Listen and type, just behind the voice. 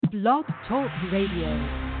Blog Talk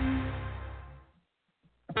Radio.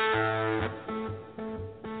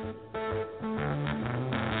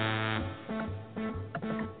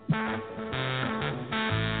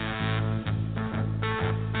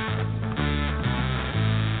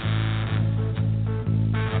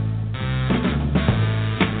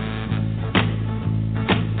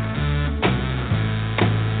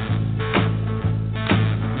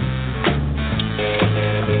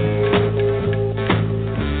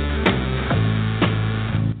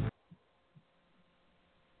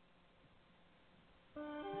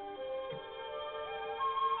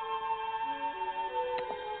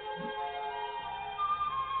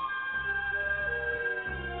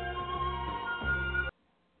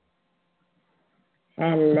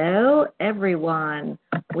 Hello, everyone.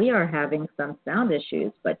 We are having some sound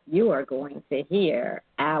issues, but you are going to hear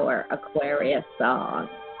our Aquarius song.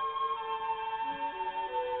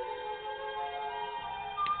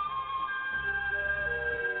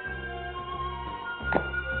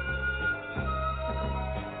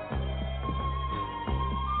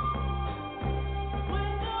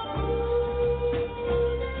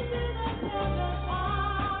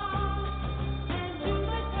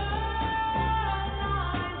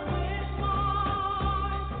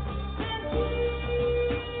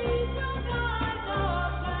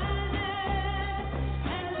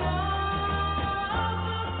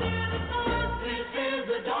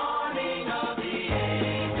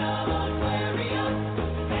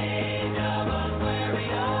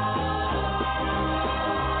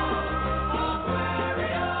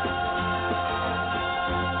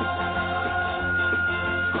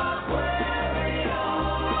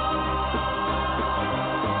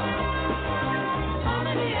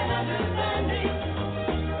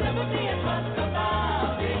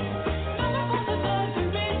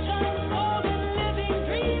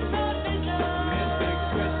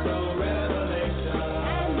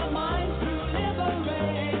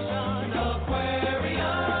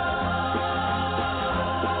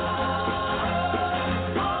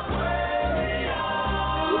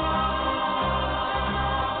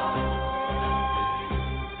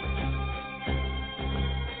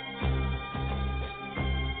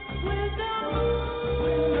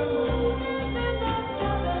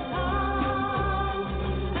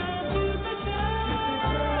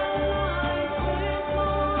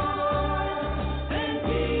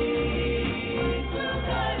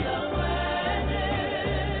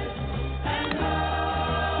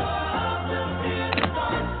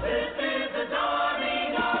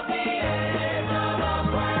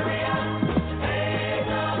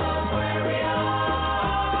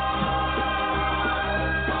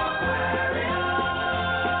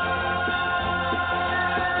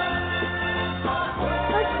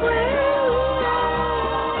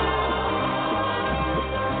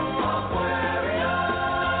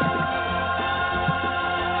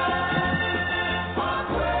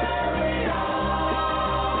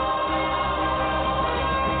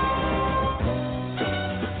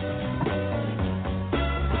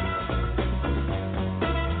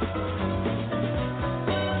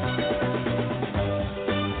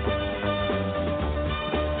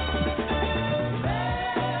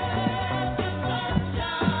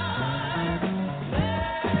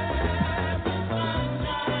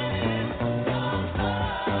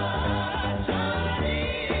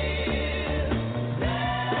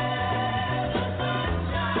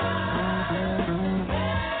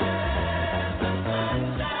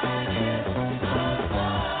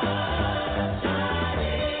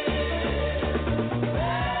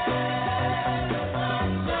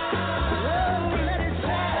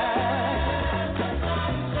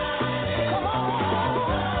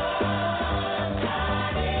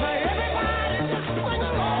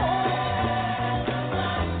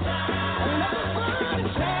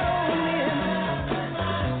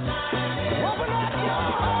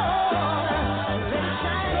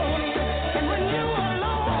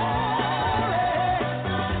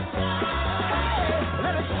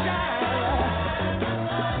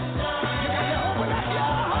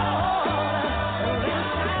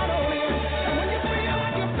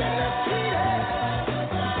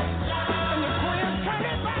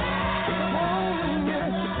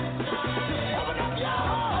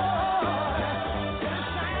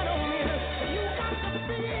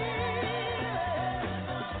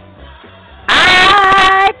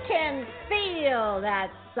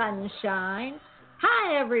 Sunshine.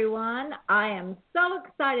 Hi, everyone. I am so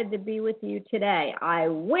excited to be with you today. I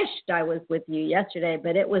wished I was with you yesterday,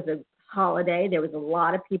 but it was a holiday. There was a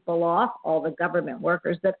lot of people off. All the government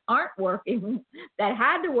workers that aren't working, that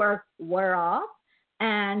had to work, were off.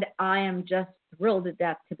 And I am just thrilled to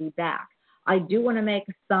death to be back. I do want to make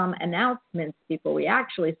some announcements before we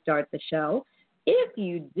actually start the show. If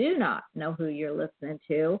you do not know who you're listening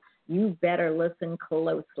to, you better listen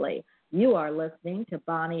closely. You are listening to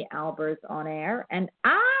Bonnie Albers on Air, and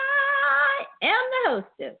I am the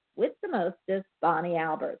hostess with the mostest, Bonnie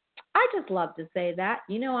Albers. I just love to say that.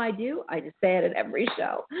 You know I do. I just say it at every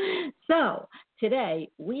show. So today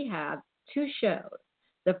we have two shows.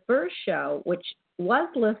 The first show, which was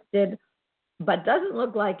listed but doesn't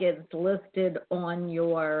look like it's listed on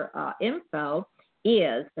your info,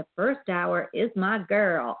 is the first hour is my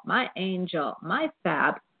girl, my angel, my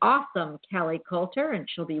fab, awesome Kelly Coulter, and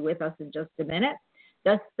she'll be with us in just a minute.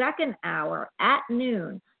 The second hour at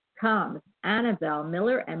noon comes Annabelle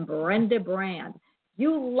Miller and Brenda Brand.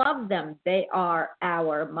 You love them. They are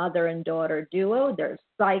our mother and daughter duo. They're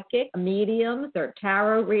psychic mediums. They're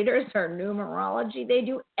tarot readers. They're numerology. They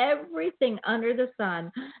do everything under the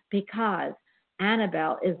sun because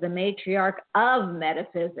Annabelle is the matriarch of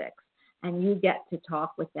metaphysics, and you get to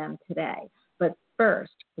talk with them today. But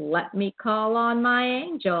first, let me call on my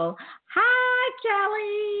angel. Hi,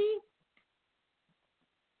 Kelly.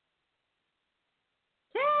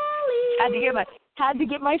 Kelly. Had to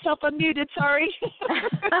get myself unmuted. Sorry,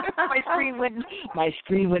 my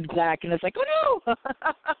screen went black, and it's like, oh no.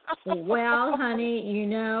 Well, honey, you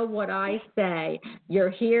know what I say.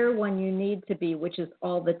 You're here when you need to be, which is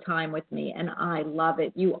all the time with me, and I love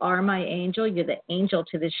it. You are my angel. You're the angel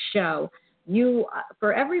to this show. You,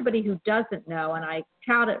 for everybody who doesn't know, and I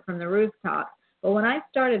tout it from the rooftops, but when I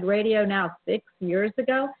started radio now 6 years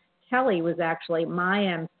ago, Kelly was actually my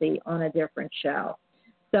MC on a different show.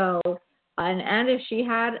 So. And if she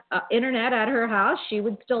had internet at her house, she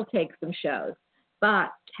would still take some shows.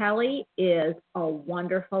 But Kelly is a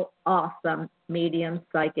wonderful, awesome medium,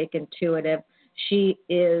 psychic, intuitive. She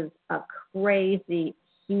is a crazy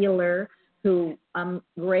healer who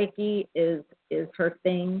Reiki is her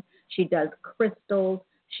thing. She does crystals.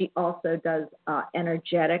 She also does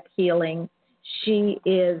energetic healing. She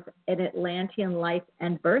is an Atlantean life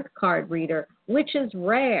and birth card reader, which is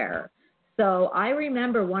rare. So I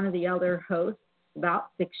remember one of the other hosts about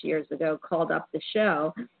 6 years ago called up the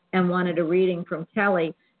show and wanted a reading from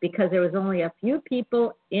Kelly because there was only a few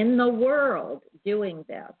people in the world doing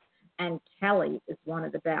this, and Kelly is one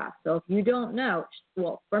of the best. So if you don't know,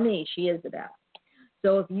 well, for me, she is the best.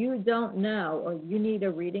 So if you don't know or you need a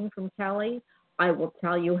reading from Kelly, I will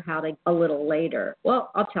tell you how to a little later. Well,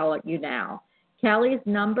 I'll tell you now. Kelly's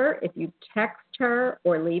number, if you text her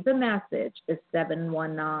or leave a message, is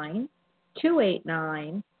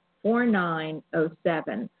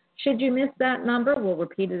 719-289-4907. Should you miss that number, we'll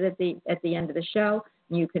repeat it at the end of the show.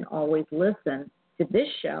 You can always listen to this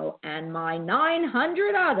show and my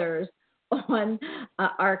 900 others on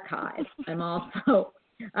archive. I'm also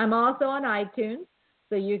on iTunes,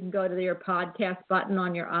 so you can go to your podcast button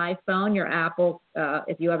on your iPhone, your Apple,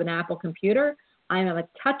 if you have an Apple computer. I am a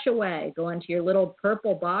touch away. Go into your little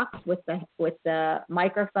purple box with the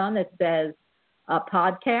microphone that says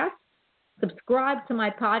podcast. Subscribe to my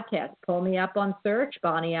podcast. Pull me up on search,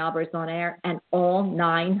 Bonnie Albers on Air, and all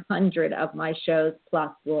 900 of my shows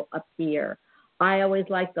plus will appear. I always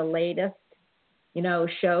like the latest,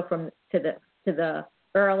 show from to the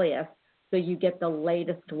earliest, so you get the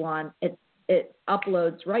latest one. It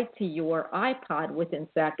uploads right to your iPod within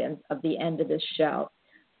seconds of the end of this show,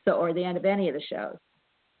 or the end of any of the shows.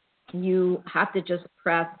 You have to just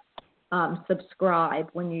press subscribe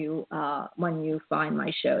when you find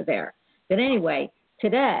my show there. But anyway,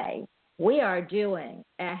 today we are doing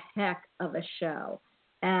a heck of a show.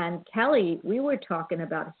 And Kelly, we were talking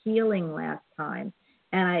about healing last time.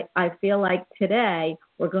 And I feel like today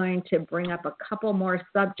we're going to bring up a couple more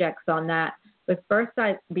subjects on that. But first,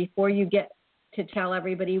 before you get to tell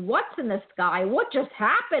everybody what's in the sky, what just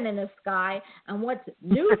happened in the sky, and what's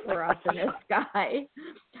new for us in the sky,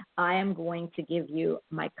 I am going to give you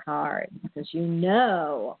my cards because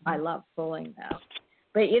I love pulling them.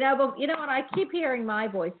 But you know what? I keep hearing my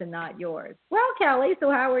voice and not yours. Well, Kelly,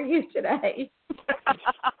 so how are you today?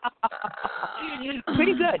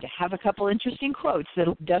 Pretty good. Have a couple interesting quotes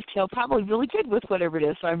that'll dovetail probably really good with whatever it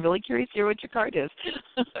is. So I'm really curious to hear what your card is.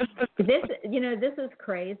 This is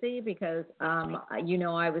crazy because, I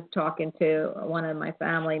was talking to one of my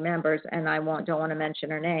family members, and I don't want to mention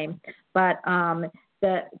her name, but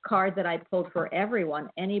the card that I pulled for everyone,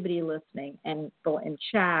 anybody listening and go in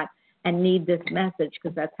chat and need this message,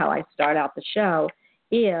 because that's how I start out the show,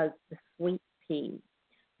 is the sweet pea.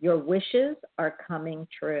 Your wishes are coming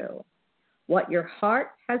true. What your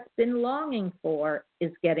heart has been longing for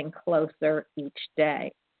is getting closer each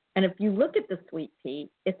day. And if you look at the sweet pea,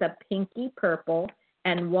 it's a pinky purple.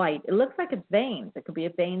 and white. It looks like it's veins. It could be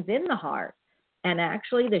veins in the heart. And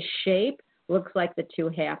actually the shape looks like the two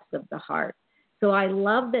halves of the heart. So I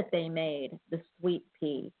love that they made the sweet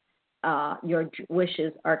pea. Your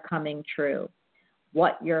wishes are coming true.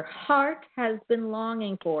 What your heart has been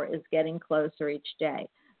longing for is getting closer each day.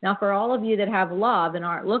 Now, for all of you that have love and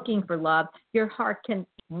aren't looking for love, your heart can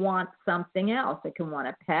want something else. It can want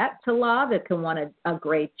a pet to love. It can want a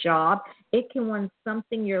great job. It can want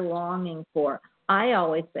something you're longing for. I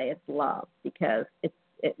always say it's love because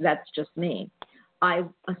that's just me.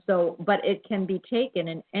 But it can be taken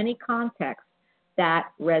in any context that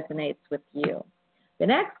resonates with you. The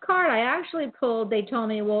next card I actually pulled, they told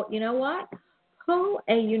me, well, you know what? Pull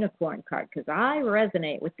a unicorn card because I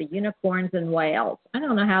resonate with the unicorns and whales. I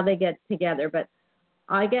don't know how they get together, but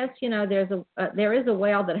I guess, there is a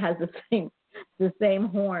whale that has the same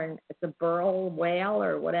horn. It's a burl whale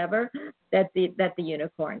or whatever that the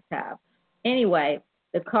unicorns have. Anyway,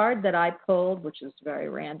 the card that I pulled, which is very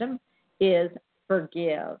random, is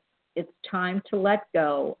forgive. It's time to let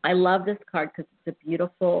go. I love this card because it's a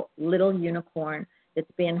beautiful little unicorn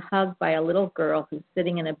that's being hugged by a little girl who's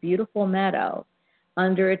sitting in a beautiful meadow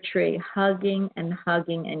under a tree, hugging and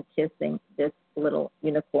kissing this little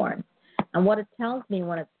unicorn. And what it tells me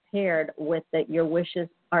when it's paired with that your wishes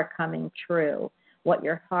are coming true, what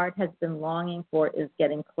your heart has been longing for is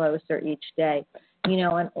getting closer each day.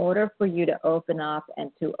 In order for you to open up and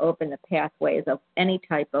to open the pathways of any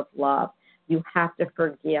type of love, you have to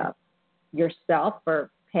forgive yourself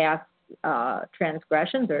for past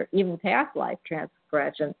transgressions or even past life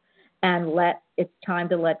transgressions, and it's time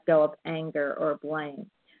to let go of anger or blame.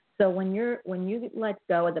 So when you let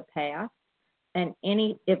go of the past and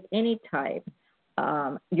any type,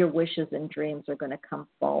 your wishes and dreams are going to come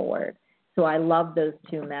forward. So I love those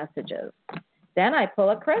two messages. Then I pull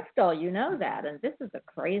a crystal, you know that, and this is a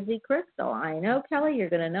crazy crystal. I know, Kelly, you're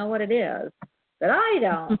going to know what it is, but I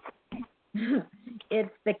don't. It's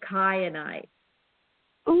the kyanite.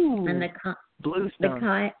 Ooh, and blue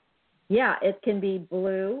stone. It can be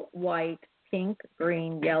blue, white, pink,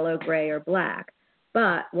 green, yellow, gray, or black.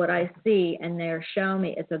 But what I see, and they're showing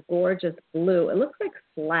me, it's a gorgeous blue. It looks like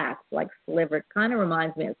slats, like slivered. Kind of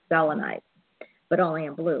reminds me of selenite, but only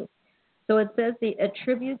in blue. So it says the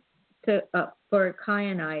attributes for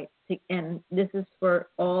kyanite, and this is for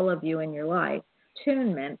all of you in your life,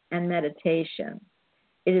 attunement and meditation.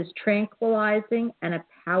 It is tranquilizing and a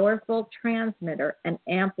powerful transmitter and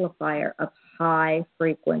amplifier of high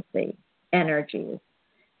frequency energies,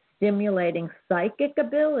 stimulating psychic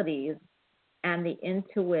abilities and the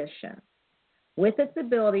intuition. With its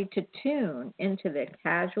ability to tune into the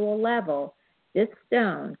casual level, this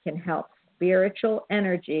stone can help spiritual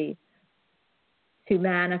energy to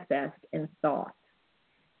manifest in thought.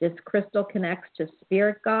 This crystal connects to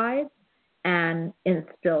spirit guides and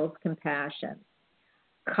instills compassion.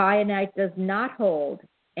 Kyanite does not hold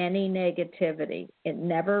any negativity. It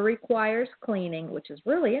never requires cleaning, which is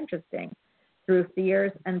really interesting, through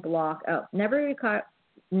fears and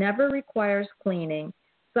never requires cleaning.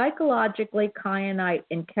 Psychologically, kyanite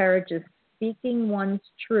encourages speaking one's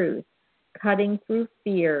truth, cutting through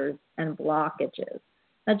fears and blockages.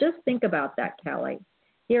 Now just think about that, Kelly.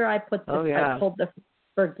 Here I pulled the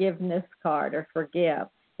forgiveness card, or forgive.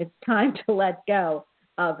 It's time to let go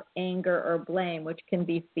of anger or blame, which can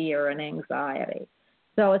be fear and anxiety.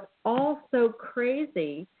 So it's all so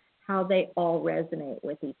crazy how they all resonate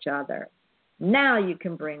with each other. Now you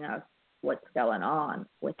can bring us what's going on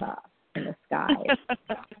with us in the sky.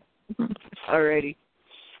 Alrighty.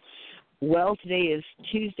 Well, today is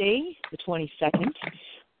Tuesday, the 22nd.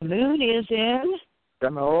 The moon is in,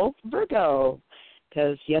 drumroll, Virgo,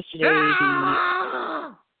 because yesterday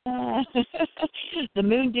the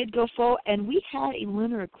moon did go full, and we had a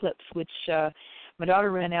lunar eclipse, which my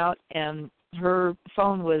daughter ran out, and her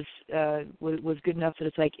phone was good enough that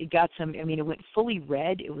it's like it got some. I mean, it went fully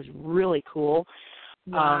red. It was really cool.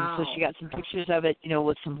 Wow. So she got some pictures of it,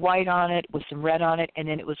 with some white on it, with some red on it, and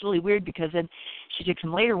then it was really weird because then she took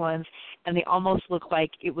some later ones, and they almost looked like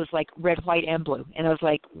it was like red, white, and blue. And I was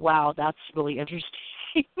like, wow, that's really interesting.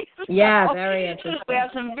 Yeah, very interesting. We have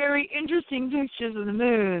some very interesting pictures of the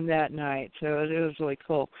moon that night, so it was really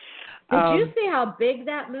cool. Did you see how big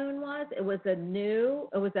that moon was? It was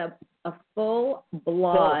a full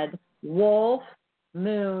blood wolf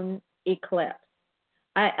moon eclipse.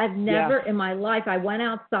 I've never in my life, I went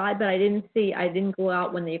outside, but I didn't go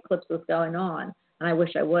out when the eclipse was going on, and I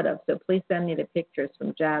wish I would have. So please send me the pictures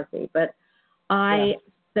from Jazzy. But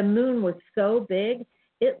the moon was so big,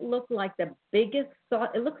 it looked like the biggest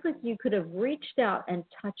it looks like you could have reached out and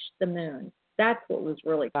touched the moon. That's what was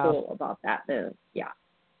really cool about that moon. Yeah.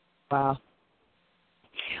 Wow.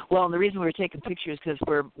 Well, and the reason we were taking pictures because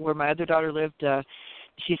where my other daughter lived,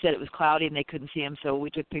 she said it was cloudy and they couldn't see him, so we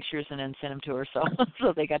took pictures and then sent them to her,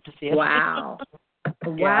 so they got to see him. Wow.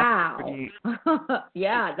 Yeah, Wow.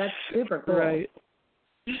 Yeah, that's super cool. Right.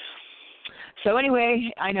 So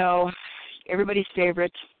anyway, I know everybody's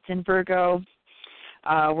favorite. It's in Virgo.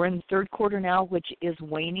 We're in the third quarter now, which is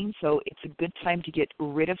waning, so it's a good time to get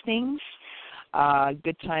rid of things.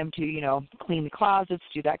 Good time to, clean the closets,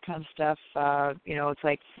 do that kind of stuff. It's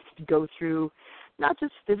like go through, not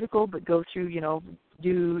just physical, but go through,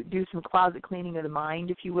 do some closet cleaning of the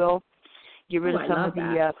mind, if you will. Get rid of some of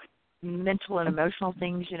the mental and emotional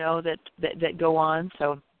things, that go on.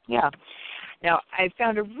 So, yeah. Now, I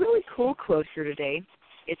found a really cool quote here today.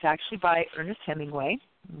 It's actually by Ernest Hemingway,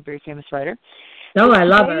 a very famous writer. Oh, I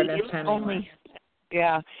love Ernest Hemingway.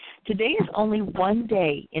 Today is only one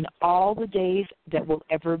day in all the days that will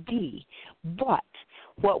ever be. But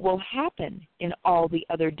what will happen in all the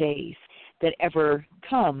other days that ever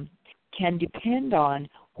come can depend on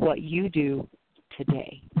what you do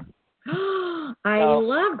today. I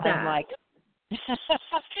love that. I'm like,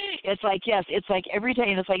 it's like, yes, it's like every day,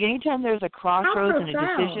 and it's like anytime there's a crossroads and a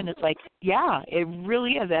decision, it's like, yeah, it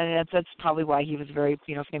really is, and that's probably why he was a very,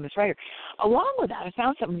 famous writer. Along with that, I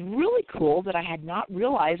found something really cool that I had not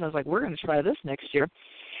realized. I was like, we're going to try this next year.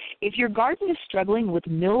 If your garden is struggling with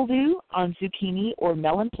mildew on zucchini or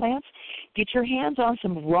melon plants, get your hands on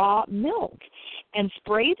some raw milk and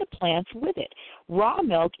spray the plants with it. Raw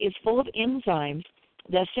milk is full of enzymes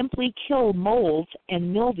that simply kill molds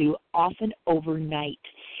and mildew, often overnight.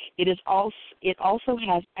 It also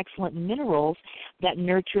has excellent minerals that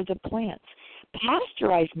nurture the plants.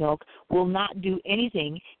 Pasteurized milk will not do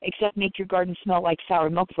anything except make your garden smell like sour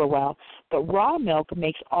milk for a while, but raw milk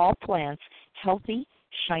makes all plants healthy,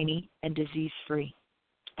 shiny, and disease-free.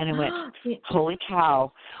 And I went, holy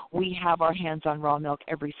cow, we have our hands on raw milk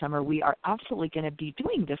every summer. We are absolutely going to be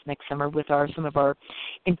doing this next summer with some of our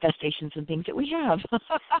infestations and things that we have.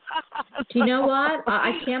 Do you know what?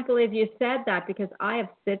 I can't believe you said that because I have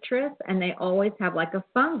citrus and they always have like a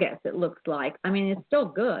fungus, it looks like. I mean, it's still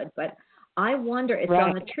good, but I wonder, it's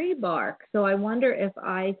on the tree bark, so I wonder if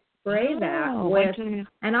I spray that with,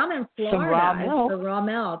 and I'm in Florida, it's the raw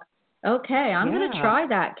milk. Okay, I'm going to try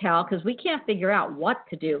that, Cal, because we can't figure out what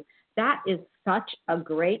to do. That is such a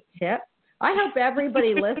great tip. I hope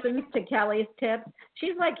everybody listens to Kelly's tips.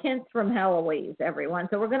 She's like Hints from Heloise, everyone.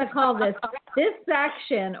 So we're going to call this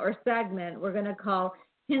section or segment, we're going to call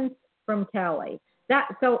Hints from Kelly.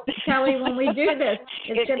 So, Kelly, when we do this,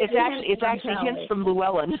 it's actually Hints from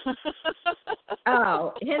Llewellyn.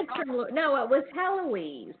 Oh, Hints from no, it was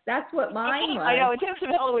Heloise. That's what mine was. I know, it's Hints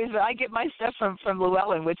from Heloise, but I get my stuff from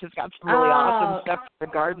Llewellyn, which has got some really awesome stuff for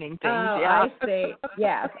gardening things. I see.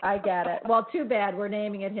 Yes, I get it. Well, too bad we're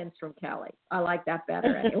naming it Hints from Kelly. I like that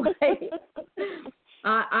better anyway.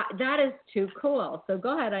 That is too cool. So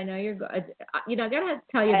go ahead. I know you're. I got to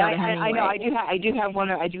tell you about Hemingway. I know. I do have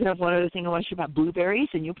one other thing I want to share about blueberries,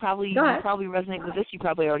 and you probably resonate with this. You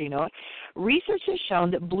probably already know it. Research has shown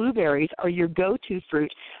that blueberries are your go-to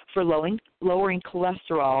fruit for lowering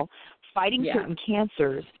cholesterol, fighting certain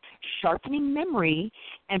cancers, sharpening memory,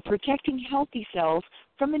 and protecting healthy cells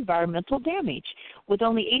from environmental damage. With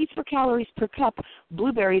only 84 calories per cup,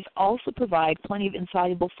 blueberries also provide plenty of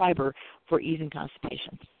insoluble fiber for easing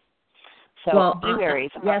constipation. So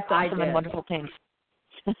blueberries are awesome and wonderful things.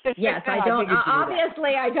 Yes, I don't.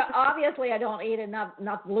 Obviously, I don't eat enough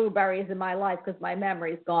blueberries in my life because my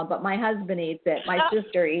memory's gone. But my husband eats it, my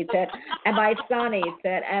sister eats it, and my son eats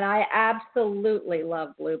it, and I absolutely love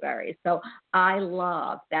blueberries. So I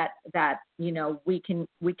love that we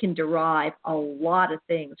can derive a lot of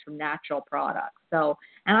things from natural products. So,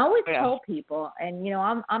 and I always told people, and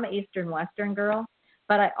I'm an Eastern Western girl,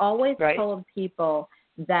 but I always told people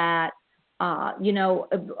that.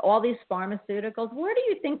 All these pharmaceuticals, where do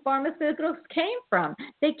you think pharmaceuticals came from?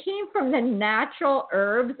 They came from the natural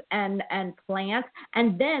herbs and plants,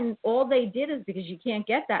 and then all they did is, because you can't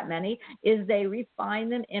get that many, is they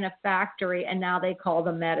refined them in a factory, and now they call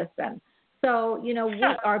them medicine. So,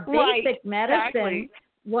 our basic medicine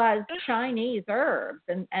was Chinese herbs,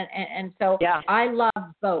 and so I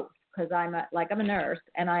love both. Because I'm a nurse,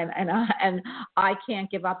 and I can't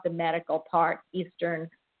give up the medical part. Eastern.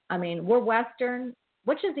 I mean, we're Western.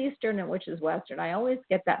 Which is Eastern and which is Western? I always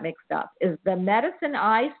get that mixed up. Is the medicine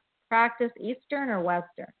I practice Eastern or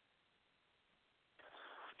Western?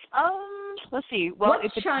 Let's see. Well, what's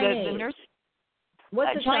if it's Chinese? the nurse,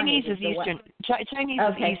 Chinese is Eastern. Chinese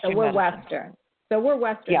is Eastern. Okay, so we're medicine. Western. So we're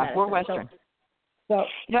Western. Yeah, medicine. we're Western. So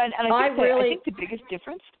and I think the biggest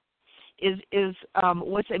difference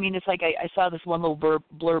it's like I saw this one little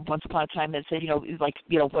blurb once upon a time that said,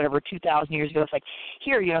 whatever, 2,000 years ago, it's like,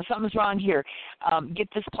 here, something's wrong here. Get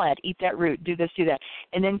this plant, eat that root, do this, do that.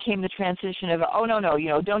 And then came the transition of, oh,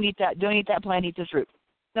 no, don't eat that plant, eat this root.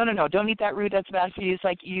 No, don't eat that root, that's bad for you. It's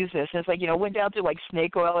like, use this. And it's like, went down to like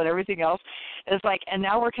snake oil and everything else. And it's like, and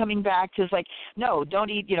now we're coming back to, it's like, no, don't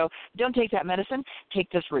eat, don't take that medicine, take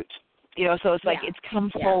this root. So it's like, it's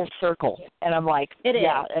come full circle. And I'm like, it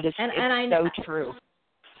is so true.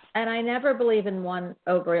 And I never believe in one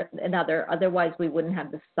over another. Otherwise, we wouldn't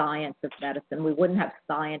have the science of medicine. We wouldn't have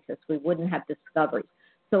scientists. We wouldn't have discoveries.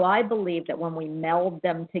 So I believe that when we meld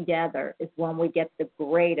them together is when we get the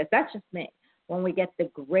greatest, that's just me, when we get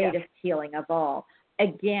the greatest healing of all.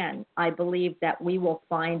 Again, I believe that we will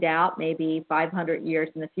find out maybe 500 years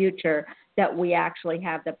in the future that we actually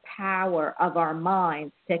have the power of our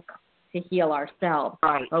minds to heal ourselves.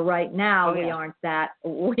 Right. But right now we aren't that.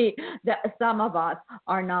 Some of us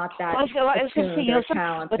are not that attuned or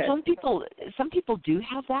talented. But some people do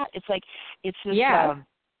have that. It's like it's just.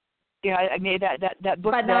 I made that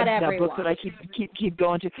book. But not everyone. That book that I keep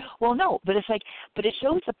going to. Well, no, but it's like, but it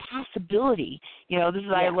shows the possibility. This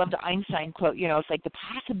is I love the Einstein quote. It's like the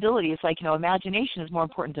possibility. It's like imagination is more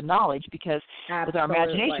important than knowledge because with our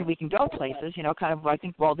imagination we can go places. Kind of. I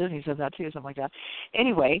think Walt Disney says that too, something like that.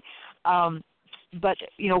 Anyway. But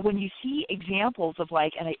when you see examples of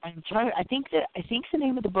like, and I'm trying. I think the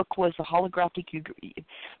name of the book was the holographic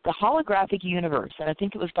universe, and I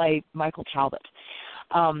think it was by Michael Talbot.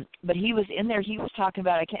 But he was in there. He was talking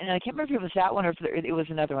about. I can't remember if it was that one or if it was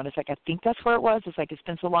another one. It's like I think that's where it was. It's like it's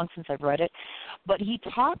been so long since I've read it. But he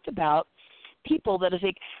talked about people that is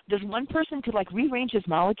like, this one person could like rearrange his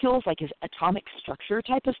molecules, like his atomic structure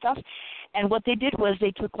type of stuff. And what they did was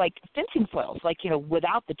they took like fencing foils, like,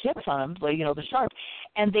 without the tips on them, like, the sharp.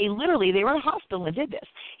 And they were in a hospital and did this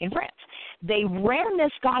in France. They ran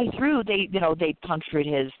this guy through, they punctured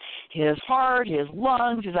his heart, his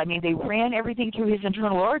lungs, they ran everything through his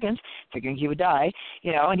internal organs, figuring he would die,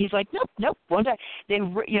 and he's like, nope, won't die. They,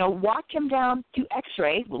 walked him down to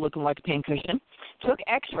X-ray, looking like a pincushion, took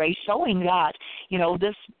X-ray showing that,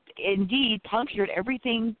 this indeed punctured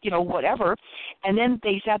everything, whatever, and then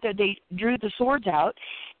they sat there, they drew the swords out,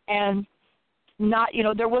 and not,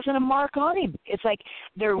 there wasn't a mark on him. It's like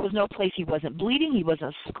there was no place he wasn't bleeding, he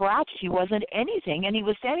wasn't scratched, he wasn't anything, and he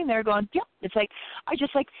was standing there going, yep, it's like, I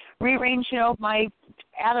just like rearrange, my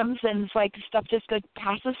atoms, and it's like stuff just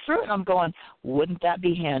passes through, and I'm going, wouldn't that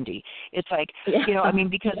be handy? It's like,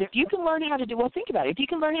 because if you can learn how to do, think about it, if you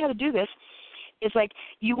can learn how to do this, it's like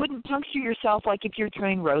you wouldn't puncture yourself like if you're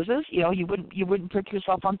trimming roses. You wouldn't prick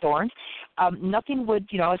yourself on thorns. Nothing would.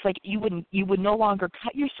 It's like you would no longer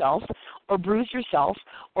cut yourself or bruise yourself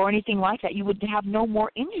or anything like that. You would have no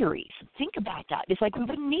more injuries. Think about that. It's like we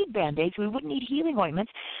wouldn't need Band-Aids. We wouldn't need healing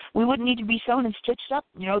ointments. We wouldn't need to be sewn and stitched up.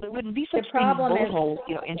 There wouldn't be such things as bullet hole,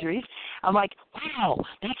 injuries. I'm like, wow,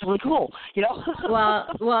 that's really cool.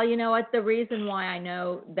 Well, you know what? The reason why I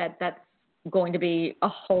know that's going to be a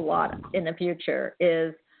whole lot in the future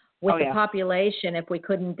is with the population, if we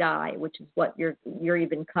couldn't die, which is what you're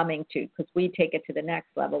even coming to, because we take it to the next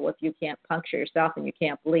level. If you can't puncture yourself and you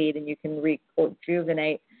can't bleed and you can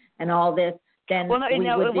rejuvenate and all this, then we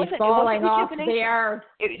would be falling off the earth.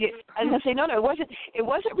 I was going to say, no, it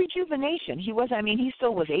wasn't rejuvenation. He was, he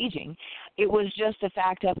still was aging. It was just the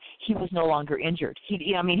fact of he was no longer injured. He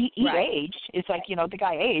aged. It's like, the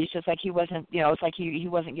guy aged. It's like he wasn't, it's like he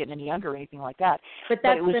wasn't getting any younger or anything like that. But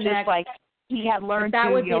that's it was the just next, like he had learned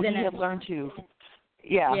to, he had learned to.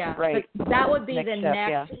 Yeah, right. But that would be the step,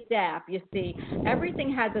 next step. You see,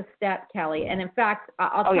 everything has a step, Kelly. And in fact,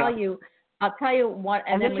 I'll tell you what.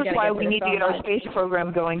 And then this is why we need to get our space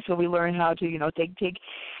program going, so we learn how to, take.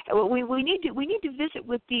 We need to visit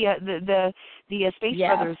with the space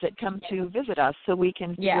brothers that come to visit us, so we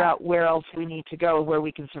can figure out where else we need to go, where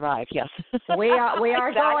we can survive. Yes, we are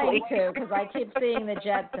exactly. going to, because I keep seeing the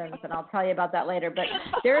Jetsons, and I'll tell you about that later. But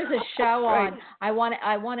there's a show on. I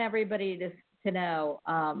want everybody to know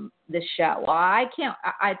this show. Well, I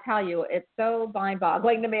tell you, it's so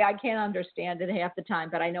mind-boggling to me. I can't understand it half the time,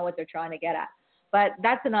 but I know what they're trying to get at. But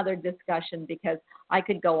that's another discussion, because I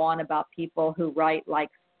could go on about people who write like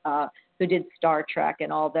who did Star Trek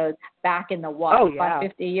and all those back in the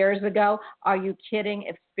 50 years ago. Are you kidding?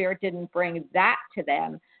 If Spirit didn't bring that to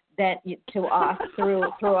them, to us through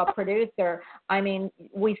a producer,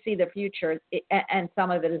 we see the future, and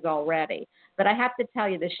some of it is already. But I have to tell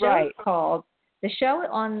you, the show is called. The show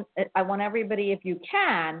on, I want everybody, if you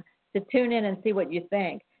can, to tune in and see what you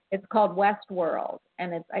think. It's called Westworld,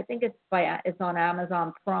 and I think it's on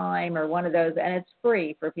Amazon Prime or one of those, and it's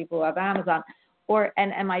free for people who have Amazon.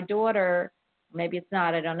 and my daughter, maybe it's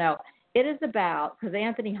not, I don't know. It is about, because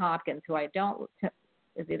Anthony Hopkins, who I don't,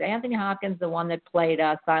 is it Anthony Hopkins, the one that played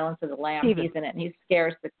Silence of the Lambs? Stephen. He's in it, and he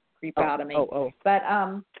scares the creep out of me. But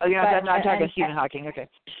you're not talking about Stephen Hawking, okay.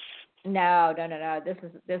 No.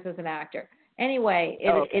 This is an actor. Anyway,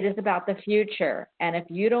 it is about the future. And if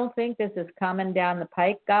you don't think this is coming down the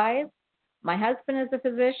pike, guys, my husband is a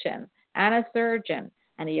physician and a surgeon,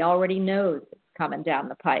 and he already knows it's coming down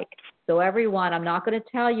the pike. So everyone, I'm not going to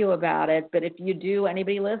tell you about it, but if you do,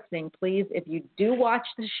 anybody listening, please, if you do watch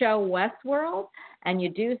the show Westworld and you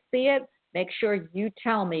do see it, make sure you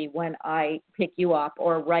tell me when I pick you up,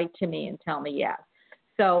 or write to me and tell me yes.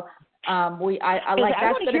 So I like,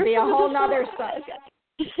 that's going to be a whole nother side.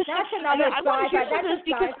 That's another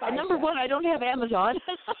side. Number one, I don't have Amazon.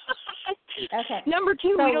 Okay. Number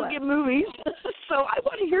two, we don't get movies. So I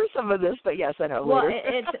want to hear some of this, but yes, I know. Well,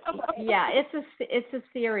 later. it's a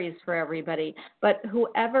series for everybody. But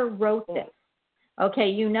whoever wrote this,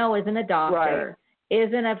 okay, isn't a doctor,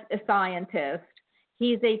 isn't a scientist.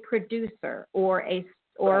 He's a producer or a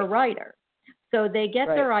writer. So they get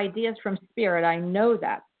their ideas from spirit. I know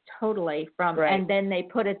that totally and then they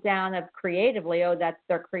put it down creatively. Oh, that's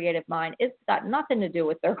their creative mind. It's got nothing to do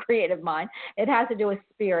with their creative mind. It has to do with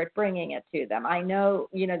spirit bringing it to them. I know,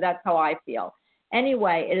 that's how I feel.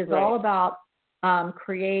 Anyway, it is all about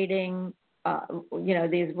creating,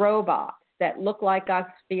 these robots that look like us,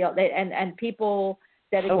 and people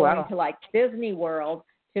that are going to like Disney World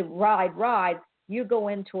to ride rides. You go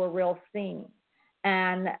into a real scene.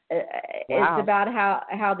 And it's about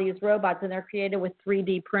how these robots, and they're created with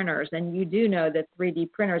 3D printers. And you do know that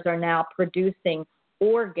 3D printers are now producing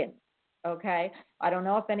organs, okay? I don't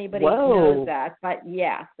know if anybody knows that, but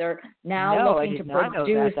yes, they're now looking to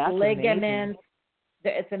produce ligaments.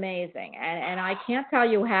 It's amazing. And I can't tell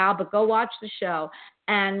you how, but go watch the show.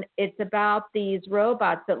 And it's about these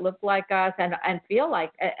robots that look like us and feel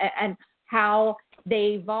like, and how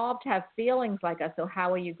they evolved to have feelings like us. So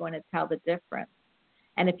how are you going to tell the difference?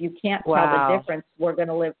 And if you can't tell the difference, we're going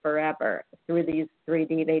to live forever through these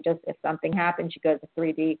 3D. If something happens, you go to the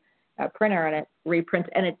 3D printer and it reprints,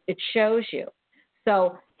 and it shows you.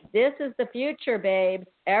 So this is the future, babes.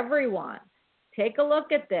 Everyone, take a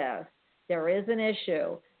look at this. There is an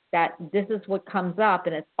issue that this is what comes up,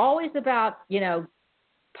 and it's always about,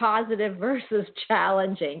 positive versus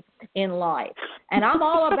challenging in life. And I'm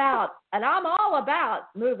all about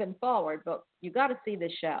moving forward, but you got to see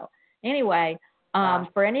this show. Anyway,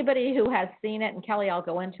 for anybody who has seen it, and Kelly, I'll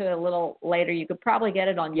go into it a little later, you could probably get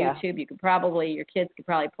it on YouTube. You could your kids could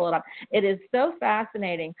probably pull it up. It is so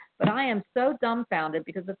fascinating, but I am so dumbfounded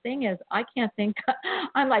because the thing is, I can't think.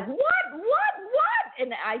 I'm like, what?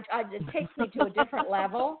 And it takes me to a different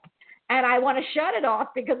level, and I want to shut it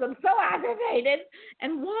off because I'm so aggravated.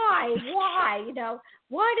 And why?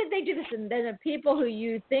 Why did they do this? And then the people who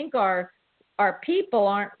you think are people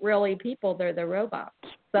aren't really people. They're the robots.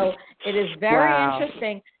 So it is very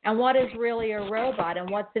interesting. And what is really a robot, and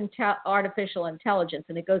what's artificial intelligence?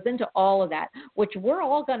 And it goes into all of that, which we're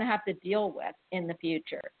all going to have to deal with in the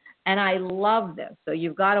future. And I love this. So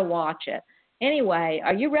you've got to watch it. Anyway,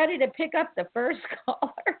 are you ready to pick up the first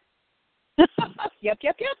caller? Yep.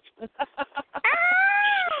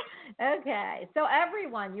 Okay, so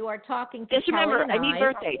everyone, you are talking to just Kelly remember, and I need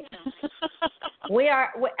birthdays. We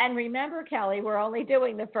are, and remember, Kelly, we're only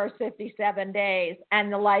doing the first 57 days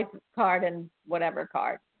and the life card and whatever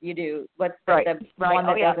card you do. What's the one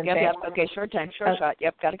that doesn't fit? Yep. Okay, short shot.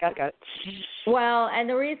 Yep, got it. Well, and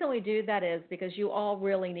the reason we do that is because you all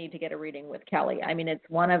really need to get a reading with Kelly. I mean, it's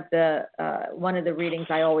one of the readings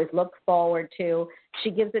I always look forward to. She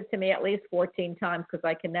gives it to me at least 14 times because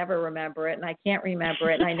I can never remember it, and I can't remember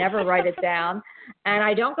it, and I never write it down, and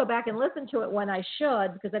I don't go back and listen to it when I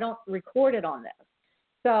should because I don't record it on this.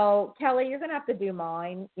 So, Kelly, you're going to have to do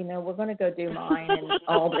mine. We're going to go do mine and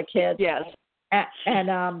all the kids. Yes. And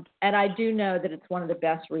I do know that it's one of the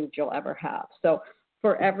best reads you'll ever have. So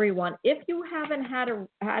for everyone, if you haven't had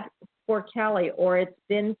for Kelly, or it's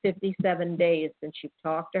been 57 days since you've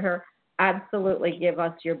talked to her, absolutely give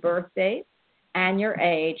us your birth date and your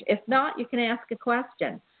age. If not, you can ask a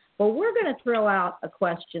question. But we're going to throw out a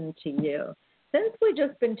question to you. Since we've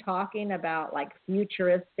just been talking about like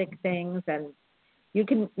futuristic things, and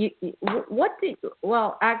actually,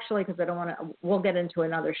 because I don't want to, we'll get into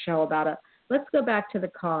another show about it. Let's go back to the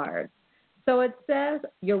card. So it says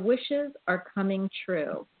your wishes are coming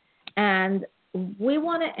true. And we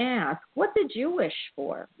want to ask, what did you wish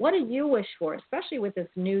for? What do you wish for, especially with this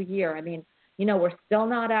new year? I mean, we're still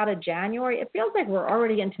not out of January. It feels like we're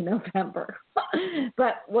already into November.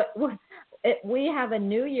 But we have a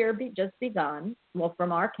new year just begun,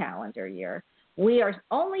 from our calendar year. We are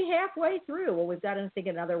only halfway through. Well, we've got, I think,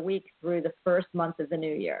 another week through the first month of the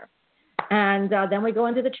new year. And then we go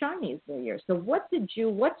into the Chinese New Year. So what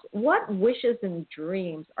wishes and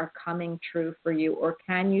dreams are coming true for you, or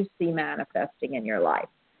can you see manifesting in your life?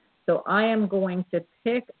 So I am going to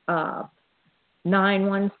pick up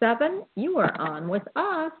 917. You are on with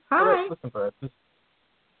us. Hi. Listen, bro.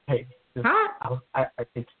 Hey. Hi. I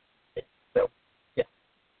think so. Yeah.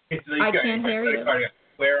 I can't hear you.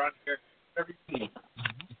 Where on here? Everything.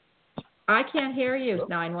 I can't hear you,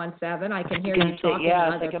 917. I can hear you talking to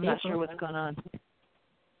other people. I'm not sure what's going on.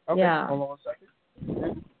 Okay, yeah. Hold on a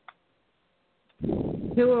second.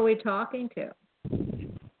 Who are we talking to?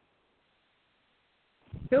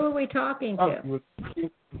 Who are we talking to?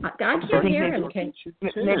 I can't hear him.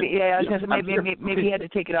 Maybe he had to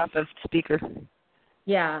take it off of speaker.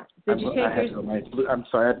 Yeah. Did you take your... I'm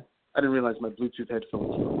sorry. I didn't realize my Bluetooth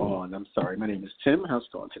headphones were on. I'm sorry. My name is Tim. How's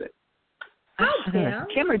it going today? Hi, Tim.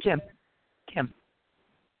 Kim or Jim? Kim.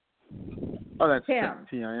 Oh, that's Tim.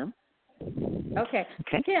 Tim. Okay.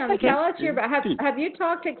 Tim, tell us have you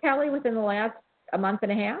talked to Kelly within the last a month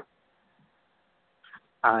and a half?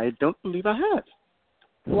 I don't believe I have.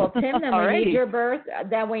 Well, Tim, then we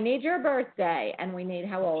need your birthday, and we need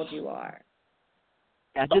how old you are.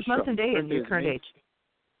 Yeah, just month and day and your current age.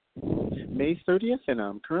 May 30th, and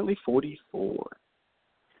I'm currently 44.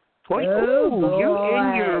 Oh, you're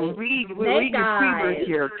in your rebirth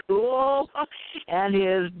year. Cool. And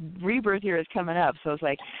his rebirth year is coming up, so it's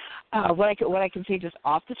like what I can say just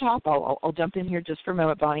off the top. I'll jump in here just for a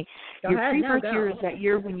moment, Bonnie. Your rebirth year is that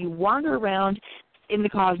year when you wander around in the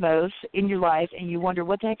cosmos in your life and you wonder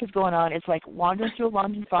what the heck is going on. It's like wandering through a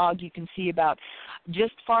London fog. You can see about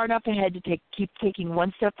just far enough ahead to keep taking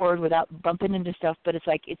one step forward without bumping into stuff, but it's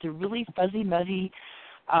like it's a really fuzzy, muzzy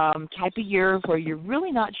type of year where you're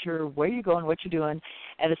really not sure where you're going, what you're doing,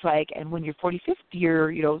 and it's like, and when your 45th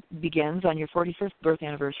year, begins on your 45th birth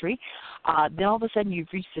anniversary, then all of a sudden you've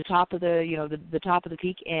reached the top of the top of the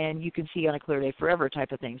peak, and you can see on a clear day forever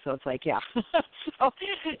type of thing. So it's like, yeah. So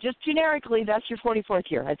just generically, that's your 44th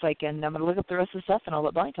year. It's like, and I'm going to look up the rest of the stuff, and I'll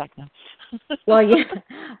let Bonnie talk now. Well, yeah.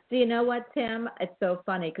 Do you know what, Tim? It's so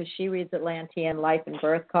funny because she reads Atlantean life and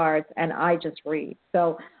birth cards, and I just read.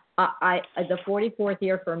 So. The 44th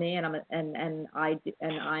year for me, and I'm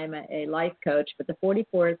a life coach, but the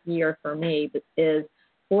 44th year for me is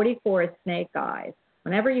 44 is snake eyes.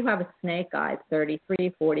 Whenever you have a snake eyes,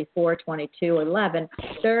 33, 44, 22, 11,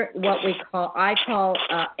 they're what I call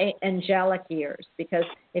angelic years, because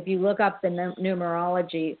if you look up the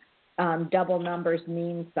numerology, double numbers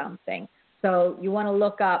mean something. So you want to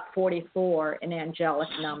look up 44 in angelic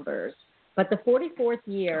numbers. But the 44th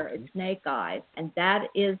year is snake eyes, and that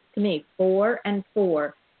is, to me, 4 and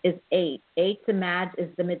 4 is 8. 8 is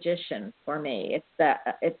the magician for me.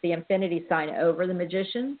 It's the infinity sign over the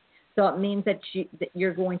magician. So it means that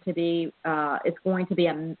you're going to be it's going to be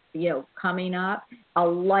coming up a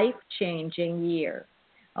life-changing year.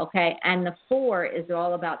 Okay, and the 4 is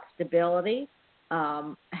all about stability,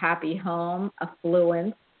 happy home,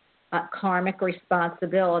 affluence, karmic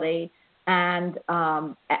responsibility. And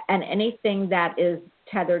anything that is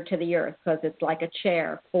tethered to the earth, because it's like a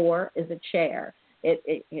chair. 4 is a chair.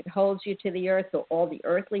 It holds you to the earth, so all the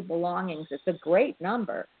earthly belongings. It's a great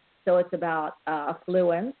number. So it's about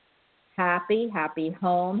affluence, happy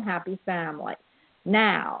home, happy family.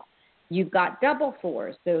 Now, you've got double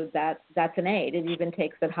 4s, so that's an 8. It even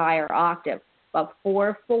takes it higher octave. But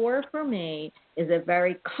 4 for me is a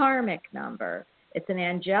very karmic number. It's an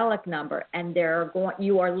angelic number, and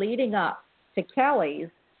you are leading up to Kelly's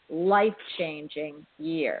life-changing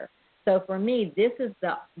year. So for me, this is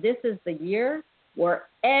the year where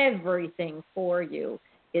everything for you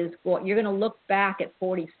is what you're going to look back at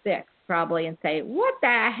 46 probably and say, what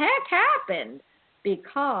the heck happened?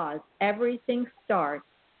 Because everything starts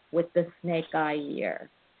with the snake eye year.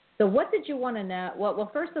 So what did you want to know? Well,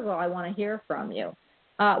 first of all, I want to hear from you.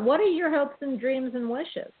 What are your hopes and dreams and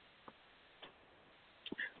wishes?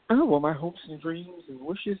 Oh, well, my hopes and dreams and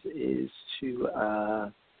wishes is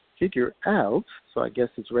to figure out, so I guess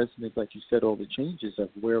it's resonant, like you said, all the changes of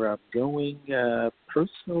where I'm going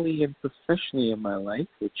personally and professionally in my life,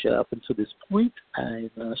 which up until this point,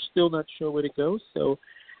 I'm still not sure where to go. So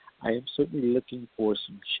I am certainly looking for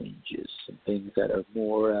some changes, some things that are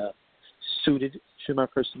more suited to my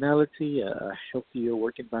personality, a healthier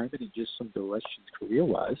work environment, and just some directions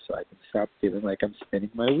career-wise so I can stop feeling like I'm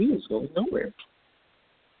spinning my wheels going nowhere.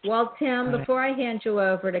 Well, Tim, before I hand you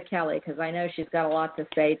over to Kelly, because I know she's got a lot to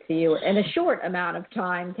say to you in a short amount of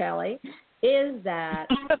time, Kelly, is that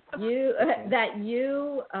you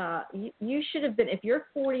should have been, if you're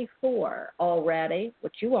 44 already,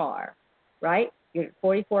 which you are, right? You're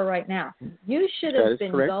 44 right now. You should have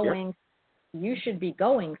been correct, going. You should be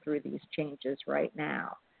going through these changes right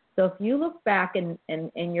now. So if you look back in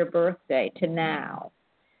your birthday to now,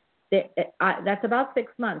 that's about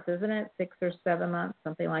 6 months, isn't it? 6 or 7 months,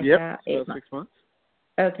 something like that. 8 months. 6 months.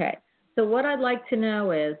 Okay. So what I'd like to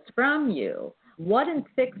know is from you, what in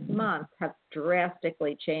 6 months has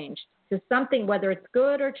drastically changed to something, whether it's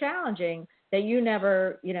good or challenging, that you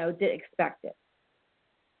never, did expect it?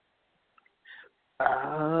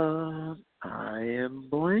 I am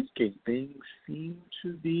blanking. Things seem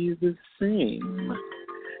to be the same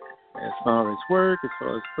as far as work, as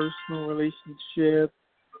far as personal relationship.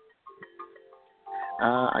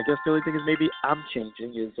 I guess the only thing is maybe I'm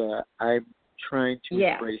changing is I'm trying to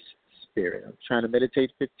embrace spirit. I'm trying to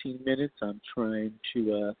meditate 15 minutes. I'm trying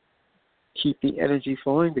to keep the energy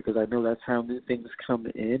flowing because I know that's how new things come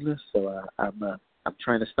in. So I'm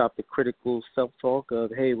trying to stop the critical self-talk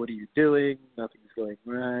of, hey, what are you doing? Nothing's going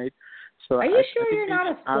right. So are you sure you're not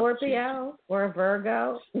a Scorpio or a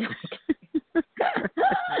Virgo? Okay,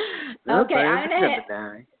 I'm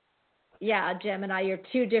Gemini. Yeah, Gemini, you're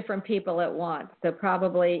two different people at once. So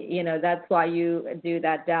probably, that's why you do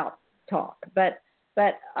that doubt talk. But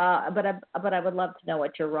I would love to know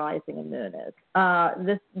what your rising and moon is.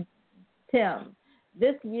 Tim,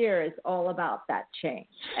 this year is all about that change,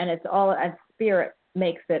 and spirit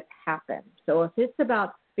makes it happen. So if it's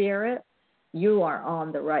about spirit, you are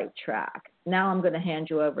on the right track. Now I'm going to hand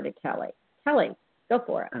you over to Kelly. Kelly, go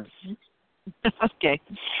for it. Okay.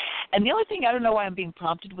 And the only thing, I don't know why I'm being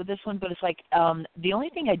prompted with this one, but it's like the only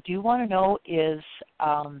thing I do want to know is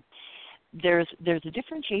there's a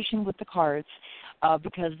differentiation with the cards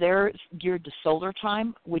because they're geared to solar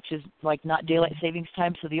time, which is like not daylight savings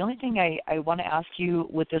time. So the only thing I want to ask you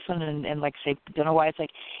with this one, and like say, don't know why, it's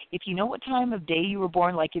like if you know what time of day you were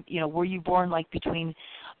born, like if were you born like between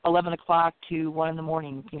 11 o'clock to 1 in the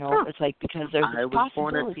morning? It's like because there's a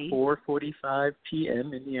possibility. I was born at 4:45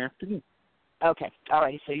 p.m. in the afternoon. Okay, all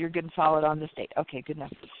righty. So you're good and solid on this date. Okay, good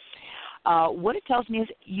enough. What it tells me is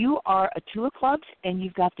you are a 2 of clubs, and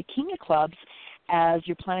you've got the King of clubs as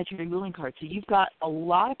your planetary ruling card. So you've got a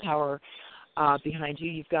lot of power behind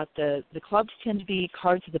you. You've got the clubs tend to be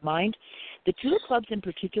cards of the mind. The 2 of clubs in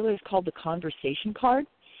particular is called the conversation card.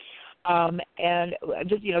 And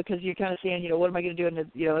just, because you're kind of saying, what am I going to do? And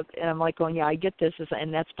I'm like going, yeah, I get this.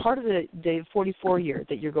 And that's part of the 44 year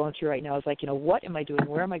that you're going through right now is like, what am I doing?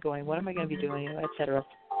 Where am I going? What am I going to be doing? Et cetera.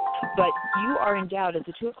 But you are endowed, as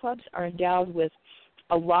the 2 of clubs, are endowed with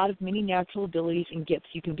a lot of many natural abilities and gifts.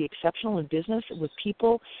 You can be exceptional in business with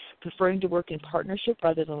people, preferring to work in partnership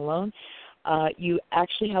rather than alone. You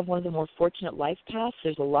actually have one of the more fortunate life paths.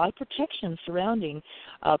 There's a lot of protection surrounding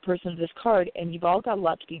a person of this card, and you've all got a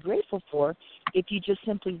lot to be grateful for if you just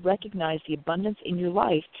simply recognize the abundance in your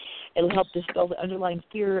life. It'll help dispel the underlying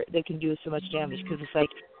fear that can do so much damage because it's like,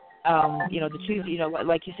 the truth,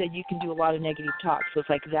 like you said, you can do a lot of negative talk. So it's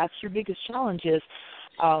like that's your biggest challenge is,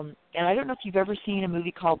 and I don't know if you've ever seen a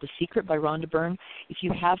movie called The Secret by Rhonda Byrne. If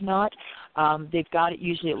you have not, they've got it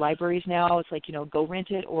usually at libraries now. It's like, go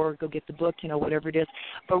rent it or go get the book, whatever it is.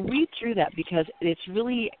 But read through that because it's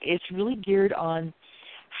really geared on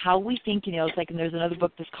how we think, it's like, and there's another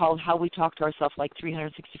book that's called How We Talk to Ourselves, like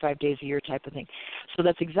 365 days a year type of thing. So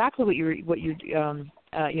that's exactly what you're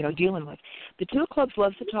dealing with. The 2 of clubs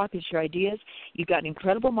loves to talk. It's your ideas. You've got an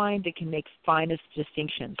incredible mind that can make finest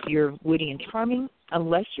distinctions. You're witty and charming,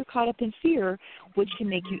 unless you're caught up in fear, which can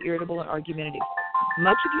make you irritable and argumentative.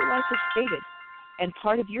 Much of your life is stated, and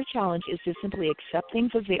part of your challenge is to simply accept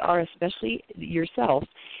things as they are, especially yourself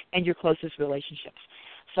and your closest relationships.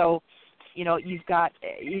 So, you've got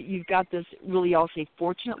this really, I'll say,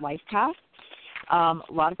 fortunate life path, a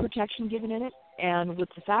lot of protection given in it, and with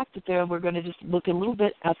the fact that we're going to just look a little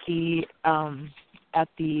bit at the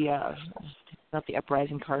not the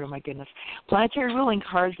uprising card, oh my goodness, planetary ruling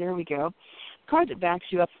card. There we go. The card that backs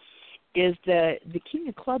you up is the King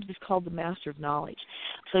of Clubs is called the Master of Knowledge.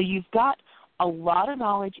 So you've got a lot of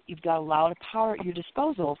knowledge, you've got a lot of power at your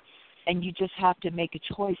disposal, and you just have to make a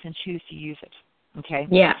choice and choose to use it. Okay.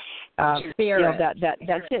 Yeah. That's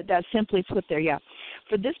it. That's simply put there. Yeah.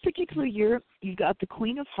 For this particular year, you've got the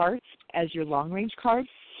Queen of Hearts as your long range card.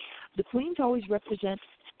 The Queens always represent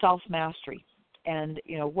self mastery, and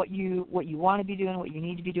what you want to be doing, what you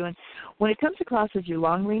need to be doing. When it comes across as your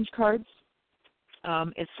long range card,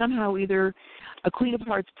 it's somehow either a Queen of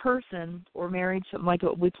Hearts person or married, something like that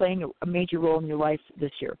will be playing a major role in your life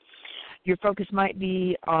this year. Your focus might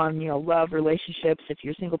be on, love, relationships. If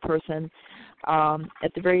you're a single person,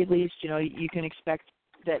 at the very least, you can expect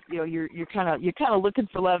that you're kind of looking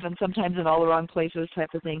for love, and sometimes in all the wrong places, type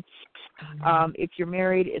of thing. If you're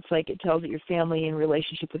married, it's like it tells that your family and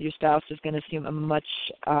relationship with your spouse is going to assume a much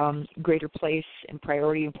greater place and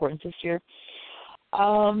priority importance this year.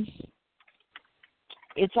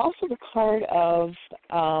 It's also the card of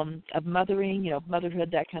mothering,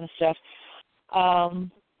 motherhood, that kind of stuff.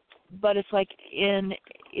 But it's like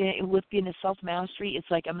with being a self-mastery, it's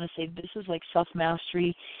like I'm going to say this is like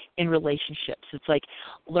self-mastery in relationships. It's like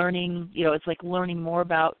learning, it's like learning more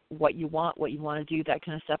about what you want to do, that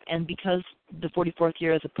kind of stuff. And because the 44th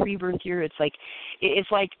year is a pre-birth year, it's like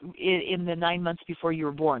in the 9 months before you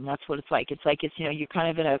were born. That's what it's like. It's like you're kind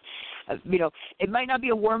of in a it might not be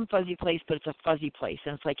a warm, fuzzy place, but it's a fuzzy place.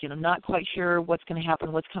 And it's like, not quite sure what's going to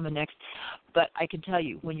happen, what's coming next. But I can tell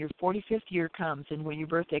you, when your 45th year comes and when your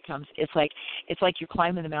birthday comes, it's like you're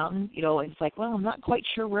climbing the mountain, and it's like, well, I'm not quite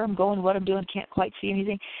sure where I'm going, what I'm doing, can't quite see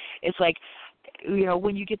anything. It's like,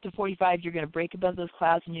 when you get to 45, you're going to break above those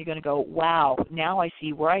clouds and you're going to go, wow, now I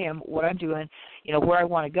see where I am, what I'm doing, where I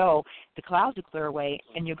want to go. The clouds will clear away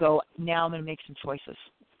and you go, now I'm going to make some choices.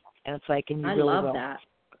 And it's like, and you really will. I love that.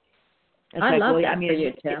 It's I like, love well, that for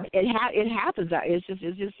you, Tim. It happens.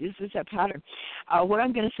 It's just that pattern. What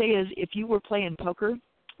I'm going to say is, if you were playing poker,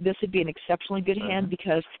 this would be an exceptionally good hand,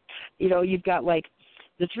 because, you've got like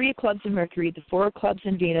the 3 of clubs in Mercury, the 4 of clubs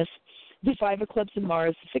in Venus, the 5 of clubs in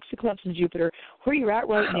Mars, the 6 of clubs in Jupiter. Where you're at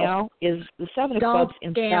right now is the 7 of clubs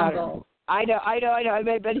in Saturn. I know.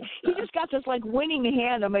 But he just got this like winning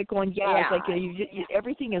hand. I'm like going, yeah. It's like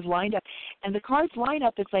everything is lined up, and the cards line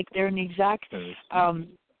up. It's like they're in the exact.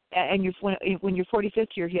 And when your 45th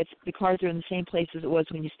year hits, the cards are in the same place as it was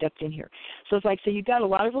when you stepped in here. So it's like, so you've got a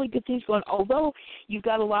lot of really good things going, although you've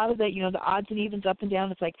got a lot of the, the odds and evens up and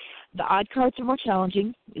down. It's like the odd cards are more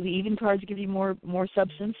challenging. The even cards give you more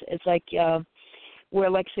substance. It's like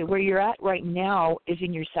where you're at right now is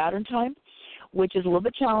in your Saturn time, which is a little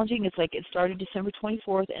bit challenging. It's like it started December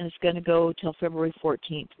 24th and it's going to go till February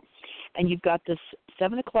 14th. And you've got this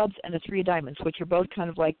 7 of clubs and the 3 of diamonds, which are both kind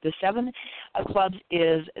of like, the 7 of clubs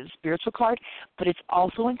is a spiritual card, but it's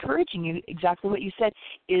also encouraging you, exactly what you said,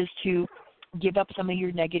 is to give up some of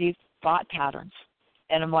your negative thought patterns.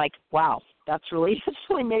 And I'm like, wow, that's really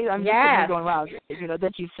amazing. I'm just sitting here going, wow,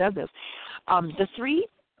 that you said this. The 3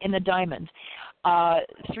 in the diamond.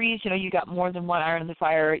 3s, you got more than one iron in the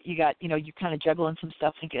fire. You got, you're kind of juggling some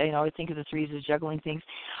stuff. I think of the 3s as juggling things.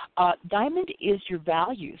 Diamond is your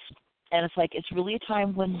values. And it's like, it's really a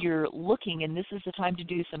time when you're looking, and this is the time to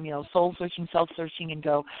do some, soul searching, self-searching, and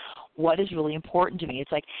go, what is really important to me?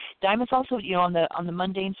 It's like, diamonds also, on the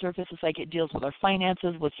mundane surface, it's like it deals with our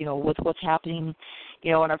finances, with what's happening,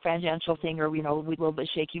 in our financial thing, or, we're a little bit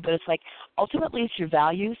shaky. But it's like, ultimately, it's your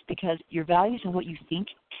values, because your values and what you think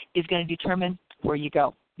is going to determine where you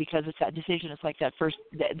go, because it's that decision. It's like that first,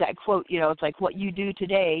 that quote, it's like, what you do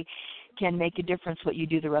today can make a difference what you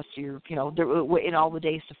do the rest of your, in all the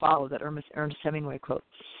days to follow, that Ernest Hemingway quote.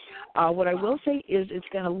 What I will say is it's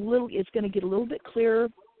going to get a little bit clearer,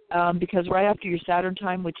 because right after your Saturn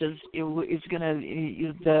time, which is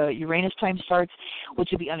the Uranus time starts, which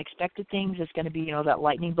will be unexpected things. It's going to be, that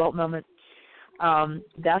lightning bolt moment.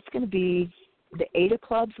 That's going to be the 8 of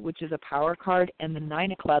clubs, which is a power card, and the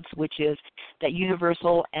 9 of clubs, which is that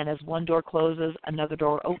universal, and as one door closes, another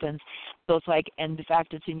door opens. So it's like, and the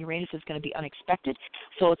fact it's in Uranus is going to be unexpected.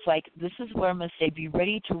 So it's like, this is where I'm going to say, be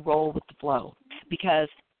ready to roll with the flow, because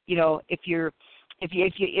if you're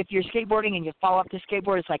skateboarding and you fall off the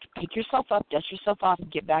skateboard, it's like, pick yourself up, dust yourself off, and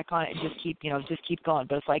get back on it, and just keep going.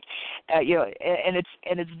 But it's like, and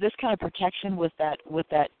it's this kind of protection with that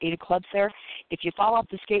 8 of clubs there. If you fall off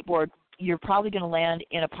the skateboard, you're probably going to land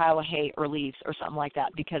in a pile of hay or leaves or something like that,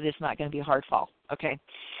 because it's not going to be a hard fall. Okay.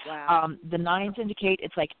 Wow. The 9s indicate,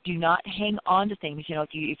 it's like, do not hang on to things.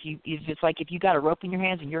 If you got a rope in your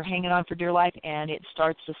hands and you're hanging on for dear life and it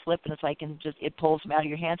starts to slip, and it's like, and it pulls them out of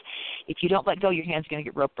your hands. If you don't let go, your hand's going to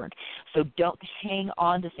get rope burned. So don't hang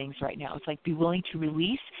on to things right now. It's like, be willing to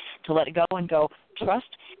release, to let it go, and go, trust.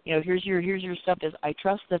 Here's your stuff. Is I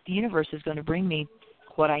trust that the universe is going to bring me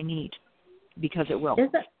what I need, because it will.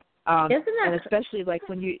 Isn't that and especially like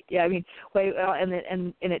when you, and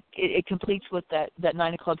it completes with that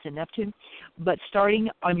 9 of clubs in Neptune. But starting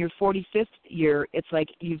on your 45th year, it's like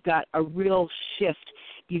you've got a real shift.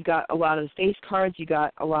 You've got a lot of the face cards, you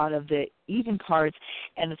got a lot of the even cards,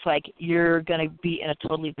 and it's like you're going to be in a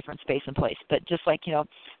totally different space and place. But just like,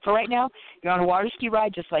 for right now, you're on a water ski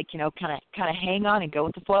ride, just like, kind of hang on and go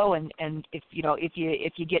with the flow. And if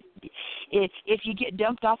you get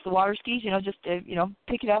dumped off the water skis, just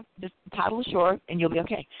pick it up, just paddle ashore, and you'll be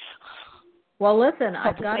okay. Well, listen,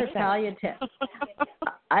 I've Helps got to make tell sense. you, Tim.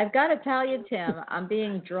 I've got to tell you, Tim. I'm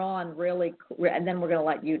being drawn really, and then we're going to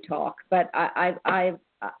let you talk. But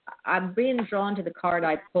I'm being drawn to the card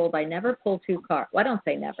I pulled. I never pull two cards. Well, I don't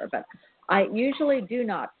say never, but I usually do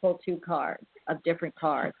not pull two cards of different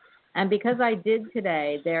cards. And because I did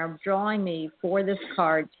today, they're drawing me for this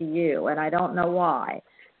card to you, and I don't know why.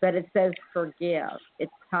 But it says forgive.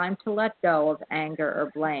 It's time to let go of anger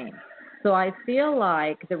or blame. So I feel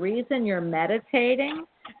like the reason you're meditating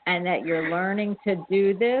and that you're learning to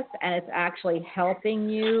do this, and it's actually helping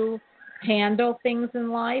you handle things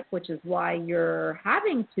in life, which is why you're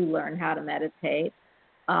having to learn how to meditate,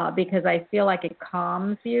 because I feel like it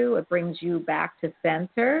calms you, it brings you back to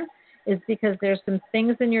center, is because there's some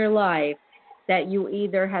things in your life that you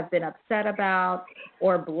either have been upset about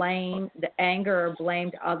or blamed, the anger or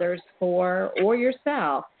blamed others for, or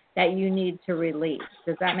yourself, that you need to release.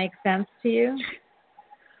 Does that make sense to you?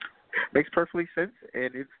 Makes perfectly sense,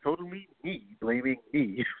 and it's totally me blaming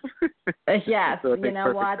me. Yes, so you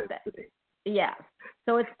know what? Yes.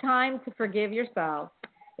 So it's time to forgive yourself.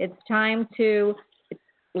 It's time to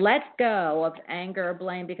let go of anger or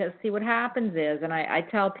blame, because see what happens is, and I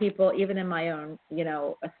tell people even in my own,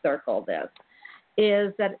 a circle this,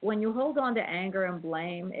 is that when you hold on to anger and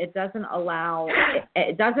blame, it doesn't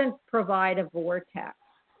it doesn't provide a vortex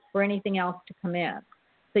for anything else to come in.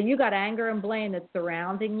 So you got anger and blame that's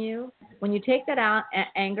surrounding you. When you take that out,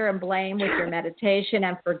 anger and blame with your meditation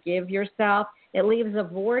and forgive yourself, it leaves a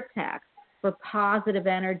vortex for positive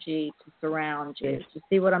energy to surround you. You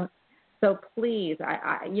see what I'm? So please,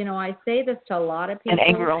 I say this to a lot of people.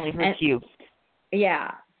 And anger only hurts you.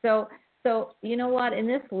 Yeah. So you know what? In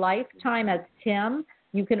this lifetime as Tim,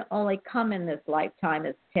 you can only come in this lifetime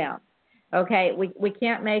as Tim. Okay, we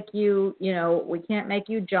can't make you, we can't make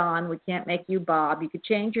you John, we can't make you Bob. You could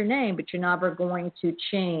change your name, but you're never going to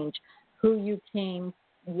change who you came,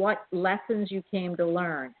 what lessons you came to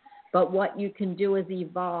learn. But what you can do is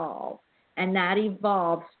evolve, and that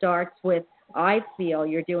evolve starts with, I feel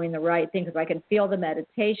you're doing the right thing, because I can feel the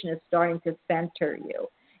meditation is starting to center you.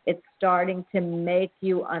 It's starting to make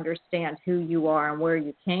you understand who you are and where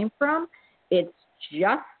you came from. It's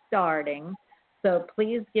just starting. So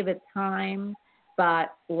please give it time,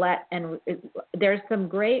 but there's some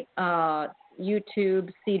great YouTube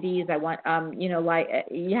CDs. I want,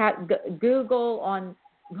 you have Google on,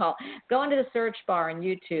 go into the search bar on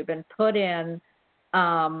YouTube and put in,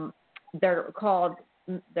 they're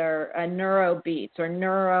neuro beats or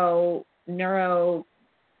neuro the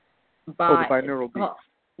binaural beats.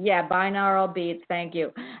 Yeah, binaural beats. Thank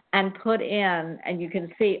you. And put in, and you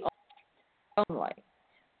can see only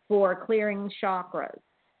for clearing chakras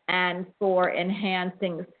and for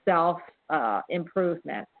enhancing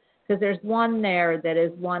self-improvement. Because there's one there that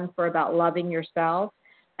is one for about loving yourself.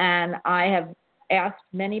 And I have asked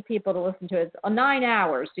many people to listen to it. It's 9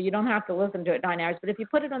 hours, so you don't have to listen to it 9 hours. But if you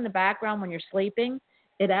put it on the background when you're sleeping,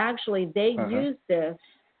 they use this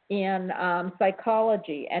in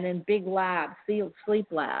psychology and in big labs, sleep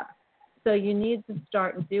labs. So you need to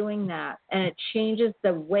start doing that. And it changes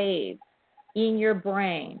the waves in your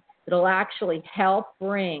brain. It'll actually help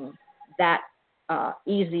bring that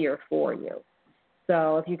easier for you.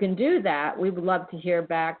 So if you can do that, we would love to hear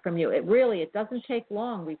back from you. It doesn't take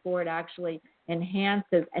long before it actually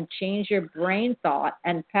enhances and change your brain thought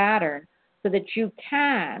and pattern so that you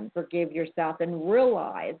can forgive yourself and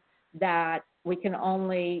realize that we can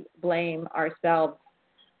only blame ourselves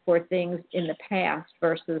for things in the past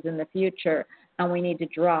versus in the future, and we need to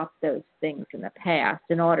drop those things in the past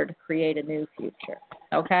in order to create a new future.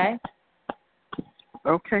 Okay?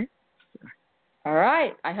 Okay. All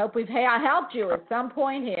right. I hope I helped you at some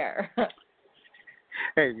point here.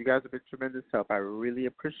 Hey, you guys have been tremendous help. I really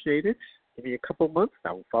appreciate it. Give me a couple months,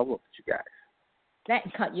 and I will follow up with you guys.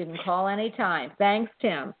 You can call anytime. Thanks,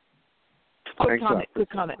 Tim. Quick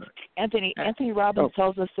comment. Anthony Robbins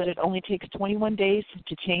tells us that it only takes 21 days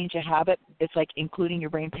to change a habit. It's like including your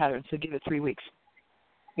brain pattern, so give it 3 weeks.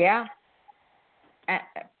 Yeah.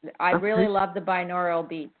 I really love the binaural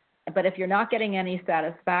beats. But if you're not getting any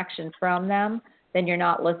satisfaction from them, then you're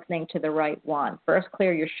not listening to the right one. First,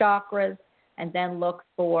 clear your chakras, and then look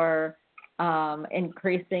for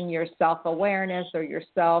increasing your self-awareness or your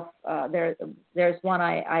self. There's one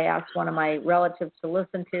I asked one of my relatives to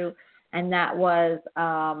listen to, and that was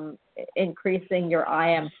increasing your I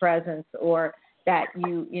am presence, or that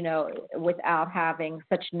you without having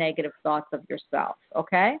such negative thoughts of yourself.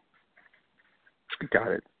 Okay?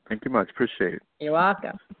 Got it. Thank you much. Appreciate it. You're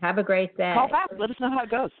welcome. Have a great day. Call back. Let us know how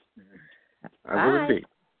it goes. I will indeed.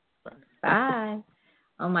 Bye.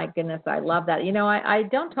 Oh, my goodness. I love that. I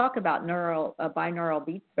don't talk about binaural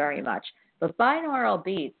beats very much, But binaural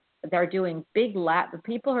beats, they're doing big the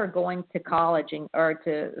people who are going to college or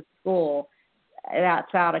to school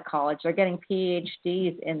that's out of college, they're getting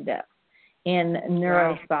PhDs in this, in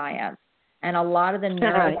neuroscience. And a lot of the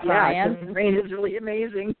neuroscience the brain is really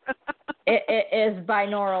amazing. it is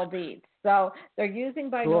binaural beats. So they're using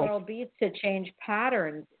binaural beats to change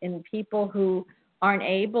patterns in people who aren't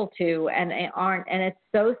able to and it's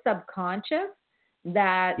so subconscious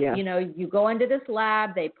that you go into this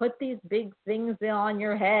lab, they put these big things on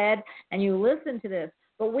your head and you listen to this.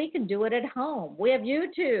 But we can do it at home. We have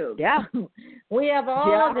YouTube. Yeah. We have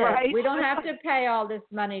all of this. Right. We don't have to pay all this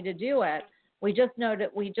money to do it. We just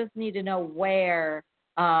need to know where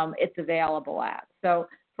it's available at. So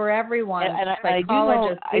for everyone,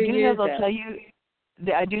 psychologists I do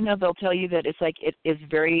know they'll tell you that it's like it is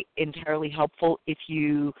very entirely helpful if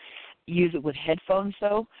you use it with headphones,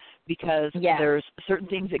 though, because there's certain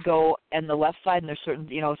things that go on the left side, and there's certain,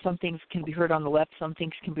 some things can be heard on the left, some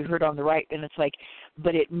things can be heard on the right, and it's like,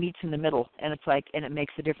 but it meets in the middle, and it's like, and it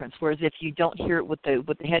makes a difference. Whereas if you don't hear it with the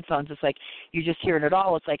headphones, it's like you're just hearing it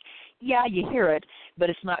all. It's like, yeah, you hear it, but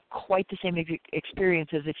it's not quite the same experience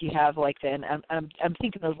as if you have like I'm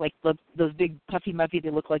thinking of like those big puffy muffy, they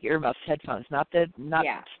look like earmuffs headphones, not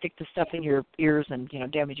stick the stuff in your ears and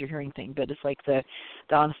damage your hearing thing, but it's like the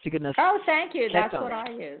honest to goodness. Oh, thank you. Headphones. That's what I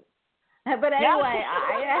use. But anyway,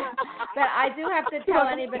 I do have to tell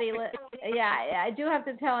anybody. I do have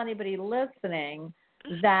to tell anybody listening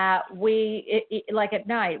that like at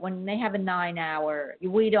night when they have a 9-hour,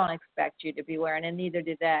 we don't expect you to be wearing, and neither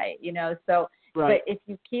do they. So. Right. But if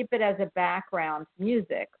you keep it as a background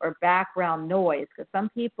music or background noise, because some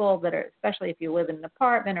people that are, especially if you live in an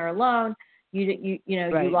apartment or alone, you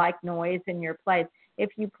like noise in your place.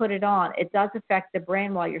 If you put it on, it does affect the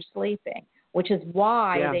brain while you're sleeping, which is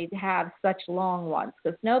why they have such long ones,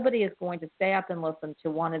 because nobody is going to stay up and listen to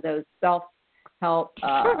one of those self-help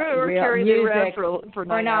real music for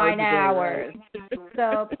 9 hours.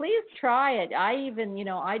 So please try it. I even,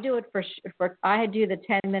 I do it for I do the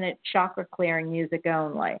 10-minute chakra clearing music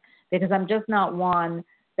only, because I'm just not one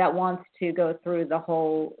that wants to go through the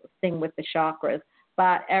whole thing with the chakras.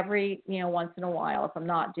 But every, once in a while, if I'm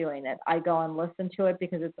not doing it, I go and listen to it,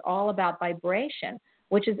 because it's all about vibration,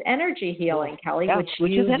 which is energy healing, Kelly, which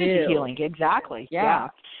is energy healing, exactly. Yeah.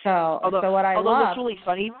 So what I although love. It's really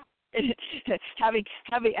funny.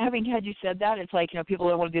 having had you said that, it's like, people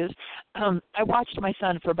don't want to do this. I watched my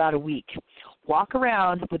son for about a week walk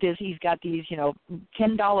around with he's got these,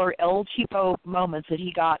 $10 El Cheapo moments that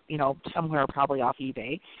he got, somewhere probably off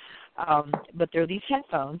eBay. But there are these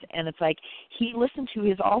headphones, and it's like he listened to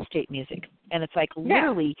his Allstate music, and it's like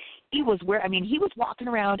literally he was walking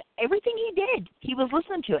around. Everything he did, he was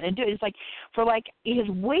listening to it, and it's like for like his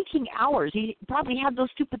waking hours, he probably had those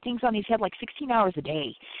stupid things on his head like 16 hours a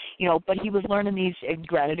day, But he was learning these. And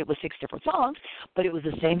granted, it was 6 different songs, but it was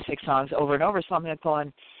the same 6 songs over and over. So I'm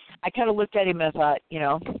going. I kind of looked at him and thought,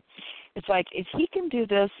 it's like if he can do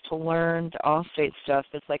this to learn the Allstate stuff,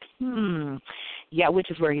 it's like,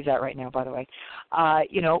 which is where he's at right now, by the way.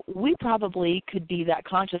 We probably could be that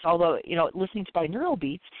conscious, although, listening to binaural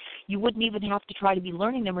beats, you wouldn't even have to try to be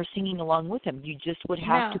learning them or singing along with them. You just would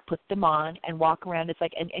have to put them on and walk around. It's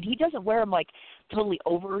like, and he doesn't wear them like totally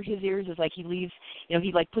over his ears. It's like he leaves,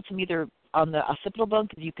 he like puts them either on the occipital bone,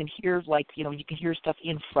 because you can hear you can hear stuff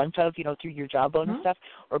in front of, through your jawbone and stuff,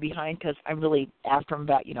 or behind, because I'm really after him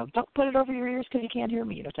about, don't put it over your ears because you can't hear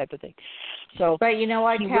me, type of thing. So, but you know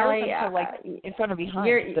what, Kelly, like in front or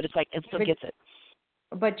behind, but it's like it still gets it.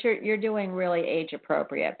 But you're doing really age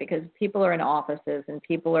appropriate, because people are in offices and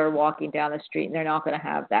people are walking down the street and they're not going to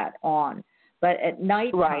have that on. But at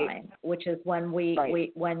nighttime, which is when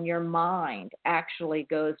when your mind actually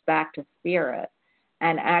goes back to spirit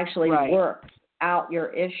and actually works out your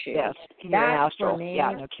issue. Yes, that's for me.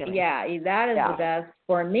 Yeah, no kidding. Yeah, that is the best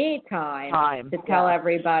for me time to tell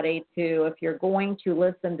everybody to, if you're going to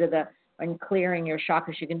listen to and clearing your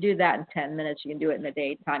chakras, you can do that in 10 minutes. You can do it in the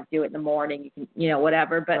daytime, do it in the morning, you can,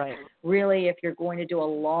 whatever. But really, if you're going to do a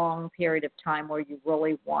long period of time where you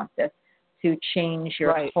really want this to change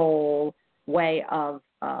your whole way of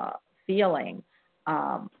feeling,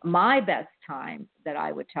 my best time that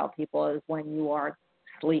I would tell people is when you are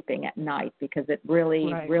sleeping at night, because it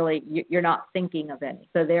really, you're not thinking of any.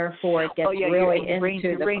 So therefore, it gets really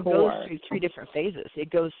into the brain core. Goes through 3 different phases.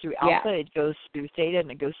 It goes through alpha, it goes through theta,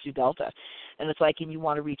 and it goes through delta. And it's like, and you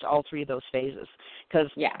want to reach all 3 of those phases.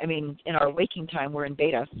 Because, in our waking time, we're in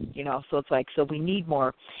beta, so it's like, so we need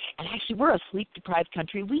more. And actually, we're a sleep-deprived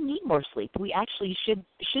country. We need more sleep. We actually should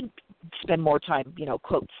spend more time,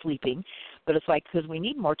 quote, sleeping. But it's like, because we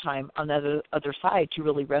need more time on the other side to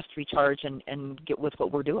really rest, recharge, and get with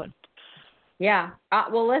what we're doing. Yeah.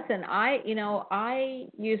 Well, listen, I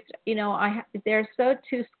used, there's so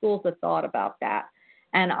two schools of thought about that.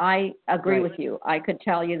 And I agree Right. with you. I could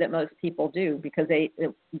tell you that most people do because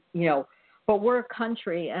but we're a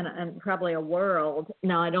country and probably a world.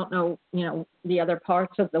 Now, I don't know, the other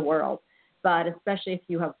parts of the world, but especially if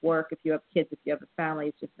you have work, if you have kids, if you have a family,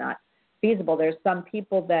 it's just not feasible. There's some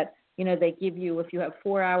people that, they give you, if you have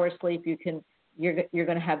 4 hours sleep, you're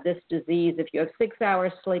going to have this disease. If you have 6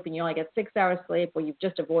 hours sleep and you only get 6 hours sleep, well, you've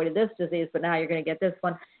just avoided this disease, but now you're going to get this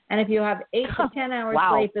one. And if you have 8 to 10 hours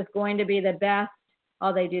Wow. sleep, it's going to be the best.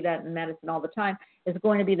 Oh, they do that in medicine all the time. It's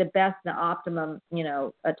going to be the best and the optimum,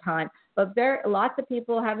 a time. But lots of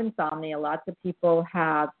people have insomnia. Lots of people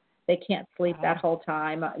they can't sleep that whole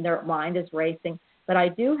time. Their mind is racing. But I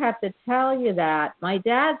do have to tell you that my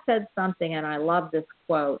dad said something, and I love this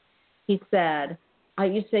quote. He said, I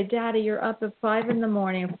used to say, Daddy, you're up at 5 in the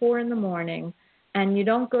morning, 4 in the morning, and you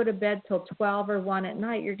don't go to bed till 12 or 1 at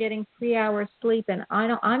night. You're getting 3 hours sleep, and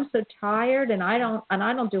I'm so tired, and I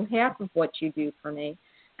don't do half of what you do for me.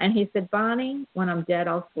 And he said, Bonnie, when I'm dead,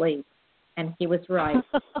 I'll sleep. And he was right.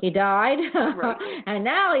 He died, Right. and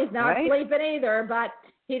now he's not Right. sleeping either, but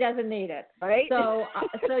he doesn't need it. Right. So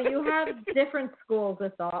you have different schools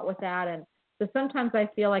of thought with that, and so sometimes I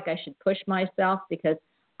feel like I should push myself because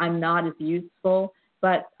I'm not as useful.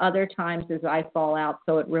 But other times as I fall out,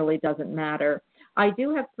 so it really doesn't matter. I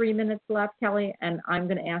do have 3 minutes left, Kelly, and I'm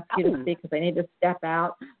going to ask you to speak because I need to step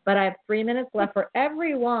out. But I have 3 minutes left for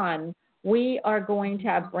everyone. We are going to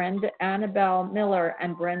have Annabelle Miller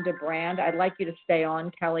and Brenda Brand. I'd like you to stay on,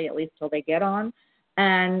 Kelly, at least till they get on.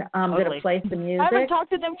 And I'm going to play some music. I haven't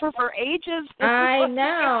talked to them for ages. I know.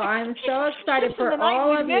 I'm so excited for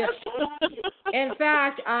all of you. In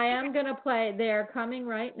fact, I am going to play. They're coming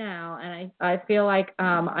right now, and I feel like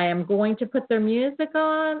I am going to put their music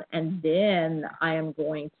on, and then I am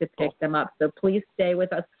going to pick them up. So please stay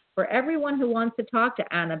with us. For everyone who wants to talk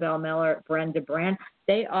to Annabelle Miller, Brenda Brand,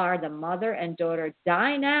 they are the mother and daughter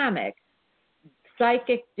dynamic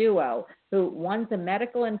psychic duo who one's a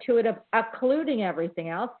medical intuitive, including everything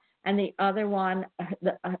else, and the other one,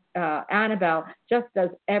 Annabelle, just does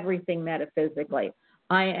everything metaphysically.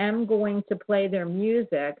 I am going to play their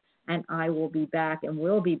music, and I will be back, and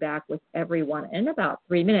we'll be back with everyone in about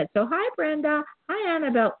 3 minutes. So hi, Brenda. Hi,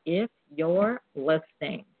 Annabelle, if you're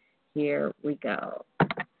listening. Here we go.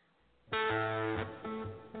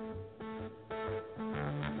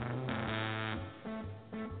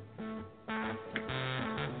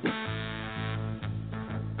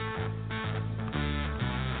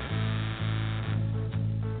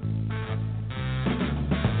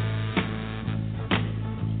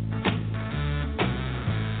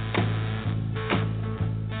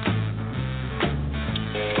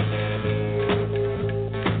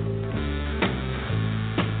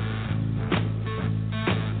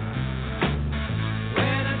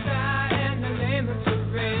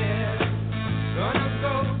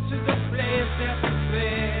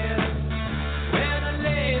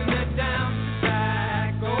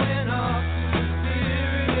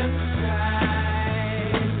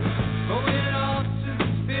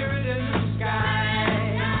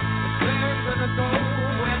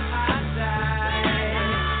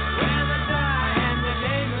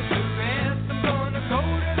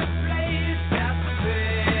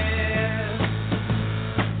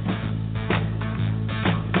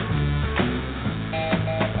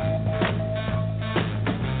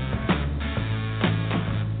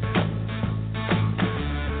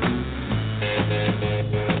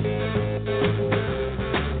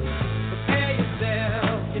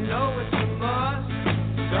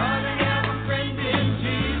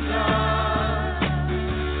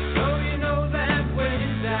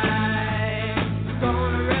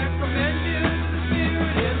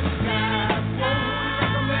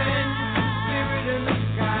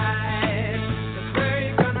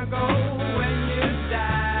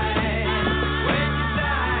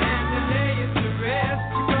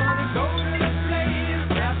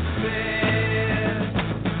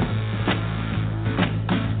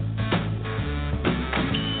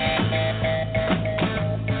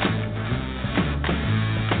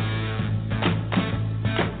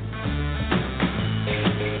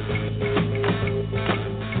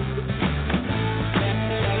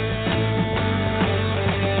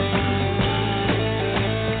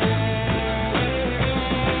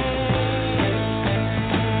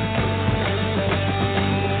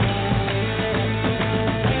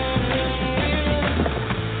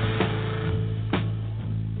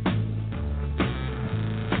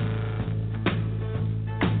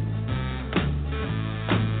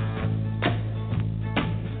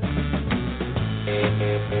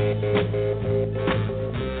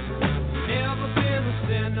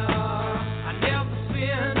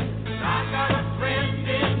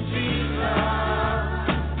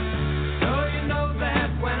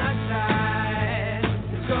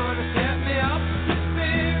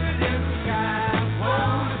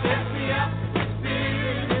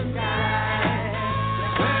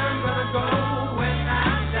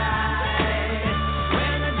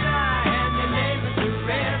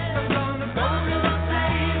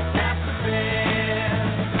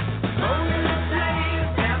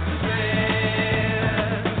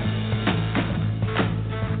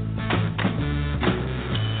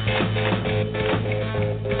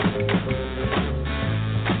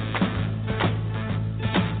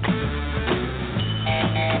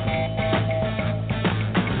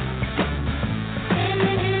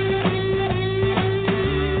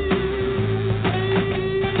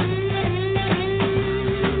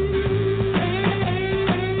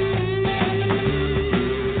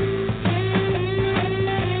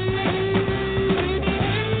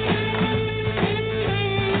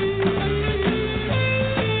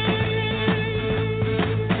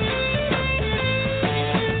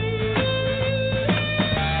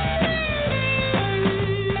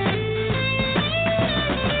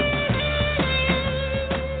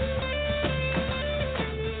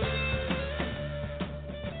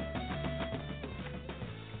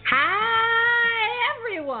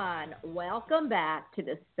 welcome back to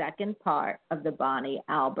the second part of the Bonnie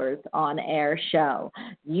Albers On Air show.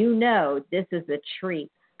 You know this is a treat.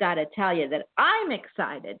 Got to tell you that I'm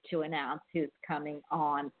excited to announce who's coming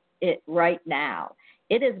on it right now.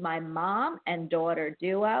 It is my mom and daughter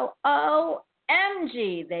duo.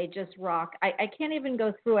 OMG, they just rock. I can't even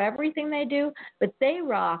go through everything they do, but they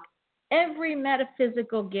rock every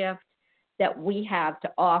metaphysical gift that we have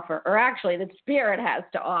to offer, or actually that Spirit has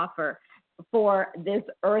to offer for this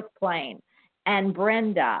earth plane. And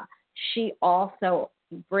Brenda, she also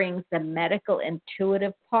brings the medical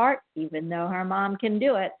intuitive part. Even though her mom can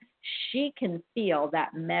do it, she can feel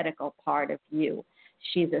that medical part of you.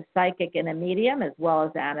 She's a psychic and a medium, as well as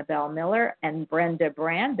Annabelle Miller and Brenda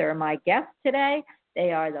Brand. They're my guests today.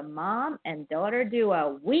 They are the mom and daughter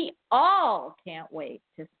duo we all can't wait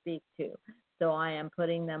to speak to. So I am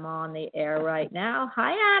putting them on the air right now.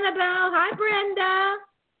 Hi, Annabelle. Hi, Brenda.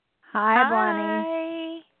 Hi,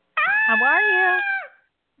 Bonnie. How are you?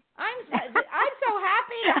 I'm so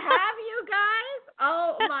happy to have you guys.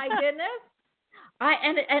 Oh my goodness!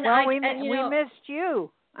 We missed you.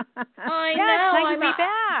 I yes, know. nice to be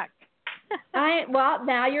back.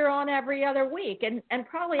 Now you're on every other week, and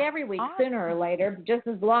probably every week sooner or later, just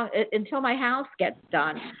as long until my house gets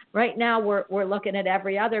done. Right now we're looking at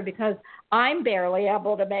every other because I'm barely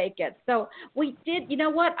able to make it. So we did. You know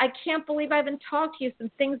what? I can't believe I haven't talked to you. Some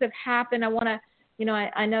things have happened. I want to.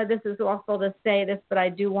 I know this is awful to say this, but I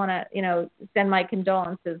do want to, send my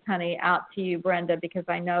condolences, honey, out to you, Brenda, because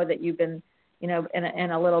I know that you've been, in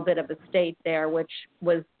a little bit of a state there, which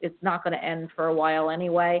it's not going to end for a while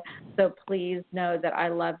anyway. So please know that I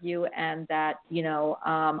love you and that,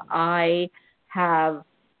 I have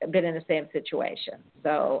been in the same situation.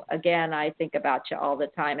 So again, I think about you all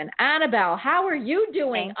the time. And Annabelle, how are you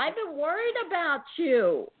doing? I've been worried about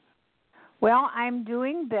you. Well, I'm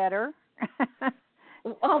doing better.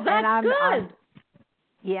 Oh, that's good.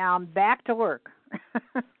 I'm back to work.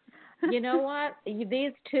 You know what?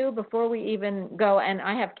 These two, before we even go, and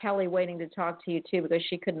I have Kelly waiting to talk to you too because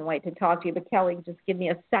she couldn't wait to talk to you. But Kelly, just give me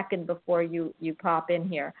a second before you pop in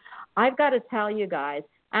here. I've got to tell you guys,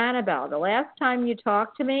 Annabelle, the last time you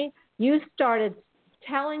talked to me, you started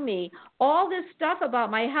telling me all this stuff about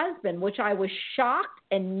my husband, which I was shocked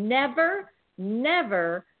and never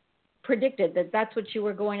predicted that that's what you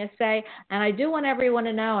were going to say. And I do want everyone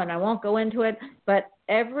to know, and I won't go into it, but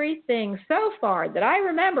everything so far that I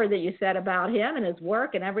remember that you said about him and his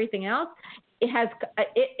work and everything else,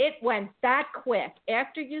 it went that quick.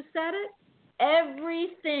 After you said it,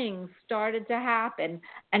 everything started to happen.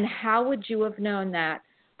 And how would you have known that?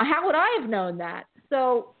 How would I have known that?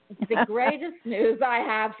 So the greatest news I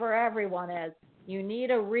have for everyone is you need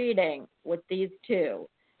a reading with these two.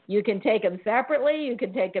 You can take them separately. You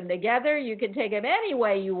can take them together. You can take them any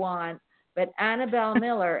way you want. But Annabelle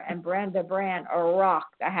Miller and Brenda Brand rock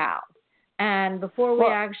the house. And before we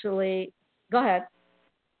go ahead.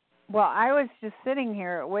 Well, I was just sitting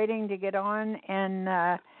here waiting to get on,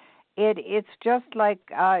 and it's just like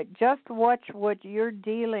just watch what you're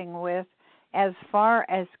dealing with as far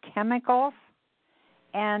as chemicals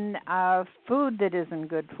and food that isn't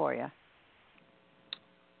good for you.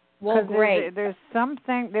 Well, great. There's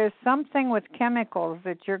something with chemicals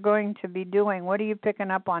that you're going to be doing. What are you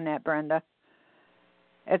picking up on that, Brenda?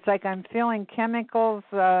 It's like I'm feeling chemicals,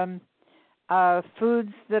 foods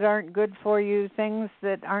that aren't good for you, things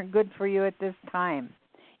that aren't good for you at this time.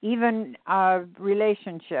 Even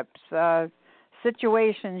relationships,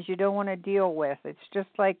 situations you don't want to deal with. It's just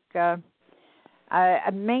like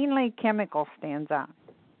mainly chemical stands out.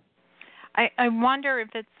 I wonder if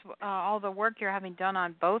it's all the work you're having done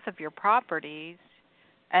on both of your properties.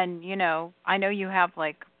 And, I know you have,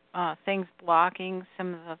 things blocking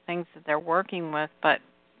some of the things that they're working with, but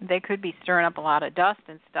they could be stirring up a lot of dust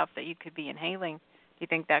and stuff that you could be inhaling. Do you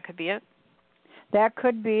think that could be it? That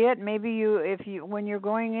could be it. Maybe when you're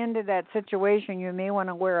going into that situation, you may want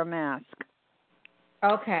to wear a mask.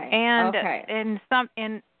 Okay. And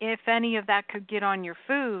if any of that could get on your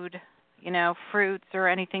food, fruits or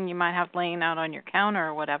anything you might have laying out on your counter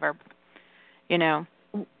or whatever, Well,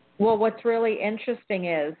 what's really interesting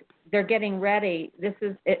is they're getting ready. This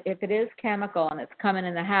is, if it is chemical and it's coming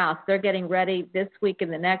in the house, they're getting ready this week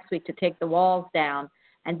and the next week to take the walls down,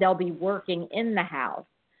 and they'll be working in the house.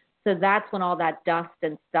 So that's when all that dust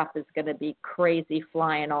and stuff is going to be crazy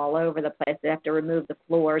flying all over the place. They have to remove the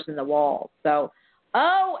floors and the walls. So,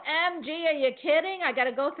 OMG, are you kidding? I got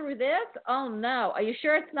to go through this? Oh, no. Are you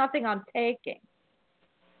sure it's nothing I'm taking?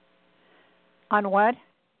 On what?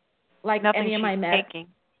 Like nothing any of my taking.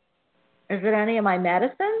 Is it any of my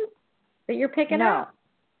medicines that you're picking up?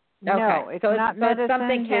 No, Okay. it's not medicine. It's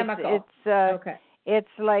something chemical. Okay. it's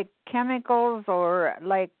like chemicals or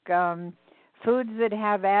like foods that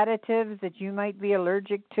have additives that you might be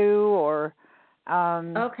allergic to, or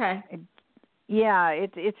Okay. yeah,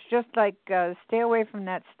 it's just like stay away from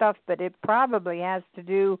that stuff, but it probably has to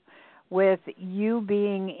do with you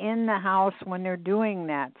being in the house when they're doing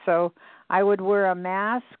that. So I would wear a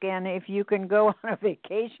mask, and if you can go on a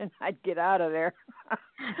vacation, I'd get out of there.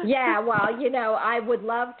 Yeah, well, I would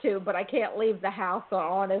love to, but I can't leave the house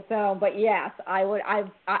on its own. But yes, I would.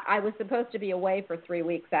 I was supposed to be away for 3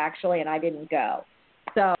 weeks actually, and I didn't go.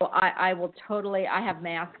 So I will totally. I have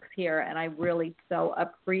masks here, and I really so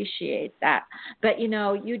appreciate that. But you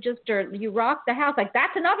rock the house like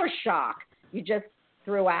that's another shock you just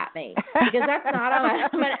threw at me, because that's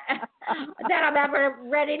not that I'm ever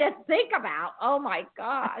ready to think about. Oh my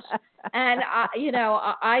gosh! And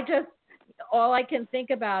I just. All I can think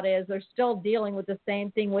about is they're still dealing with the same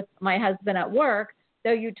thing with my husband at work.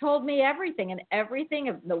 Though you told me everything, and everything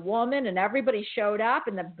of the woman and everybody showed up,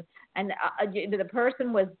 and the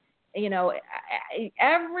person was,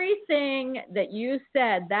 everything that you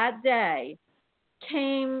said that day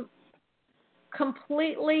came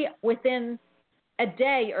completely within a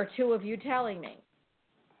day or two of you telling me.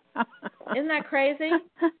 Isn't that crazy?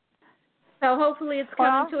 So hopefully it's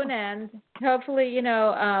coming to an end. Hopefully,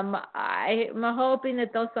 I'm hoping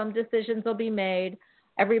that some decisions will be made.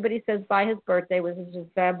 Everybody says by his birthday, which is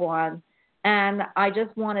Feb 1. And I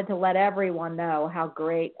just wanted to let everyone know how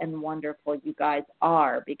great and wonderful you guys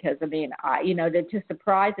are, because, to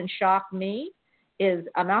surprise and shock me is,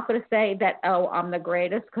 I'm not going to say that, I'm the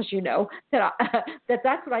greatest, because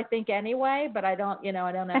that's what I think anyway, but I don't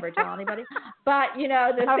ever tell anybody. But,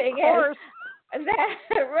 the thing is.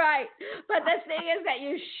 Right. But the thing is that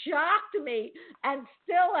you shocked me, and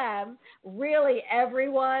still am, really,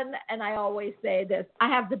 everyone. And I always say this, I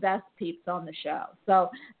have the best peeps on the show. So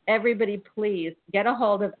everybody, please get a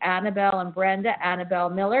hold of Annabelle and Brenda, Annabelle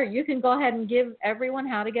Miller. You can go ahead and give everyone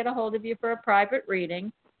how to get a hold of you for a private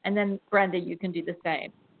reading. And then, Brenda, you can do the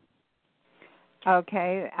same.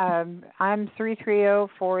 Okay. I'm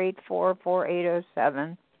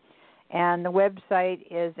 330-484-4807. And the website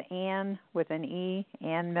is Ann with an E,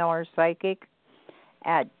 Ann Miller Psychic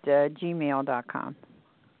at gmail.com.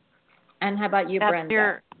 And how about you,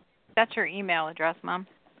 Brenda? That's your email address, Mom.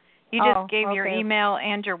 You just gave your email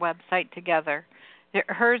and your website together.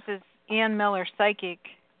 Hers is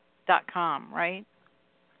AnnMillerPsychic.com, right?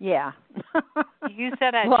 Yeah. You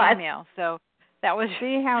said at Gmail, so that was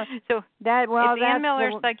it's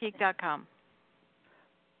AnnMillerPsychic.com.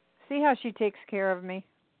 See how she takes care of me.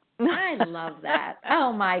 I love that.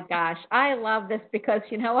 Oh my gosh. I love this, because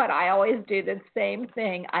you know what? I always do the same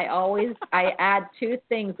thing. I add two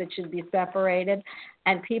things that should be separated,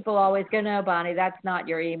 and people always go, no, Bonnie, that's not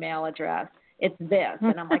your email address. It's this.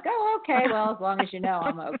 And I'm like, oh, okay. Well, as long as you know,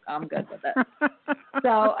 I'm good with it.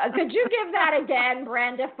 So could you give that again,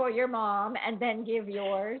 Brenda, for your mom, and then give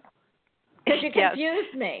yours? Because you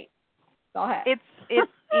confused me. Go ahead.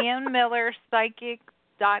 It's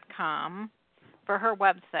AnnMillerPsychic.com. for her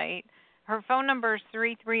website. Her phone number is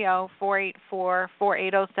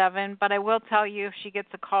 330-484-4807, but I will tell you, if she gets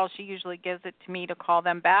a call, she usually gives it to me to call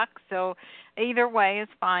them back, so either way is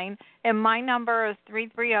fine. And my number is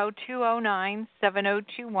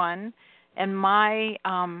 330-209-7021, and my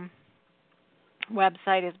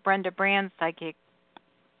website is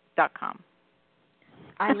BrendaBrandPsychic.com.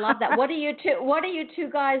 I love that. What are you two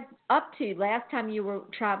guys up to? Last time you were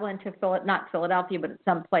traveling to not Philadelphia, but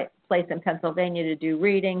some place in Pennsylvania to do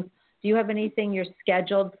readings. Do you have anything you're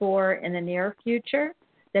scheduled for in the near future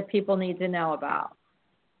that people need to know about?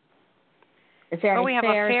 Is there any we have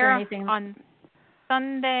fairs a fair or anything? On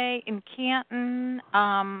Sunday in Canton.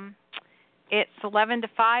 It's 11 to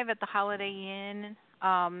 5 at the Holiday Inn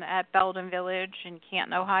at Belden Village in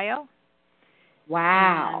Canton, Ohio.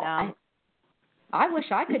 Wow. And, I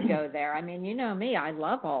wish I could go there. I mean, you know me. I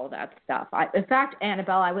love all that stuff. In fact,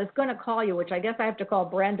 Annabelle, I was going to call you, which I guess I have to call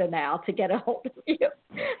Brenda now to get a hold of you.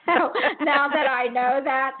 So now that I know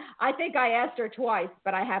that, I think I asked her twice,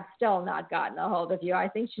 but I have still not gotten a hold of you. I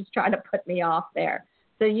think she's trying to put me off there.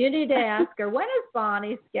 So you need to ask her, when is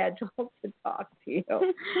Bonnie scheduled to talk to you?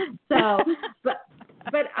 So, but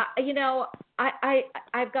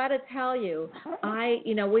I've got to tell you,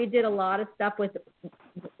 we did a lot of stuff with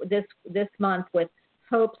this month with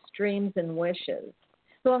hopes, dreams, and wishes.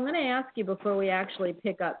 So I'm going to ask you before we actually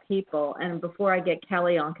pick up people, and before I get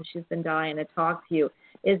Kelly on, because she's been dying to talk to you,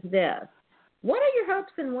 is this. What are your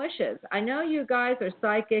hopes and wishes? I know you guys are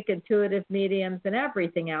psychic, intuitive mediums, and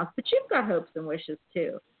everything else, but you've got hopes and wishes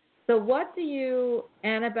too. So what do you,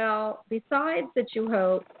 Annabelle, besides that you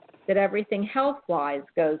hope that everything health-wise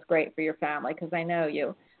goes great for your family, because I know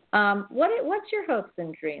you. What's your hopes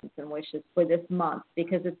and dreams and wishes for this month?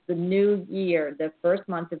 Because it's the new year, the first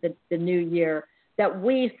month of the new year that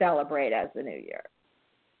we celebrate as the new year.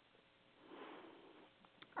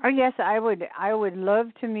 Oh yes, I would love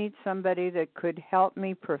to meet somebody that could help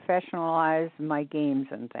me professionalize my games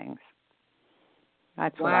and things.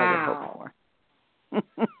 That's what I would hope for.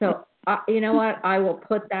 So you know what? I will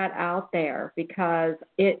put that out there because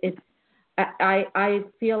it's. I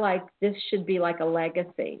feel like this should be like a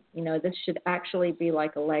legacy. You know, this should actually be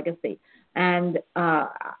like a legacy. And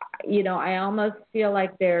you know, I almost feel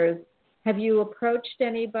like there's. Have you approached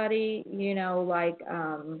anybody? You know, like.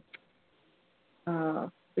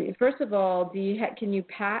 First of all, can you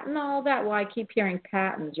patent all that? Well, I keep hearing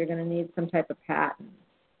patents. You're going to need some type of patent.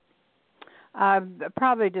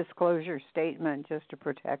 Probably disclosure statement just to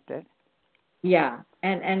protect it. Yeah,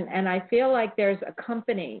 and I feel like there's a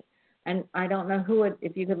company, and I don't know who it.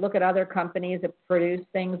 If you could look at other companies that produce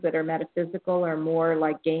things that are metaphysical or more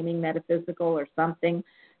like gaming metaphysical or something,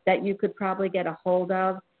 that you could probably get a hold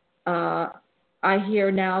of. I hear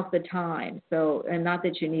now's the time. So, and not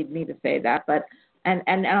that you need me to say that, but.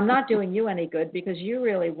 And I'm not doing you any good because you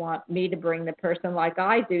really want me to bring the person like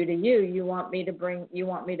I do to you. You want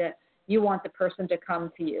the person to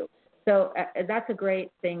come to you. So that's a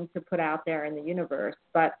great thing to put out there in the universe.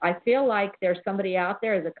 But I feel like there's somebody out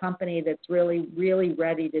there as a company that's really, really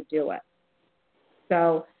ready to do it.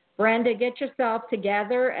 So Brenda, get yourself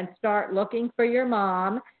together and start looking for your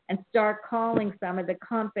mom and start calling some of the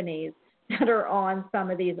companies that are on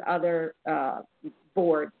some of these other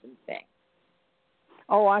boards and things.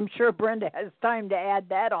 Oh, I'm sure Brenda has time to add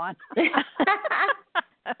that on.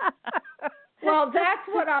 Well, that's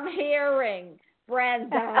what I'm hearing,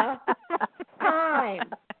 Brenda. Time.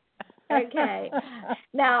 Okay.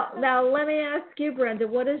 Now, let me ask you, Brenda,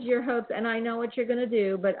 what is your hopes? And I know what you're going to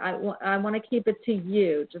do, but I want to keep it to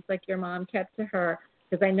you, just like your mom kept to her,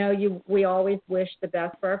 because I know we always wish the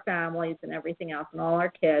best for our families and everything else and all our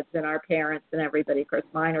kids and our parents and everybody. Of course,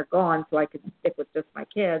 mine are gone, so I could stick with just my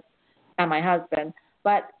kids and my husband.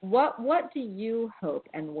 But what do you hope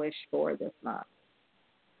and wish for this month?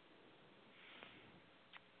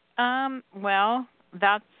 Well,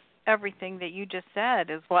 that's everything that you just said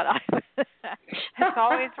is what I it's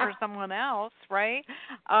always for someone else, right?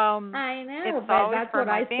 I know, it's but always that's for what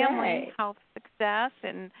my I family, say. health, success,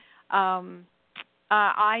 and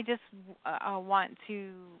I just want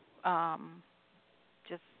to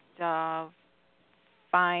just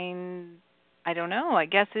find, I don't know, I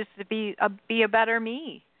guess it's to be a better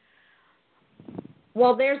me.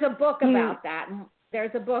 Well, there's a book about that.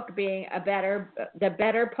 There's a book being the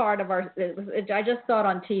better part of our. I just saw it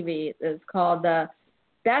on TV. It's called the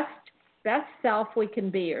best self we can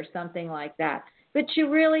be, or something like that. But you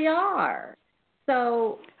really are.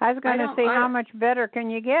 So I was going to say, how much better can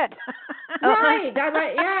you get? Right.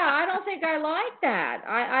 I don't think I like that.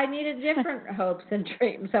 I needed different hopes and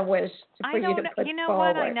dreams and wish for you to put forward. You know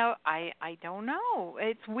what? I don't know.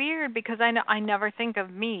 It's weird because I never think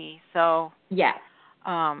of me. So yes.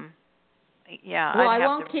 Yeah. Well, I'd I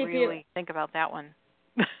won't have to keep really you. think about that one.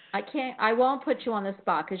 I won't put you on the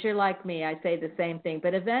spot because you're like me. I say the same thing.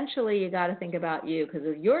 But eventually you got to think about you because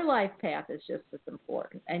your life path is just as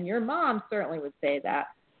important. And your mom certainly would say that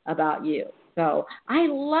about you. So I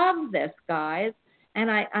love this, guys.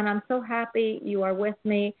 And I'm so happy you are with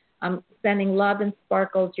me. I'm sending love and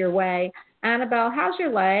sparkles your way. Annabelle, how's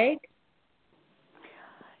your leg?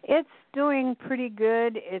 It's doing pretty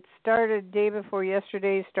good. It started day before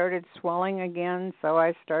yesterday, started swelling again, so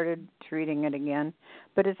I started treating it again.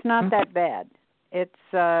 But it's not that bad.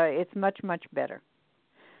 It's much, much better.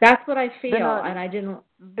 That's what I feel, and I didn't.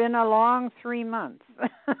 Been a long 3 months.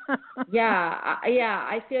 Yeah.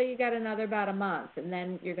 I feel you got another about a month, and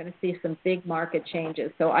then you're going to see some big market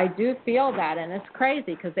changes. So I do feel that, and it's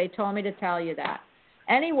crazy because they told me to tell you that.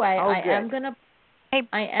 Anyway, I am going to. Hey,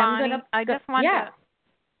 Bonnie, I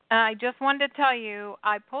just wanted to tell you,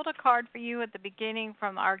 I pulled a card for you at the beginning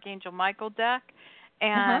from the Archangel Michael deck,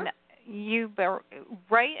 and you,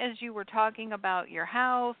 right as you were talking about your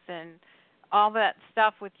house and all that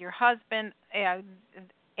stuff with your husband,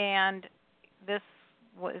 and this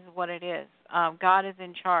is what it is. God is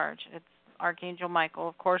in charge. It's Archangel Michael,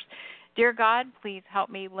 of course. Dear God, please help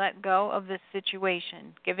me let go of this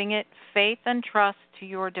situation, giving it faith and trust to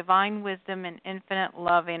your divine wisdom and infinite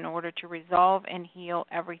love in order to resolve and heal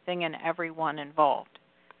everything and everyone involved.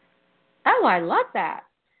 Oh, I love that.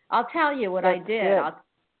 I'll tell you what I did.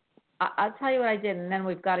 I'll tell you what I did, and then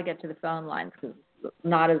we've got to get to the phone lines because it's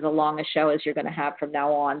not as long a show as you're going to have from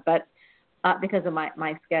now on. But because of my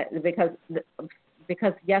schedule,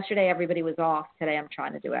 because yesterday everybody was off. Today I'm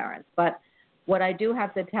trying to do errands. But what I do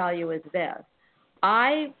have to tell you is this.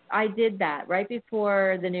 I did that right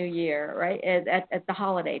before the new year, right at the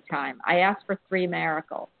holiday time. I asked for 3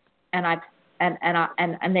 miracles, and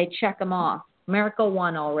they check them off. Miracle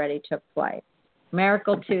 1 already took place.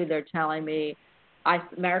 Miracle 2, they're telling me,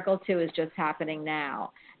 Miracle 2 is just happening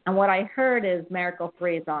now. And what I heard is Miracle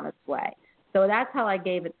 3 is on its way. So that's how I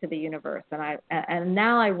gave it to the universe, and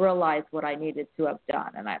now I realize what I needed to have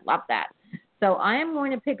done, and I love that. So I am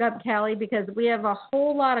going to pick up Kelly because we have a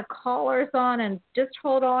whole lot of callers on, and just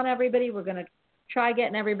hold on, everybody. We're going to try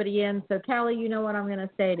getting everybody in. So, Kelly, you know what I'm going to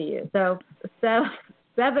say to you. So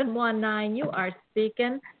 719, you are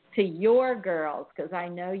speaking to your girls because I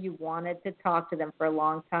know you wanted to talk to them for a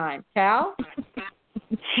long time. Cal?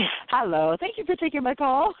 Hello. Thank you for taking my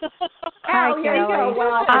call. Hi, here you go.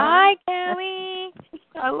 Hi, Kelly.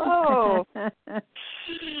 Hello.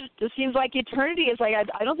 Just seems like eternity. It's like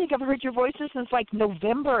I don't think I've heard your voices since like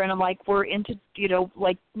November, and I'm like we're into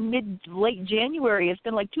like late January. It's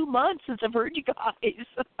been like 2 months since I've heard you guys. Wait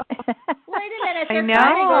a minute. I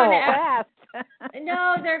know.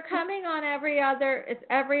 No, they're coming on every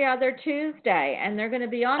other Tuesday, and they're going to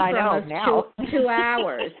be on for almost 2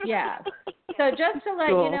 hours. Yes. So just to let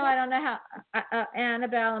you know, I don't know how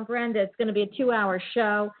Annabelle and Brenda, it's going to be a 2-hour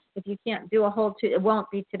show. If you can't do a whole it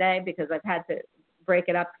won't be today because I've had to break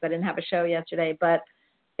it up because I didn't have a show yesterday. But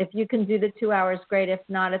if you can do the 2 hours, great. If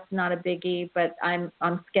not, it's not a biggie. But I'm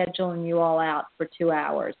scheduling you all out for 2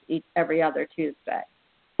 hours every other Tuesday.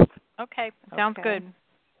 Okay, sounds good.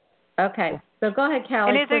 Okay, so go ahead, Kelly.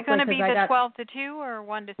 And is it going to be the 12 to 2 or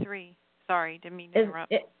 1 to 3? Sorry, didn't mean to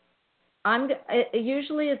interrupt.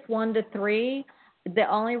 Usually it's 1 to 3. The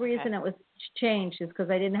only reason it was changed is because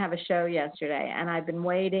I didn't have a show yesterday, and I've been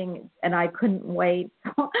waiting, and I couldn't wait.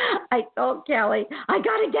 So I told Kelly, I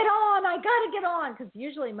got to get on, because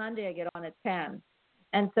usually Monday I get on at 10,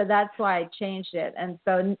 and so that's why I changed it. And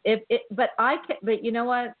so but you know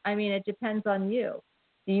what? I mean, it depends on you.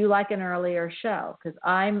 Do you like an earlier show? Because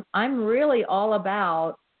I'm really all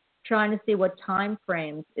about trying to see what time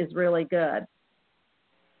frames is really good.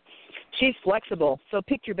 She's flexible, so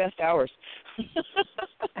pick your best hours.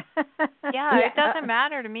 Yeah, it doesn't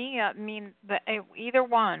matter to me. I mean, either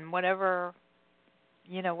one, whatever,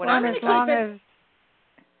 whatever. Well,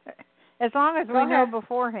 as long as we know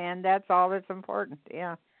beforehand, that's all that's important.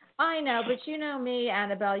 Yeah. I know, but you know me,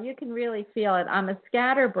 Annabelle, you can really feel it. I'm a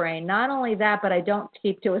scatterbrain. Not only that, but I don't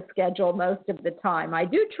keep to a schedule most of the time. I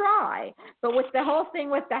do try, but with the whole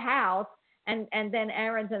thing with the house and then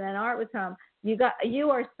errands and then Art was home,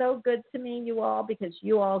 you are so good to me, you all, because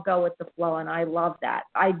you all go with the flow, and I love that.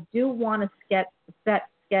 I do want to set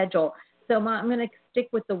schedule, so I'm going to stick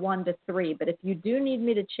with the 1 to 3, but if you do need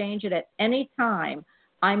me to change it at any time,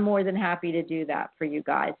 I'm more than happy to do that for you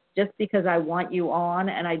guys, just because I want you on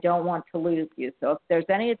and I don't want to lose you. So if there's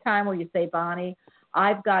any time where you say, Bonnie,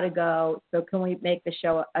 I've got to go, so can we make the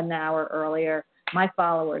show an hour earlier? My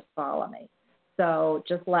followers follow me. So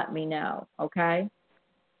just let me know, okay?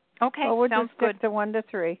 Okay, well, we'll sounds just good. stick to 1 to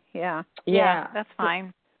 3, yeah. Yeah, that's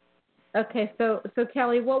fine. Okay, so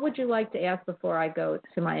Kelly, what would you like to ask before I go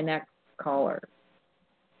to my next caller?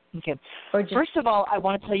 Okay. First of all, I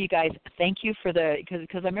want to tell you guys thank you for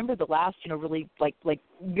because I remember the last really like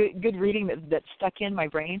good reading that stuck in my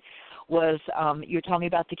brain was you were telling me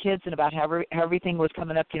about the kids and about how everything was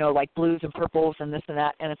coming up, like blues and purples and this and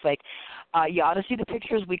that, and it's like you ought to see the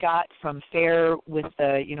pictures we got from fair with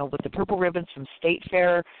the with the purple ribbons from State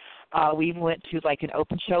Fair. We even went to like an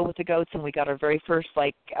open show with the goats, and we got our very first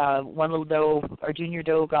one little doe, our junior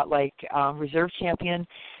doe got reserve champion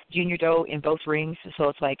junior doe in both rings. So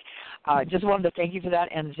it's just wanted to thank you for that.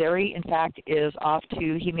 And Zeri, in fact, is off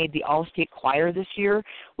he made the All-State Choir this year,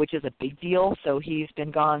 which is a big deal. So he's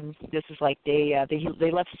been gone. This is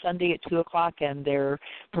they left Sunday at 2 o'clock, and their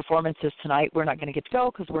performance is tonight. We're not going to get to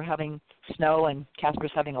go because we're having snow, and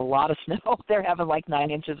Casper's having a lot of snow. They're having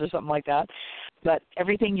 9 inches or something like that. But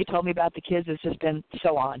everything you told me about the kids has just been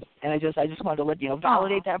so on, and I just wanted to let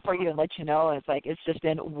validate that for you and let you know. And it's just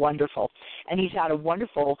been wonderful, and he's had a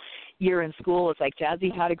wonderful year in school. It's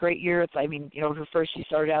Jazzy had a great year. Her first, she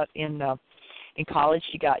started out in college.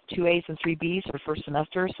 She got 2 A's and 3 B's her first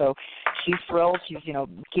semester, so she's thrilled. She's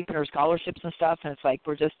keeping her scholarships and stuff, and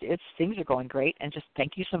things are going great. And just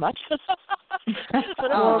thank you so much.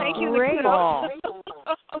 Thank you. Great.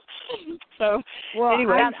 So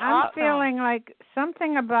anyway, I'm awesome. feeling like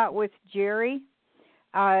something about with Jerry.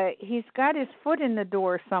 He's got his foot in the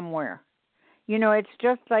door somewhere. It's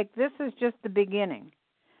just this is just the beginning.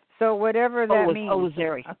 So whatever that means. Oh,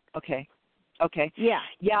 Zeri. Okay. Okay. Yeah.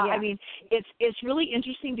 Yeah. I mean, it's really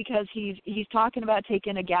interesting because he's talking about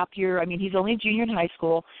taking a gap year. I mean, he's only a junior in high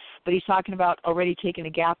school, but he's talking about already taking a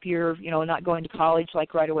gap year. Not going to college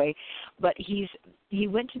like right away. But he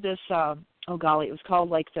went to this. Oh golly, it was called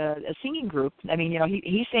like a singing group. I mean,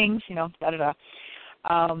 he sings.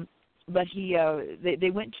 But they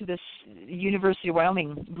went to this University of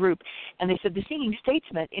Wyoming group, and they said the Singing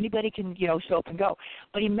Statesman, anybody can show up and go.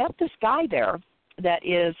 But he met this guy there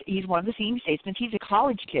he's one of the Singing Statesmen. He's a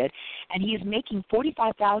college kid, and he is making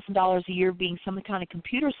 $45,000 a year being some kind of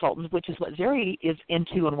computer consultant, which is what Zeri is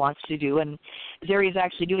into and wants to do. And Zeri is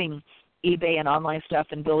actually doing eBay and online stuff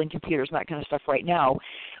and building computers and that kind of stuff right now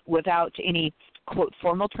without any, quote,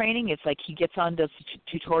 formal training. It's like he gets on, does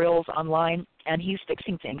tutorials online, and he's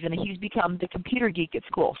fixing things. And he's become the computer geek at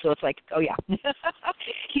school. So it's like, oh, yeah.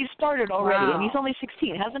 He's started already, Wow. and he's only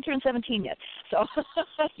 16. Hasn't turned 17 yet. So,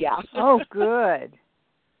 yeah. Oh, good.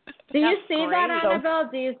 Do you That's see that, great. Annabelle?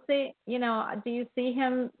 Do you see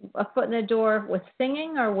him a foot in the door with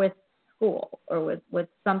singing or with school or with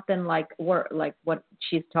something like work, like what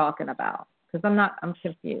she's talking about? Because I'm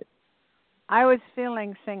confused. I was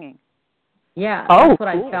feeling singing. Yeah, Oh, that's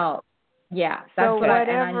what cool. I felt. Yeah, that's So what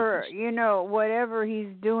whatever he's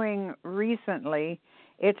doing recently,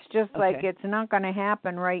 it's just like Okay. it's not going to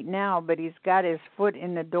happen right now, but he's got his foot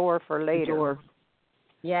in the door for later.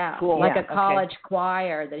 Yeah, Cool. like Yeah, a college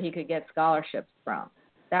choir that he could get scholarships from.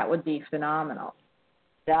 That would be phenomenal.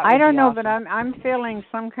 I don't know, but I'm feeling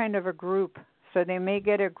some kind of a group. So they may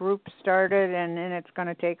get a group started, and then it's going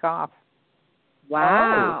to take off.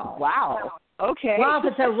 Wow. Oh, wow. Okay. Well, if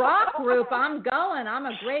it's a rock group, I'm going. I'm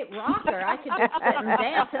a great rocker. I could just sit and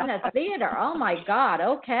dance in the theater. Oh my God.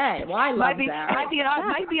 Okay. Well, I love Might be that.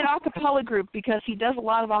 an a cappella group because he does a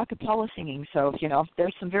lot of a cappella singing. So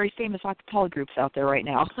there's some very famous a cappella groups out there right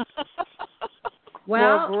now.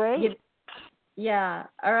 Well, great. Yeah.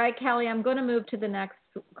 All right, Kelly, I'm going to move to the next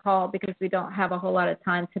call because we don't have a whole lot of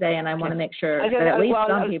time today, and I want to make sure that at least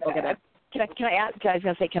some people get it. Can I ask, guys?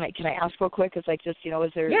 Can I ask real quick? It's like just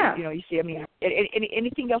is there you see? I mean,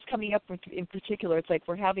 anything else coming up in particular? It's like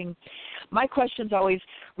we're having. My questions always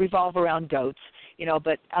revolve around goats,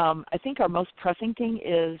 But I think our most pressing thing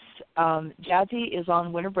is Jazzy is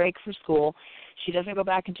on winter break for school. She doesn't go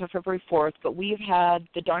back until February 4th, but we've had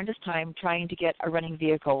the darndest time trying to get a running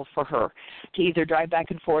vehicle for her to either drive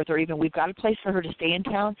back and forth or even we've got a place for her to stay in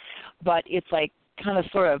town, but it's like kind of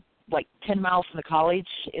sort of like 10 miles from the college.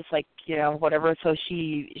 It's like, whatever. So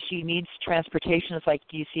she needs transportation. It's like,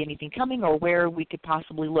 do you see anything coming or where we could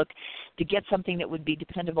possibly look to get something that would be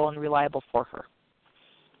dependable and reliable for her?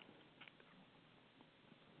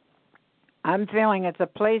 I'm feeling it's a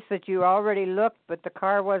place that you already looked, but the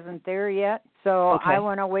car wasn't there yet. So Okay. I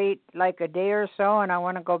want to wait like a day or so, and I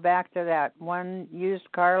want to go back to that one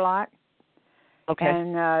used car lot. Okay.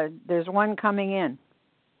 And there's one coming in.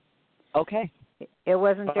 Okay. It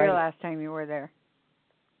wasn't there Alrighty. last time you were there.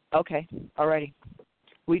 Okay. Alrighty.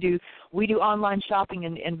 We do online shopping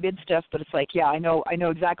and bid stuff, but it's like, yeah, I know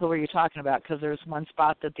exactly what you're talking about because there's one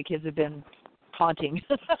spot that the kids have been haunting.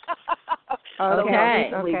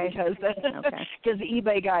 Okay. Because the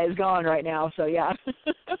eBay guy is gone right now. So yeah.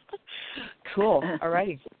 Cool.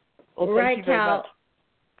 Alrighty. Well, thank you very much.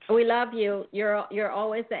 We love you. You're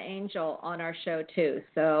always the angel on our show too.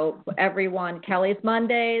 So everyone, Kelly's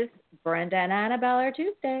Mondays, Brenda and Annabelle are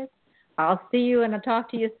Tuesdays. I'll see you and I'll talk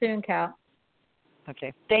to you soon, Cal.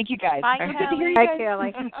 Okay. Thank you guys. Bye, Good to Kelly. hear you Bye, guys.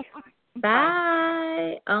 Kelly.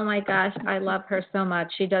 Bye. Oh my gosh, I love her so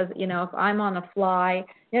much. She does, if I'm on a fly,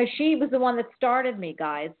 she was the one that started me,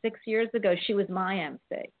 guys. 6 years ago, she was my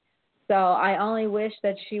MC. So I only wish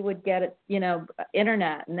that she would get,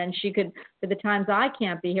 internet, and then she could, for the times I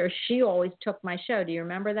can't be here, she always took my show. Do you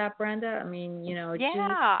remember that, Brenda? I mean, Yeah, she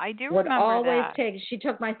I do would remember always that. she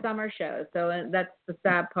took my summer show. So that's the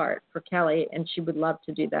sad part for Kelly, and she would love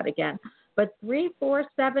to do that again. But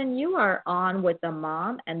 347, you are on with the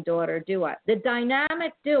mom and daughter duo, the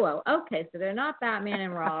dynamic duo. Okay, so they're not Batman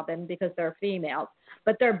and Robin because they're females,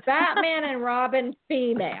 but they're Batman and Robin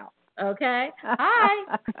female. Okay.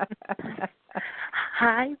 Hi.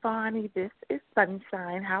 Hi, Bonnie. This is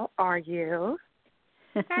Sunshine. How are you?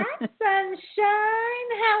 Hi, Sunshine.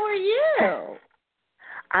 How are you?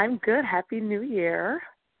 I'm good. Happy New Year.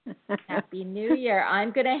 Happy New Year.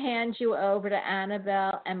 I'm going to hand you over to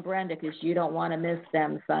Annabelle and Brenda because you don't want to miss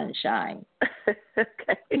them, Sunshine.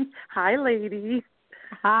 Okay. Hi, ladies.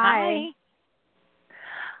 Hi.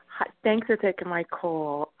 Hi. Thanks for taking my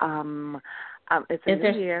call. It's a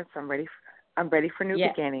new year, so I'm ready for new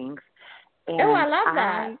beginnings. And I love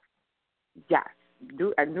that. Yes,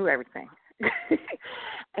 I knew everything.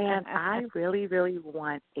 And I really, really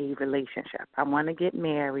want a relationship. I want to get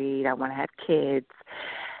married. I want to have kids.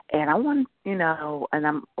 And I want, and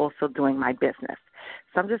I'm also doing my business.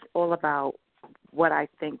 So I'm just all about what I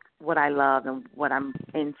think, what I love, and what I'm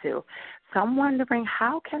into. So I'm wondering,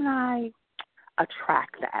 how can I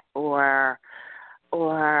attract that? Or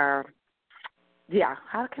how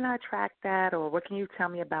can I attract that? Or what can you tell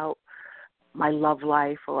me about my love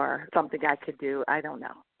life or something I could do? I don't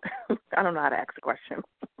know. I don't know how to ask the question.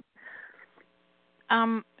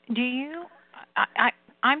 Do you?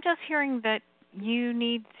 I'm just hearing that you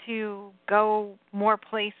need to go more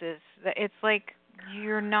places. It's like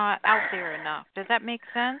you're not out there enough. Does that make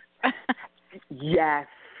sense? Yes.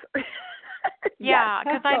 Yeah,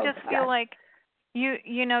 because I just feel like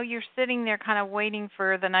you're sitting there kind of waiting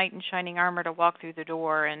for the knight in shining armor to walk through the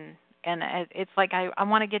door, and it's like I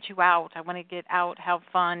want to get you out. I want to get out, have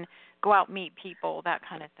fun, go out, meet people, that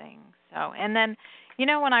kind of thing. So, and then,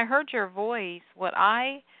 when I heard your voice, what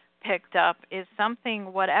I picked up is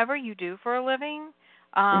something, whatever you do for a living,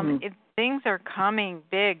 if things are coming,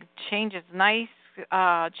 big changes, nice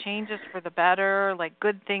changes for the better, like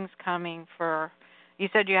good things coming for, you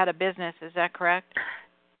said you had a business, is that correct?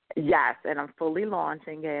 Yes, and I'm fully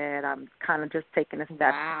launching it. I'm kind of just taking a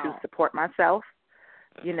step to support myself,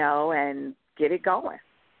 and get it going.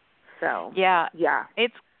 So, yeah.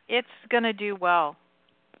 It's going to do well.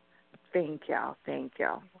 Thank you.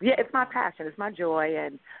 Yeah, it's my passion. It's my joy.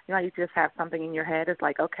 And, you just have something in your head. It's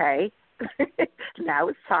like, okay, now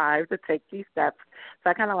it's time to take these steps. So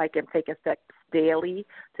I kind of like am taking steps daily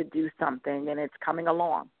to do something, and it's coming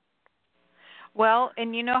along. Well,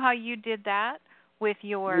 and you know how you did that with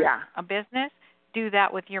your business? Do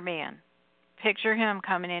that with your man. Picture him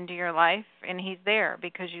coming into your life, and he's there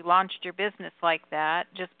because you launched your business like that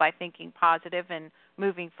just by thinking positive and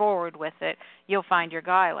moving forward with it. You'll find your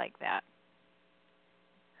guy like that.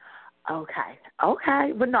 Okay.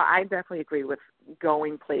 But no, I definitely agree with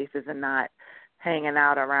going places and not hanging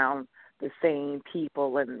out around the same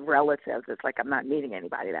people and relatives. It's like I'm not meeting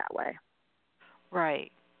anybody that way.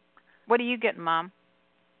 Right. What are you getting, Mom?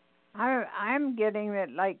 I'm getting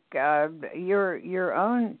that, like, your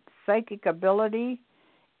own psychic ability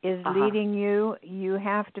is leading you. You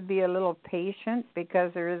have to be a little patient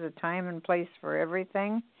because there is a time and place for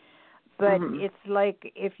everything. But it's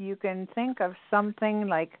like if you can think of something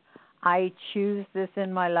like, I choose this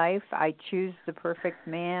in my life. I choose the perfect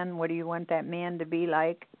man. What do you want that man to be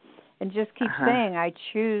like? And just keep saying, I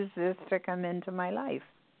choose this to come into my life.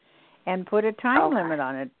 And put a time limit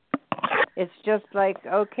on it. It's just like,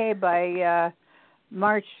 okay, by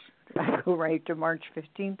March, I go right to March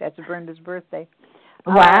 15th. That's Brenda's birthday.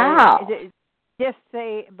 Wow. Just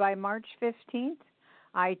say by March 15th,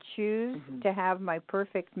 I choose to have my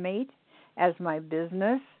perfect mate as my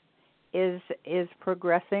business is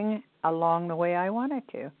progressing along the way I want it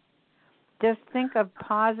to. Just think of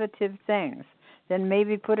positive things. Then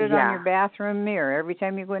maybe put it on your bathroom mirror. Every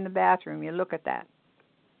time you go in the bathroom, you look at that.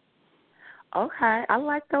 Okay, I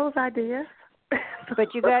like those ideas.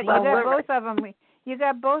 But you got both of them. You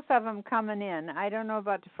got both of them coming in. I don't know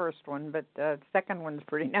about the first one, but the second one's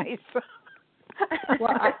pretty nice.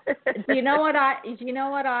 Well, do you know what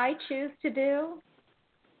I choose to do?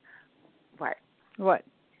 What?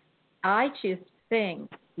 I choose to sing.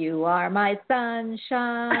 You are my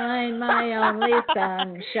sunshine, my only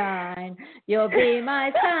sunshine. You'll be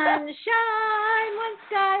my sunshine when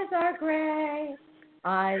skies are gray.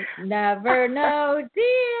 I never know,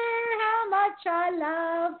 dear, how much I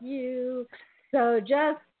love you. So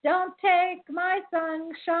just don't take my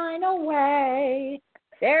sunshine away.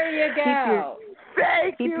 There you go.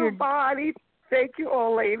 Thank you, Bonnie. Thank you,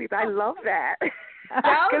 all ladies. I love that.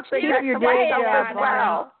 Don't you your day job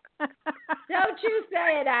well. Don't you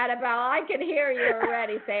say it, Annabelle. I can hear you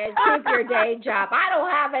already saying, keep your day job. I don't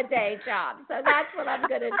have a day job, so that's what I'm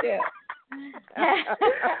going to do.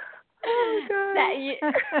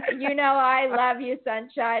 I love you,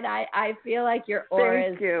 Sunshine. I feel like your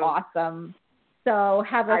aura is awesome. So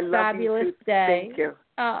have a fabulous day. Thank you.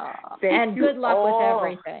 And good luck with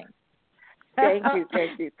everything. Thank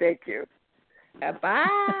you. Bye.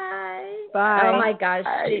 Bye. Oh my gosh,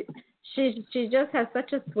 she just has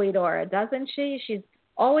such a sweet aura, doesn't she? She's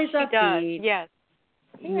always upbeat. Does. Yes.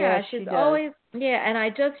 Yeah, she's always and I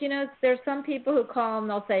just there's some people who call and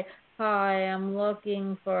they'll say, "Hi, I'm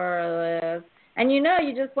looking for this," and you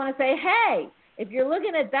just want to say, "Hey, if you're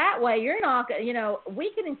looking at it that way, you're not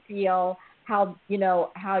we can feel how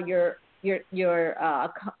how your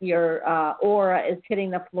aura is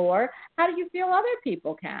hitting the floor. How do you feel other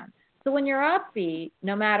people can? So when you're upbeat,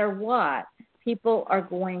 no matter what, people are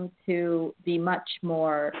going to be much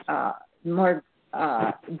more more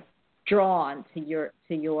drawn to your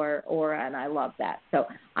aura, and I love that. So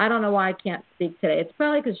I don't know why I can't speak today. It's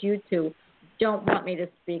probably because you two don't want me to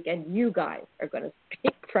speak, and you guys are going to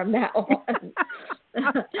speak from now on.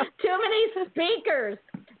 Too many speakers.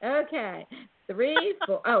 Okay.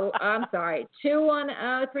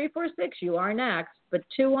 210-346. You are next, but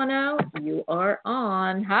 210, you are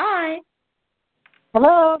on. Hi.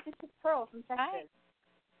 Hello, this is Pearl from Texas.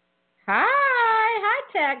 Hi,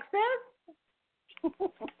 Texas.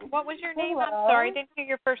 What was your name? Hello. I'm sorry, I didn't hear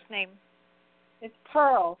your first name. It's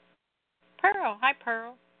Pearl. Pearl. Hi,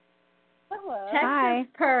 Pearl. Hello. Hi.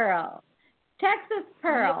 Texas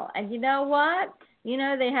Pearl. And you know what? You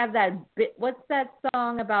know, they have that, what's that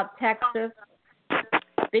song about Texas?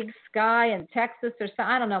 Big Sky in Texas or something.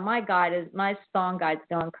 I don't know. My song guide's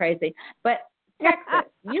going crazy. But Texas,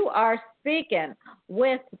 you are speaking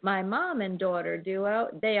with my mom and daughter duo.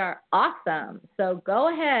 They are awesome. So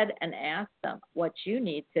go ahead and ask them what you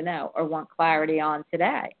need to know or want clarity on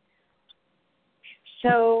today.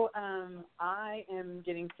 So I am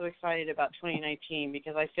getting so excited about 2019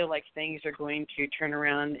 because I feel like things are going to turn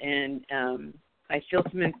around and I feel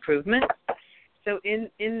some improvement. So in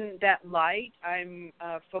that light, I'm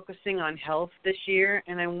focusing on health this year,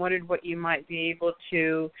 and I wondered what you might be able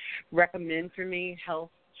to recommend for me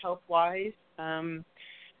health-wise.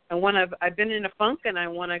 I've been in a funk, and I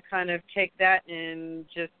want to kind of take that and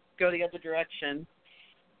just go the other direction.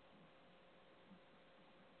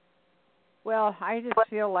 Well, I just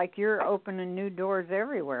feel like you're opening new doors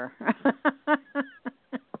everywhere.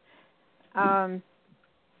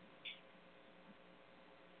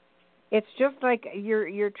 It's just like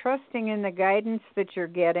you're trusting in the guidance that you're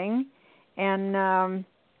getting, and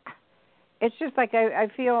it's just like I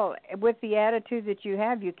feel with the attitude that you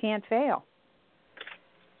have, you can't fail.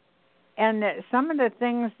 And some of the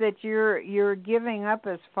things that you're giving up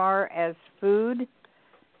as far as food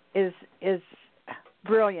is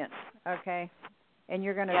brilliant. Okay, and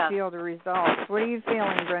you're going to feel the results. What are you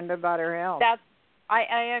feeling, Brenda, about her health? That's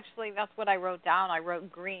what I wrote down. I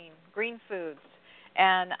wrote green foods.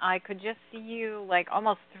 And I could just see you like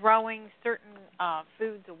almost throwing certain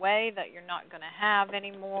foods away that you're not going to have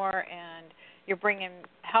anymore, and you're bringing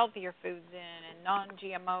healthier foods in and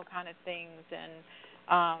non-GMO kind of things, and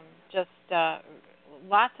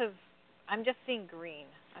lots of. I'm just seeing green.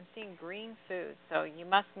 I'm seeing green foods. So you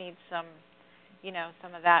must need some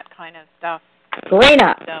of that kind of stuff. Green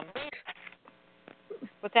up.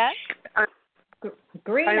 What's that?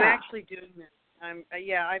 Green up. I'm actually doing this. I'm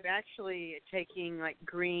actually taking like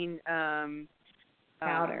green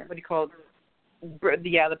powder. What do you call it?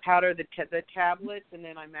 The powder, the tablets, and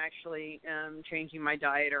then I'm actually changing my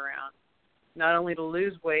diet around. Not only to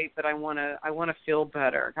lose weight, but I want to feel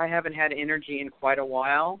better. I haven't had energy in quite a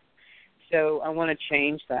while, so I want to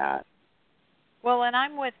change that. Well, and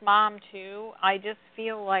I'm with Mom too. I just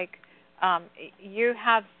feel like you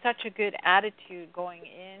have such a good attitude going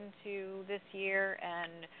into this year,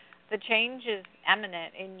 and the change is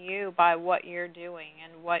eminent in you by what you're doing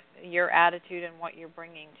and what your attitude and what you're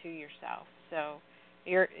bringing to yourself. So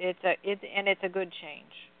it's a good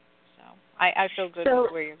change. So I feel good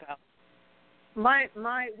with where you're going.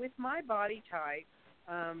 With my body type,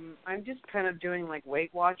 I'm just kind of doing like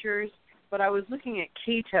Weight Watchers, but I was looking at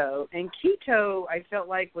keto, and keto I felt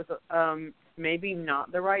like was maybe not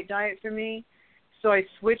the right diet for me, so I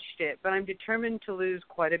switched it. But I'm determined to lose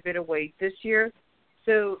quite a bit of weight this year.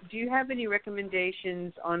 So do you have any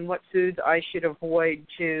recommendations on what foods I should avoid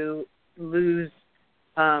to lose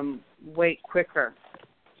weight quicker?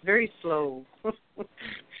 It's very slow.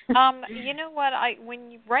 You know what? When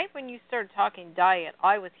you started talking diet,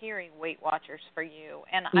 I was hearing Weight Watchers for you,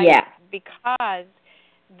 and because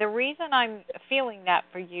the reason I'm feeling that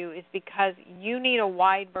for you is because you need a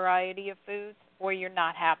wide variety of foods, or you're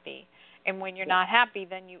not happy. And when you're not happy,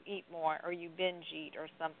 then you eat more or you binge eat or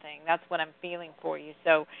something. That's what I'm feeling for you.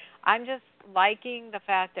 So I'm just liking the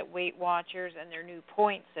fact that Weight Watchers and their new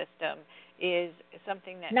point system is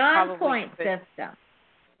something that non-point system.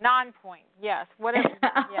 Non-point, yes. Whatever.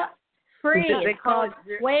 Yes. Free. They call it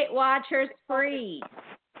Weight Watchers free.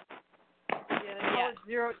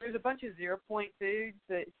 There's a bunch of 0-point foods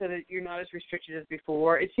so that you're not as restricted as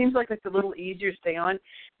before. It seems like it's a little easier to stay on.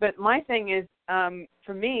 But my thing is,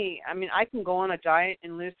 for me, I mean, I can go on a diet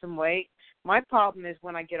and lose some weight. My problem is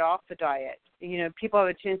when I get off the diet. People have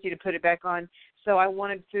a tendency to put it back on. So I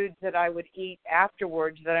wanted foods that I would eat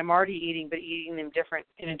afterwards that I'm already eating, but eating them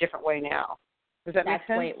in a different way now. Does that make sense?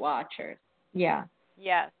 That's Weight Watchers. Yeah.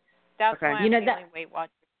 Yes. That's why I'm feeling Weight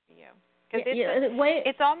Watchers for you. Because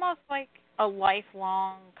it's almost like a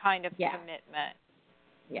lifelong kind of commitment.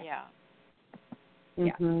 Yeah.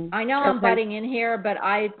 Yeah. Mm-hmm. I know I'm butting in here, but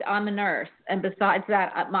I'm a nurse, and besides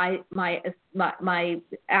that, my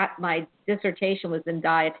dissertation was in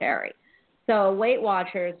dietary. So Weight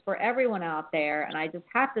Watchers, for everyone out there, and I just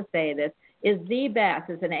have to say this, is the best.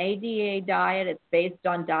 It's an ADA diet. It's based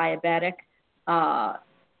on diabetic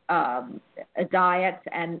diets,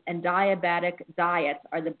 and diabetic diets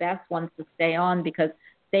are the best ones to stay on because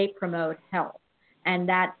they promote health. And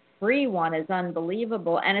that free one is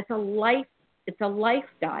unbelievable, and it's a life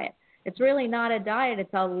diet. It's really not a diet,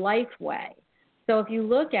 it's a life way. So if you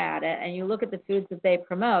look at it and you look at the foods that they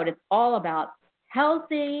promote, it's all about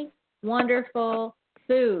healthy, wonderful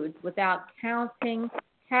foods without counting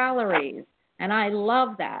calories. And I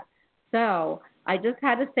love that. So I just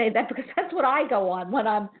had to say that because that's what I go on when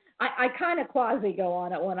I kind of quasi go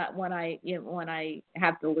on it when I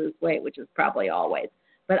have to lose weight, which is probably always.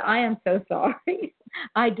 But I am so sorry.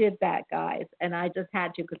 I did that, guys, and I just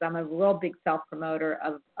had to because I'm a real big self-promoter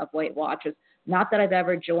of Weight Watchers. Not that I've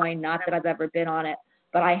ever joined, not that I've ever been on it,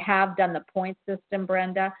 but I have done the point system,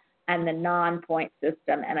 Brenda, and the non-point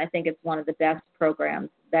system, and I think it's one of the best programs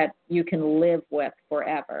that you can live with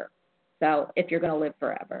forever. So if you're going to live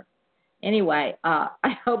forever. Anyway,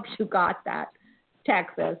 I hope you got that,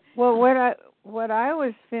 Texas. Well, what I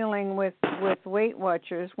was feeling with Weight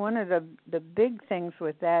Watchers, one of the big things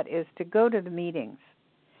with that is to go to the meetings,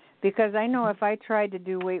 because I know if I tried to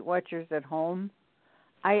do Weight Watchers at home,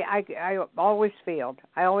 I always failed.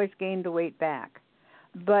 I always gained the weight back.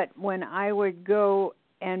 But when I would go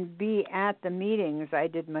and be at the meetings, I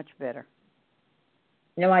did much better.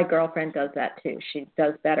 You know, my girlfriend does that too. She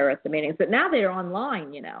does better at the meetings, but now they're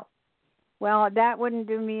online. Well, that wouldn't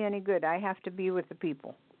do me any good. I have to be with the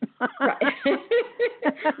people. Right.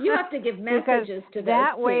 You have to give messages to those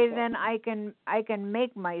that way people. Then I can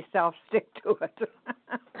make myself stick to it.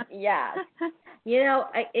 Yes.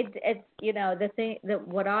 It's the thing that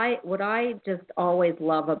what I just always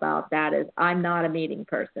love about that is I'm not a meeting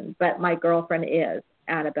person, but my girlfriend is,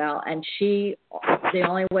 Annabelle, and the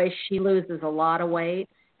only way she loses a lot of weight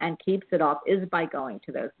and keeps it off is by going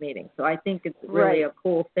to those meetings. So I think it's really a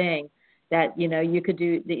cool thing that you could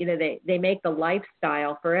do. They make the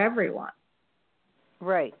lifestyle for everyone.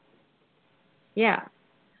 Right. Yeah.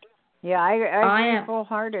 Yeah, I agree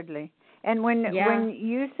full-heartedly. And when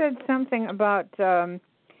you said something about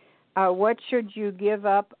what should you give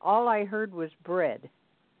up, all I heard was bread.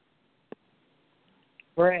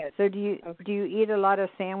 Bread. So do you eat a lot of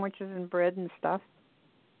sandwiches and bread and stuff?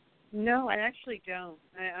 No, I actually don't.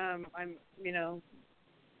 I'm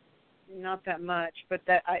not that much, but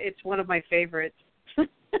it's one of my favorites.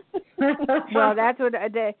 Well, that's what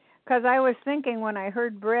because I was thinking when I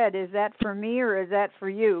heard bread, is that for me or is that for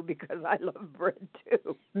you? Because I love bread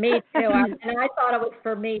too. Me too, and I thought it was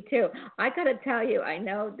for me too. I got to tell you, I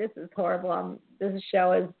know this is horrible. This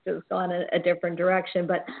show has just gone a different direction,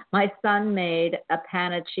 but my son made a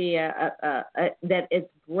panacea that is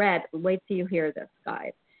bread. Wait till you hear this,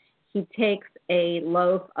 guys. He takes a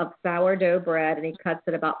loaf of sourdough bread and he cuts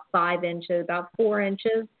it about 5 inches, about 4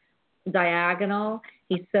 inches diagonal.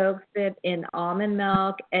 He soaks it in almond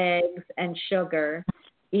milk, eggs, and sugar,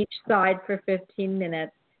 each side for 15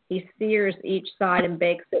 minutes. He sears each side and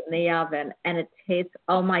bakes it in the oven, and it tastes,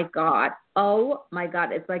 oh my God,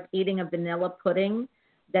 it's like eating a vanilla pudding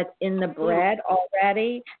that's in the bread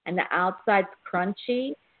already, and the outside's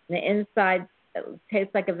crunchy, and the inside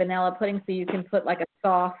tastes like a vanilla pudding, so you can put like a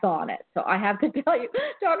sauce on it. So I have to tell you,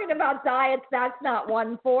 talking about diets, that's not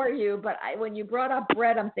one for you. But when you brought up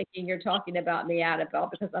bread, I'm thinking you're talking about me, Annabelle,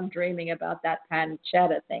 because I'm dreaming about that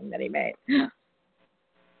pancetta thing that he made.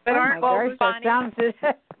 But aren't both that sounds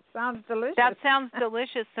delicious. That sounds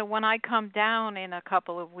delicious. So when I come down in a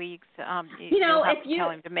couple of weeks, if you tell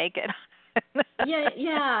him to make it.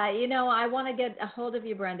 I want to get a hold of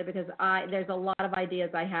you, Brenda, because there's a lot of ideas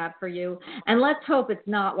I have for you. And let's hope it's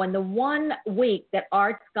not one. The 1 week that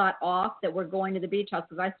Art's got off that we're going to the beach house,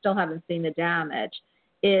 because I still haven't seen the damage,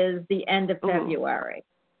 is the end of February.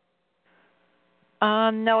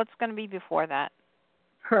 No, it's going to be before that.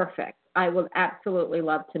 Perfect. I would absolutely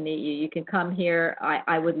love to meet you. You can come here.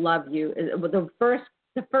 I would love you.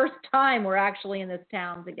 The first time we're actually in this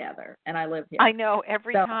town together, and I live here. I know,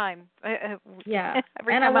 every time. Yeah.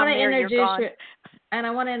 Every and time I want I'm to there, introduce you're gone. and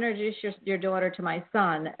I want to introduce your daughter to my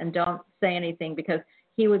son, and don't say anything because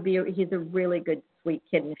he's a really good, sweet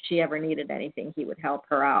kid, and if she ever needed anything, he would help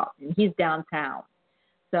her out. And he's downtown.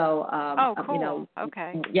 So, cool.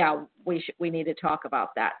 Okay. Yeah, we need to talk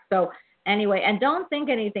about that. So, anyway, and don't think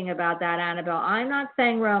anything about that, Annabelle. I'm not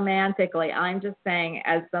saying romantically. I'm just saying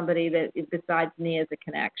as somebody that besides me is a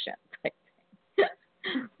connection.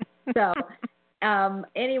 So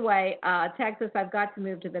Anyway, Texas, I've got to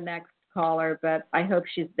move to the next caller, but I hope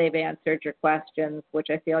they've answered your questions, which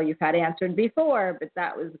I feel you've had answered before, but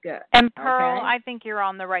that was good. And Pearl, okay? I think you're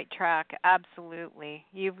on the right track. Absolutely.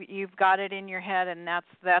 You've got it in your head, and that's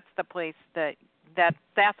the place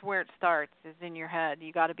that's where it starts, is in your head.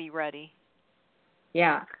 You got to be ready.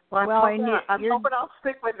 Yeah. Well, I'm hoping I'll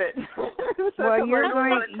stick with it. Well, you're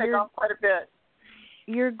going to take off quite a bit.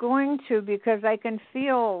 You're going to, because I can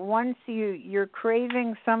feel once you're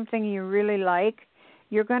craving something you really like,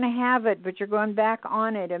 you're going to have it, but you're going back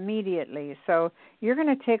on it immediately. So you're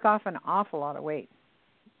going to take off an awful lot of weight.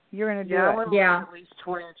 You're going to do I it. want to lose at least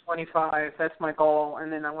 20 to 25. That's my goal,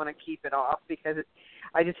 and then I want to keep it off because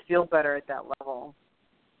I just feel better at that level.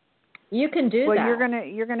 You can do that. Well, you're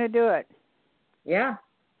gonna do it. Yeah,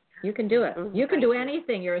 you can do it. You can do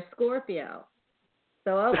anything. You're a Scorpio.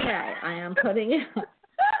 So okay, I am putting you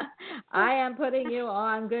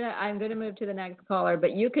on. I'm gonna move to the next caller,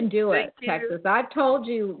 but you can do it, Texas. I've told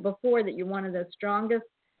you before that you're one of the strongest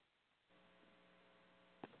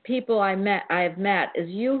people I've met is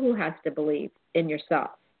you who has to believe in yourself.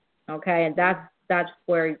 Okay, and that's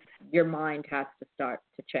where your mind has to start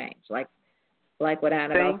to change. Like what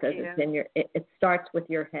Annabelle says, it starts with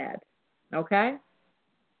your head. Okay?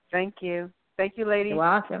 Thank you. Thank you, ladies. You're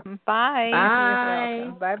welcome. Bye. Bye.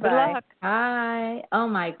 Bye. Good luck. Bye. Oh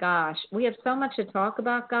my gosh. We have so much to talk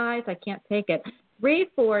about, guys. I can't take it.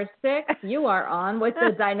 346, you are on with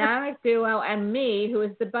the dynamic duo and me, who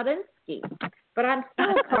is the Budinsky. But I'm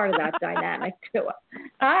still part of that dynamic duo.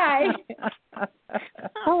 Hi.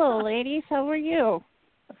 Hello, ladies. How are you?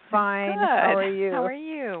 Fine. Good. How are you? How are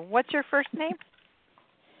you? What's your first name?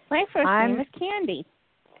 My first name is Candy.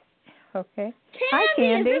 Okay. Candy. Hi,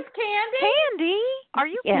 Candy. Is this Candy? Candy? Are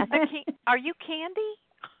you Yeah. Are you Candy?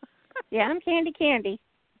 Yeah, I'm Candy.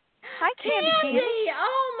 Hi, Candy.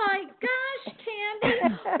 Oh my gosh, Candy.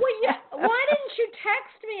 Why didn't you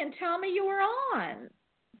text me and tell me you were on?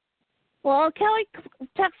 Well, Kelly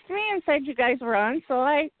texted me and said you guys were on, so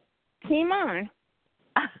I came on.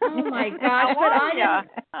 Oh my gosh,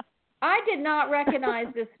 but I did not recognize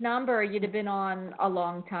this number. You'd have been on a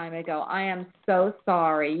long time ago. I am so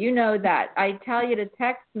sorry. You know that. I tell you to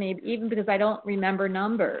text me even because I don't remember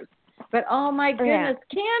numbers. But oh my goodness,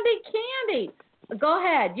 Candy. Go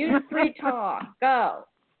ahead. You three talk. Go.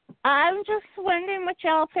 I'm just wondering what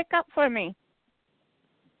y'all pick up for me.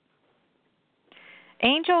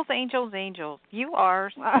 Angels. You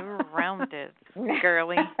are surrounded,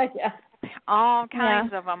 girly. Yeah. All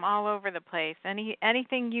kinds of them all over the place.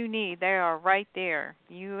 Anything you need, they are right there.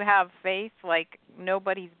 You have faith like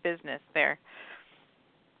nobody's business there.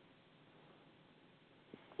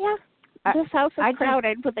 Yeah. This house is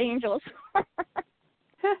crowded with angels.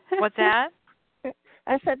 What's that?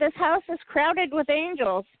 I said this house is crowded with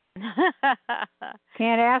angels.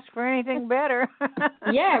 Can't ask for anything better.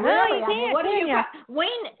 Yeah, really. No, What do you have? Wayne,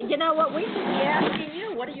 you know what? We should be asking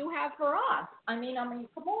you, what do you have for us? I mean,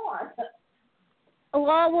 come on.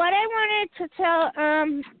 Well, what I wanted to tell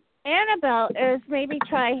Annabelle is maybe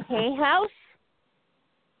try Hay House.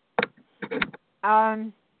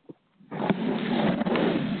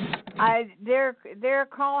 They're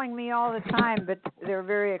calling me all the time, but they're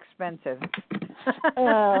very expensive.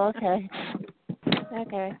 Oh, okay.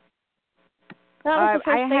 Okay. That was the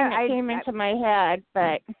first thing that came into my head,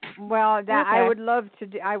 but I would love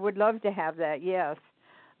to. I would love to have that. Yes.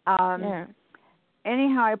 Yeah.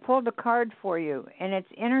 Anyhow, I pulled a card for you, and it's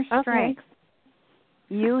inner strength.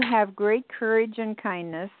 You have great courage and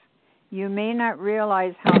kindness. You may not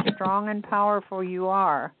realize how strong and powerful you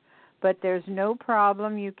are, but there's no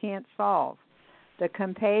problem you can't solve. The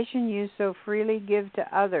compassion you so freely give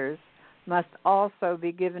to others must also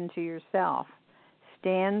be given to yourself.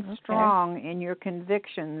 Stand strong in your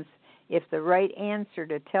convictions if the right answer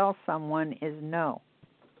to tell someone is no.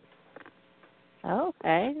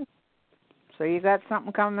 Okay. So you got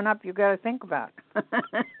something coming up you got to think about.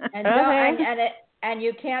 And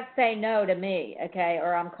you can't say no to me, okay,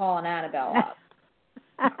 or I'm calling Annabelle up.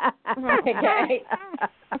 Okay.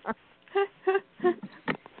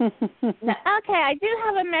 Okay, I do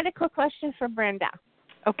have a medical question for Brenda.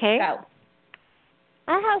 Okay. Go.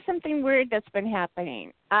 I have something weird that's been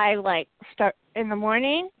happening. I start in the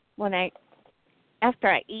morning after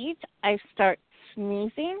I eat, I start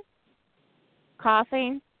sneezing,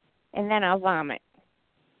 coughing, and then I'll vomit.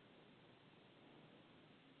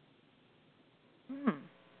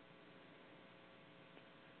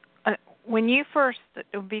 When you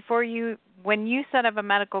said of a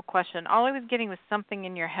medical question, all I was getting was something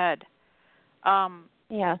in your head.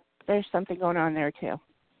 Yeah, there's something going on there too.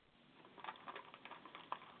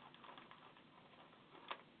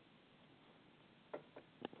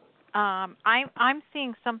 I'm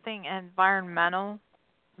seeing something environmental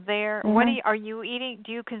there. Mm-hmm. What are you eating?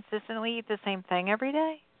 Do you consistently eat the same thing every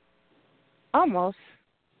day? Almost.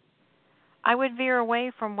 I would veer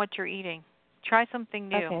away from what you're eating. Try something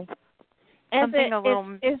new. Okay. Something a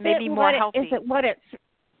little maybe more healthy. Is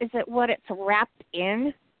it what it's wrapped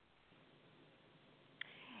in?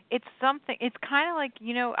 It's something. It's kind of like,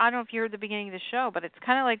 I don't know if you heard the beginning of the show, but it's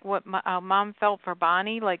kind of like what Mom felt for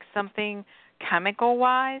Bonnie, like something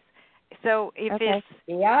chemical-wise. So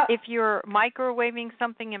if you're microwaving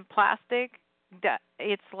something in plastic,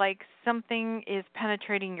 it's like something is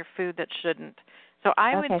penetrating your food that shouldn't. So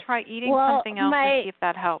I would try eating something else and see if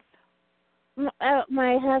that helps.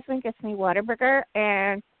 My husband gets me Whataburger,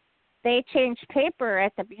 and they changed paper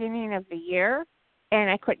at the beginning of the year, and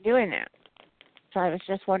I quit doing that. So I was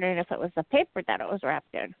just wondering if it was the paper that it was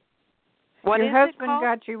wrapped in. Your husband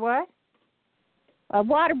got you what? A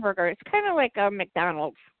Whataburger. It's kind of like a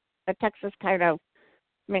McDonald's, a Texas kind of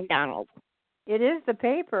McDonald's. It is the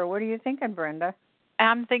paper. What are you thinking, Brenda?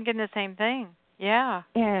 I'm thinking the same thing. Yeah.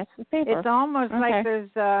 Yeah, it's the paper. It's almost like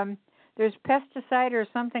there's pesticide or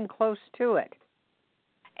something close to it.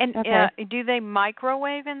 And do they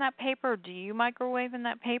microwave in that paper? Or do you microwave in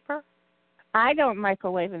that paper? I don't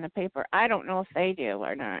microwave in the paper. I don't know if they do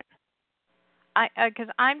or not. Because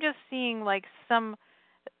I'm just seeing like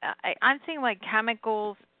I'm seeing like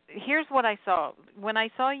chemicals. Here's what I saw. When I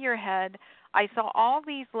saw your head, I saw all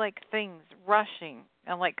these like things rushing,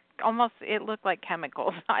 and like almost it looked like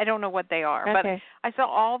chemicals. I don't know what they are, but I saw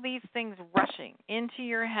all these things rushing into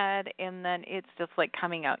your head, and then it's just like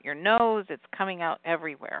coming out your nose. It's coming out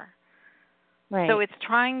everywhere. Right. So it's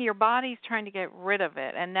your body's trying to get rid of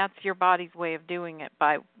it, and that's your body's way of doing it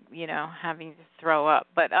by, having to throw up.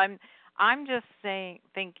 But I'm just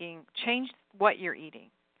thinking, change what you're eating.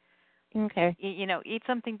 Okay. Eat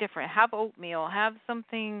something different. Have oatmeal. Have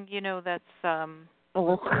something, that's,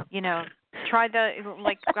 try the,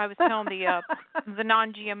 like I was telling the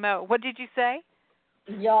non-GMO. What did you say?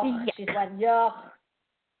 Yuck. She went yuck.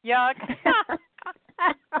 Yuck.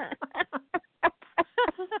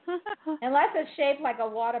 Unless it's shaped like a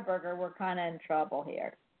Whataburger, we're kind of in trouble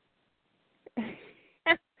here.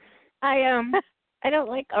 I don't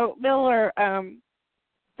like oatmeal or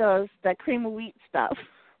the cream of wheat stuff.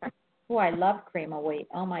 Oh, I love cream of wheat.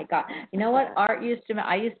 Oh my God! You know what? I used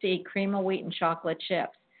to eat cream of wheat and chocolate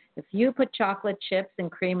chips. If you put chocolate chips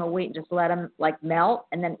and cream of wheat and just let them like melt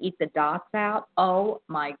and then eat the dots out, oh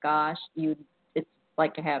my gosh, it's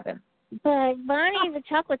like heaven. But Bonnie, the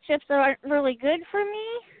chocolate chips aren't really good for me.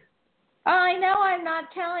 I know I'm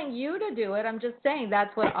not telling you to do it. I'm just saying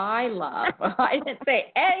that's what I love. I didn't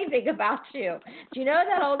say anything about you. Do you know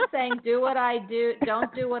that old saying, do what I do,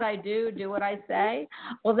 don't do what I do what I say?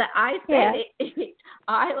 Well, I say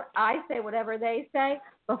I say whatever they say,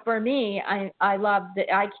 but for me, I love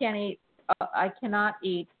that I cannot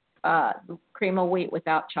eat cream of wheat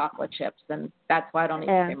without chocolate chips, and that's why I don't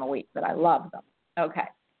eat cream of wheat, but I love them. Okay.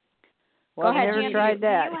 Well, go ahead, never tried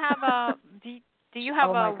that. Do you have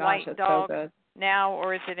a white dog so now,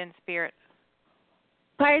 or is it in spirit?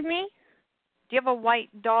 Pardon me? Do you have a white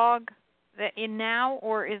dog in now,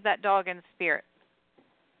 or is that dog in spirit?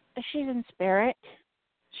 She's in spirit.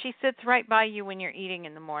 She sits right by you when you're eating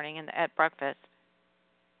in the morning and at breakfast.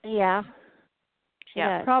 Yeah.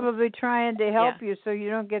 Yeah. Probably trying to help you so you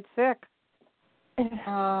don't get sick.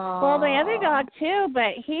 Well, my other dog too,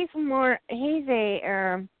 but he's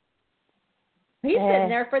sitting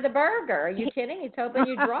there for the burger. Are you kidding? He's hoping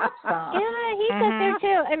you drop some. Yeah, he's up there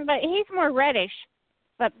too, but he's more reddish.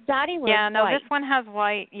 But Dottie was white. This one has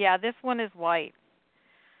white. Yeah, this one is white.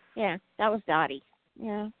 Yeah, that was Dottie.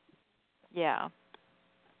 Yeah. Yeah.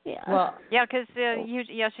 Yeah. Well, yeah, because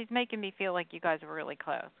she's making me feel like you guys are really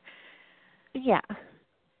close. Yeah.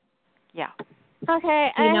 Yeah.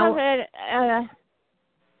 Okay, I have another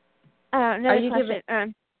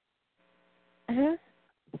question.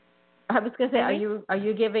 I was going to say, are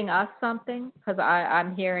you giving us something? Because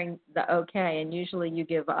I'm hearing the okay, and usually you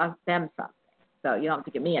give them something, so you don't have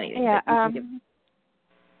to give me anything. Yeah.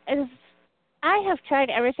 I have tried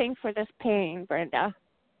everything for this pain, Brenda.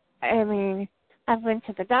 I mean, I've went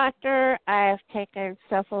to the doctor. I've taken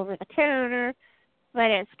stuff over the counter,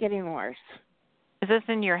 but it's getting worse. Is this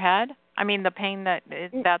in your head? I mean, the pain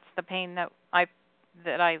that's the pain that I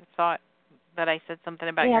thought that I said something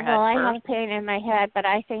about your head. Yeah, well, first. I have pain in my head, but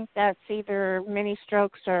I think that's either mini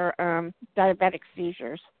strokes or diabetic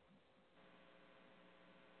seizures.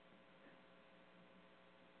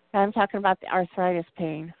 I'm talking about the arthritis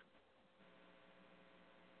pain.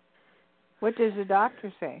 What does the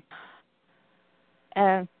doctor say?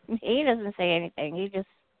 He doesn't say anything. He just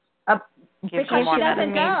Gives Because you more she doesn't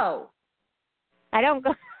medicine. go. I don't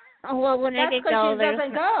go. Well, when That's I did because go, she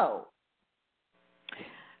doesn't go.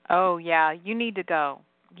 Oh yeah, you need to go.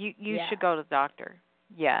 You Yeah. should go to the doctor.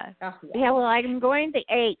 Yeah. Oh, yeah. Yeah, well, I'm going the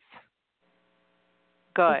 8th of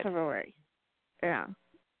Good. February. Yeah.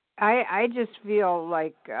 I just feel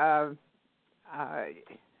like, and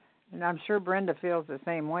I'm sure Brenda feels the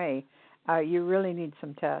same way. You really need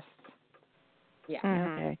some tests. Yeah.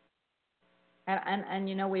 Mhm. Okay. And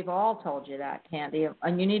you know, we've all told you that, Candy.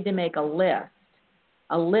 And you need to make a list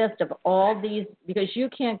of all these, because you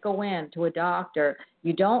can't go in to a doctor,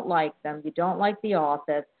 you don't like them, you don't like the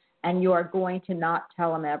office, and you are going to not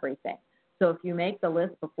tell them everything. So if you make the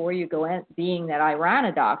list before you go in, being that I ran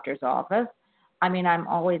a doctor's office, I mean, I'm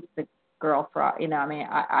always the girl for, you know, I mean,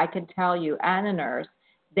 I can tell you, and a nurse,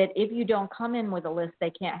 that if you don't come in with a list, they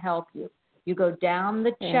can't help you. You go down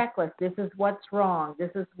the checklist. This is what's wrong. This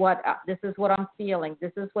is what I'm feeling.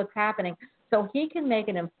 This is what's happening. So he can make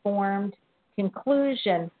an informed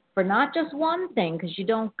conclusion for not just one thing, because you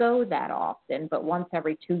don't go that often, but once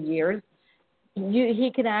every 2 years. He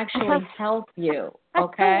can actually help you.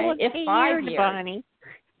 Okay, if 5 years. Bonnie.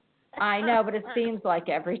 I know, but it seems like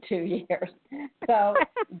every 2 years. So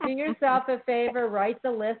do yourself a favor, write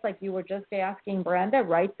the list like you were just asking Brenda.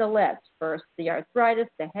 Write the list. First, the arthritis,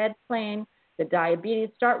 the head pain, the diabetes.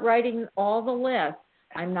 Start writing all the lists.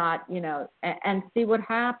 I'm not, you know, and see what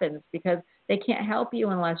happens, because they can't help you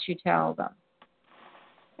unless you tell them.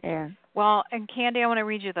 Yeah. Well, and Candy, I want to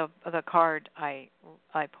read you the card I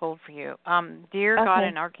pulled for you. Dear God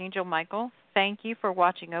and Archangel Michael, thank you for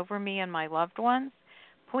watching over me and my loved ones.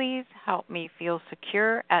 Please help me feel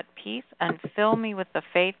secure, at peace, and fill me with the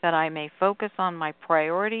faith that I may focus on my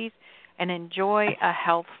priorities and enjoy a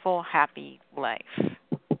healthful, happy life.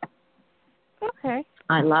 Okay.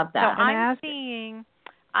 I love that. So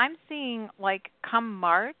I'm seeing like come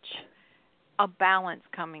March, a balance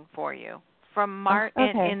coming for you. From March,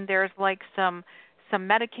 and there's like some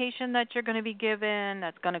medication that you're going to be given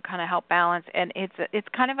that's going to kind of help balance, and it's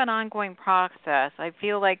kind of an ongoing process. I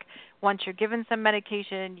feel like once you're given some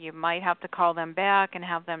medication, you might have to call them back and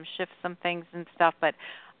have them shift some things and stuff, but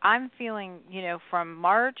I'm feeling, you know, from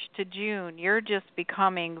March to June, you're just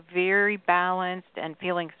becoming very balanced and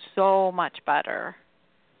feeling so much better.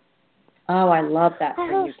 Oh, I love that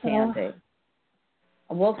for you, so. Candy.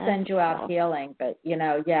 We'll send you out healing, but, you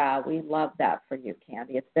know, yeah, we love that for you,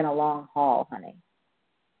 Candy. It's been a long haul, honey.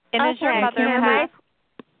 And is your mother passed?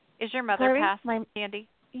 Is your mother Sorry? passed, Candy?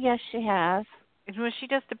 Yes, she has. Well, she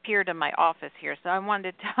just appeared in my office here, so I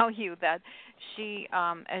wanted to tell you that she,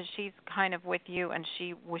 as she's kind of with you, and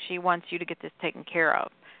she wants you to get this taken care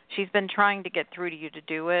of. She's been trying to get through to you to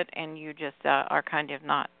do it, and you just are kind of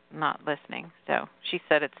not listening. So she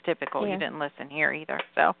said it's typical. You didn't listen here either.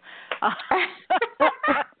 So.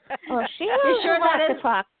 Well, she has a lot to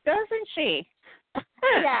talk, doesn't she?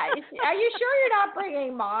 Yeah. Are you sure you're not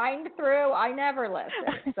bringing mine through? I never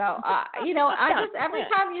listen. So, you know, I just, every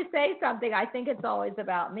time you say something, I think it's always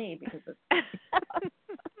about me, because it's.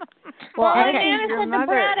 Well, okay. and said the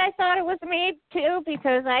bread, I thought it was me too,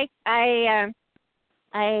 because I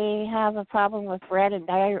have a problem with bread and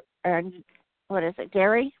dairy?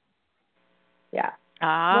 Yeah.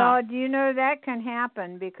 Well, do you know that can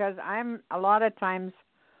happen, because I'm a lot of times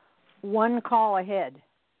one call ahead.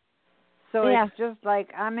 So it's just like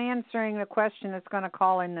I'm answering the question that's going to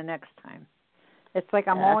call in the next time. It's like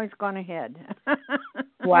I'm always going ahead.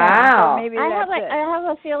 Wow. So maybe I that's have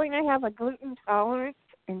a feeling I have a gluten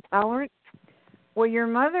intolerance. Well, your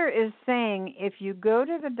mother is saying if you go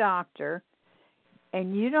to the doctor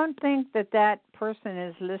and you don't think that person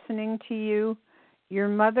is listening to you, your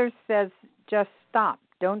mother says just stop.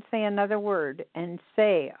 Don't say another word, and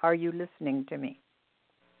say, are you listening to me?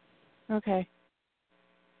 Okay.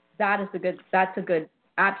 That's a good,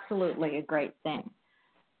 absolutely a great thing.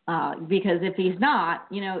 Because if he's not,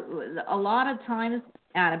 you know, a lot of times,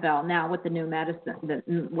 Annabelle, now with the new medicine,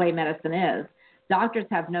 the way medicine is, doctors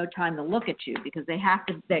have no time to look at you, because they have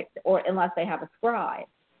to, or unless they have a scribe,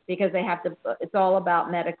 because they have to, it's all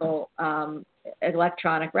about medical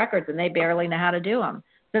electronic records, and they barely know how to do them.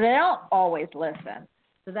 So they don't always listen.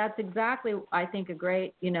 So that's exactly, I think, a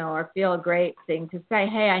great, you know, or feel a great thing to say,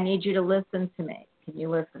 hey, I need you to listen to me. Can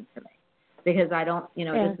you listen to me? Because I don't, you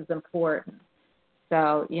know, this is important.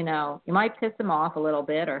 So, you know, you might piss him off a little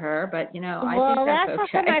bit, or her, but, you know, I think that's okay. Well,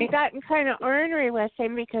 that's how come I've gotten kind of ornery with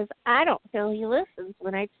him, because I don't feel he listens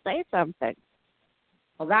when I say something.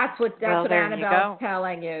 Well, that's what Annabelle's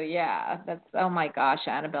telling you. Yeah, that's, oh my gosh,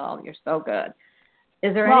 Annabelle, you're so good.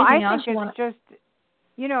 Is there anything else you want? Just,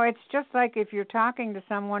 you know, it's just like if you're talking to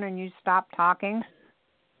someone and you stop talking,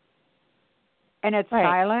 and it's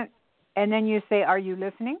silent. and then you say, "Are you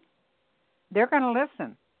listening?" They're going to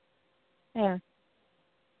listen. Yeah.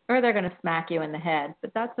 Or they're going to smack you in the head,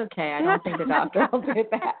 but that's okay. I don't think the doctor will do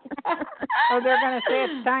that. Or they're going to say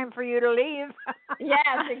it's time for you to leave.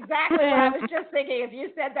 Yes, exactly what I was just thinking. If you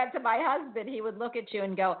said that to my husband, he would look at you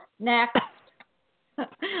and go, next.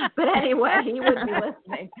 But anyway, he would be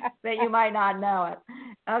listening, but you might not know it.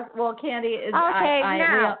 Well, Candy is. Okay,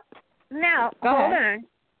 now Go hold ahead. on.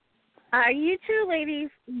 Are you two ladies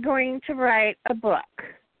going to write a book?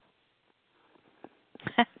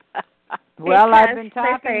 Well, I've been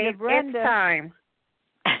Because talking to Brenda. It's time.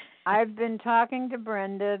 I've been talking to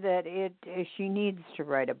Brenda that she needs to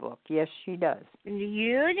write a book. Yes, she does.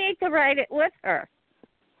 You need to write it with her.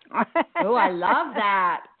 Oh, I love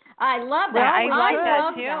that. I love that. Yeah, I like that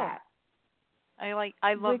love too. That.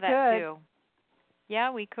 I love that too. Yeah,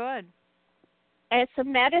 we could. It's a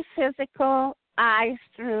metaphysical eyes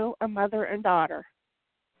through a mother and daughter.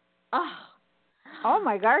 Oh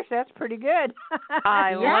my gosh, that's pretty good.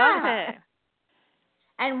 I love it.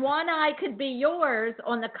 And one eye could be yours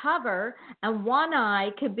on the cover, and one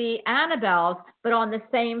eye could be Annabelle's, but on the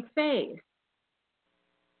same face.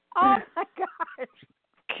 Oh my gosh.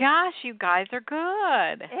 Gosh, you guys are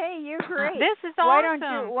good. Hey, you're great. This is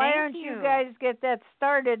awesome. Why don't you guys get that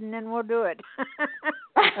started, and then we'll do it.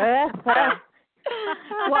 Well,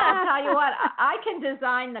 I'll tell you what, I can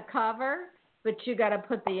design the cover, but you got to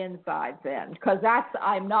put the insides in, because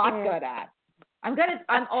I'm not good at. I'm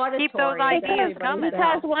auditory. Keep those ideas coming.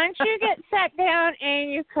 Because once you get sat down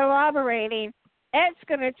and you're collaborating, it's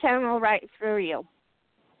going to channel right through you.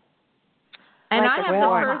 And like I have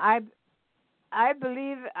well, the first. I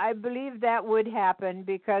believe that would happen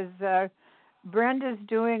because Brenda's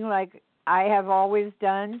doing like I have always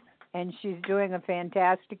done, and she's doing a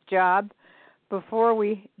fantastic job. Before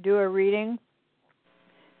we do a reading,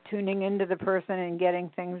 tuning into the person and getting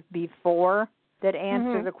things before that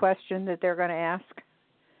answer the question that they're going to ask.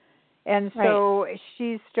 And so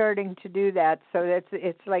she's starting to do that. So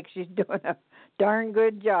it's like she's doing a darn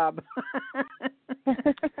good job.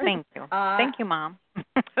 Thank you. Thank you, Mom.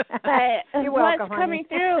 You're welcome, what's coming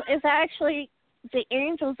through is actually the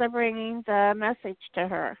angels are bringing the message to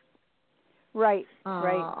her. Right,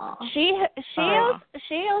 right. She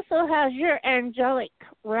also has your angelic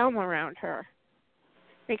realm around her,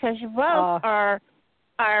 because you both are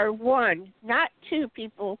one, not two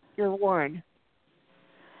people. You're one.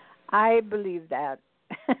 I believe that.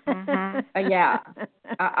 Yeah,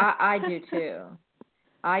 I do too.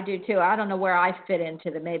 I don't know where I fit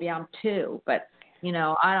into them. Maybe I'm two, but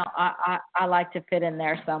I like to fit in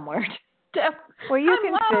there somewhere. Well, you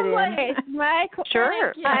can fit in.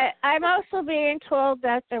 Sure. I'm also being told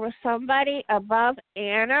that there was somebody above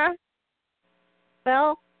Annabelle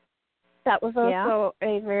that was also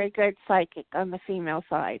a very good psychic on the female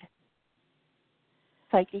side.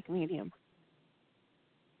 Psychic medium.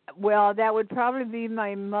 Well, that would probably be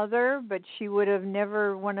my mother, but she would have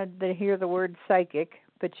never wanted to hear the word psychic,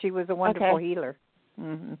 but she was a wonderful healer.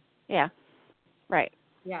 Mm-hmm. Yeah. Right.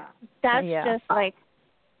 Yeah. That's just like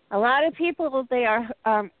a lot of people, they are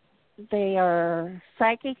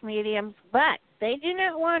psychic mediums, but they do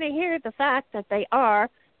not want to hear the fact that they are,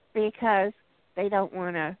 because they don't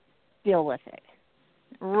want to deal with it.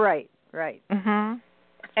 Right, right. Mm-hmm.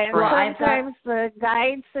 And sometimes the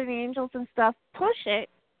guides and angels and stuff push it,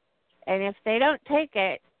 and if they don't take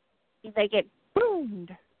it, they get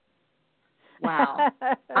boomed. Wow.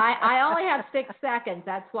 I only have 6 seconds.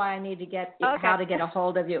 That's why I need to get how to get a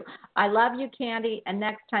hold of you. I love you, Candy. And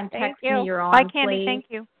next time, text me you're on, Bye, Candy. please. Thank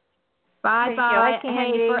you. Bye.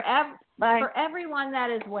 Candy. Hey, for everyone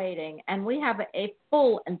that is waiting, and we have a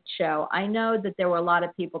full show. I know that there were a lot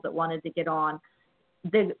of people that wanted to get on.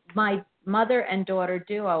 My mother and daughter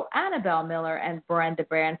duo, Annabelle Miller and Brenda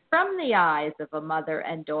Brand, from the eyes of a mother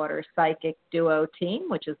and daughter psychic duo team,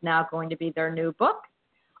 which is now going to be their new book.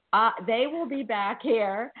 They will be back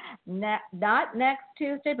here, not next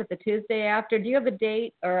Tuesday, but the Tuesday after. Do you have a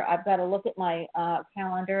date? Or I've got to look at my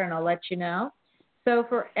calendar, and I'll let you know. So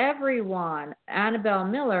for everyone, Annabelle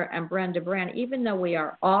Miller and Brenda Brand, even though we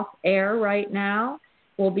are off air right now,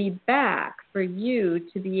 we'll be back for you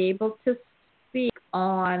to be able to speak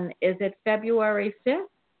on, is it February 5th?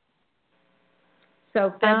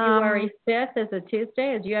 So February 5th is a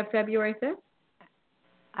Tuesday. Do you have February 5th?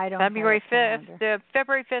 I don't. February 5th.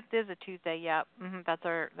 February 5th is a Tuesday. Yeah,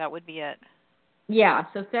 that would be it. Yeah.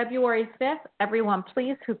 So February 5th. Everyone,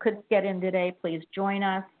 please, who couldn't get in today, please join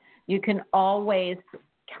us. You can always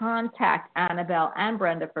contact Annabelle and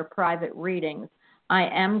Brenda for private readings. I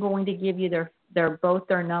am going to give you both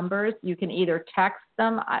their numbers. You can either text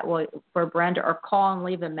them for Brenda or call and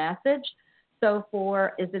leave a message. So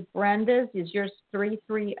is it Brenda's? Is yours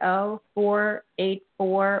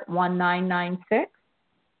 330-484-1996?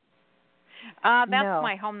 That's No.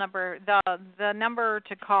 my home number. The number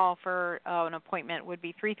to call for an appointment would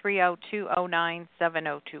be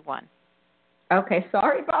 330-209-7021. Okay,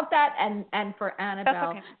 sorry about that. And for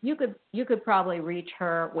Annabelle, That's okay. you could probably reach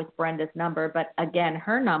her with Brenda's number, but again,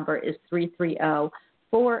 her number is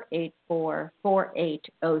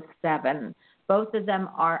 330-484-4807. Both of them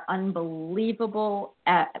are unbelievable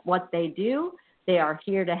at what they do. They are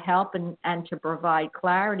here to help and to provide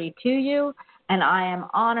clarity to you, and I am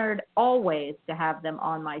honored always to have them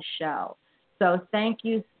on my show. So thank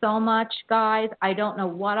you so much, guys. I don't know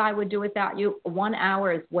what I would do without you. 1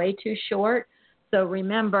 hour is way too short. So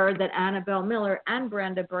remember that Annabelle Miller and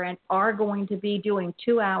Brenda Brandt are going to be doing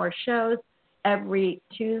 2-hour shows every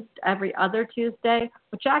other Tuesday,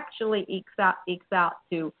 which actually ekes out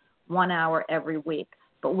to 1 hour every week.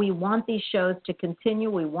 But we want these shows to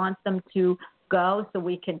continue. We want them to go so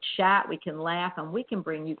we can chat, we can laugh, and we can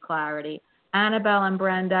bring you clarity. Annabelle and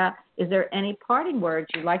Brenda, is there any parting words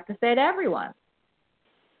you'd like to say to everyone?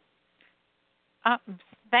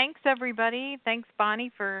 Thanks, everybody. Thanks,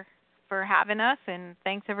 Bonnie, for having us, and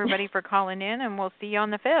thanks, everybody, for calling in, and we'll see you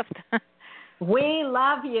on the 5th. We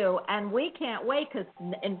love you, and we can't wait because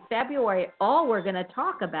in February, all we're going to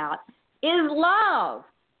talk about is love.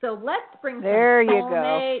 So let's bring some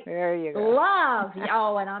soulmate love.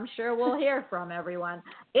 Oh, and I'm sure we'll hear from everyone.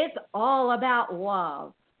 It's all about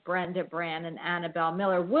love. Brenda Brandt and Annabelle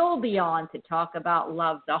Miller will be on to talk about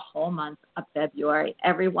love the whole month of February.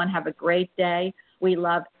 Everyone have a great day. We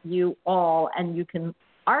love you all, and you can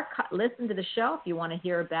listen to the show if you want to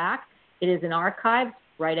hear it back. It is in archives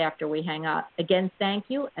right after we hang up. Again, thank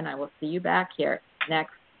you, and I will see you back here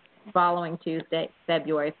following Tuesday,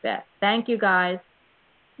 February 5th. Thank you, guys.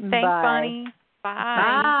 Thanks, Bonnie.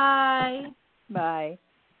 Bye. Bye. Bye.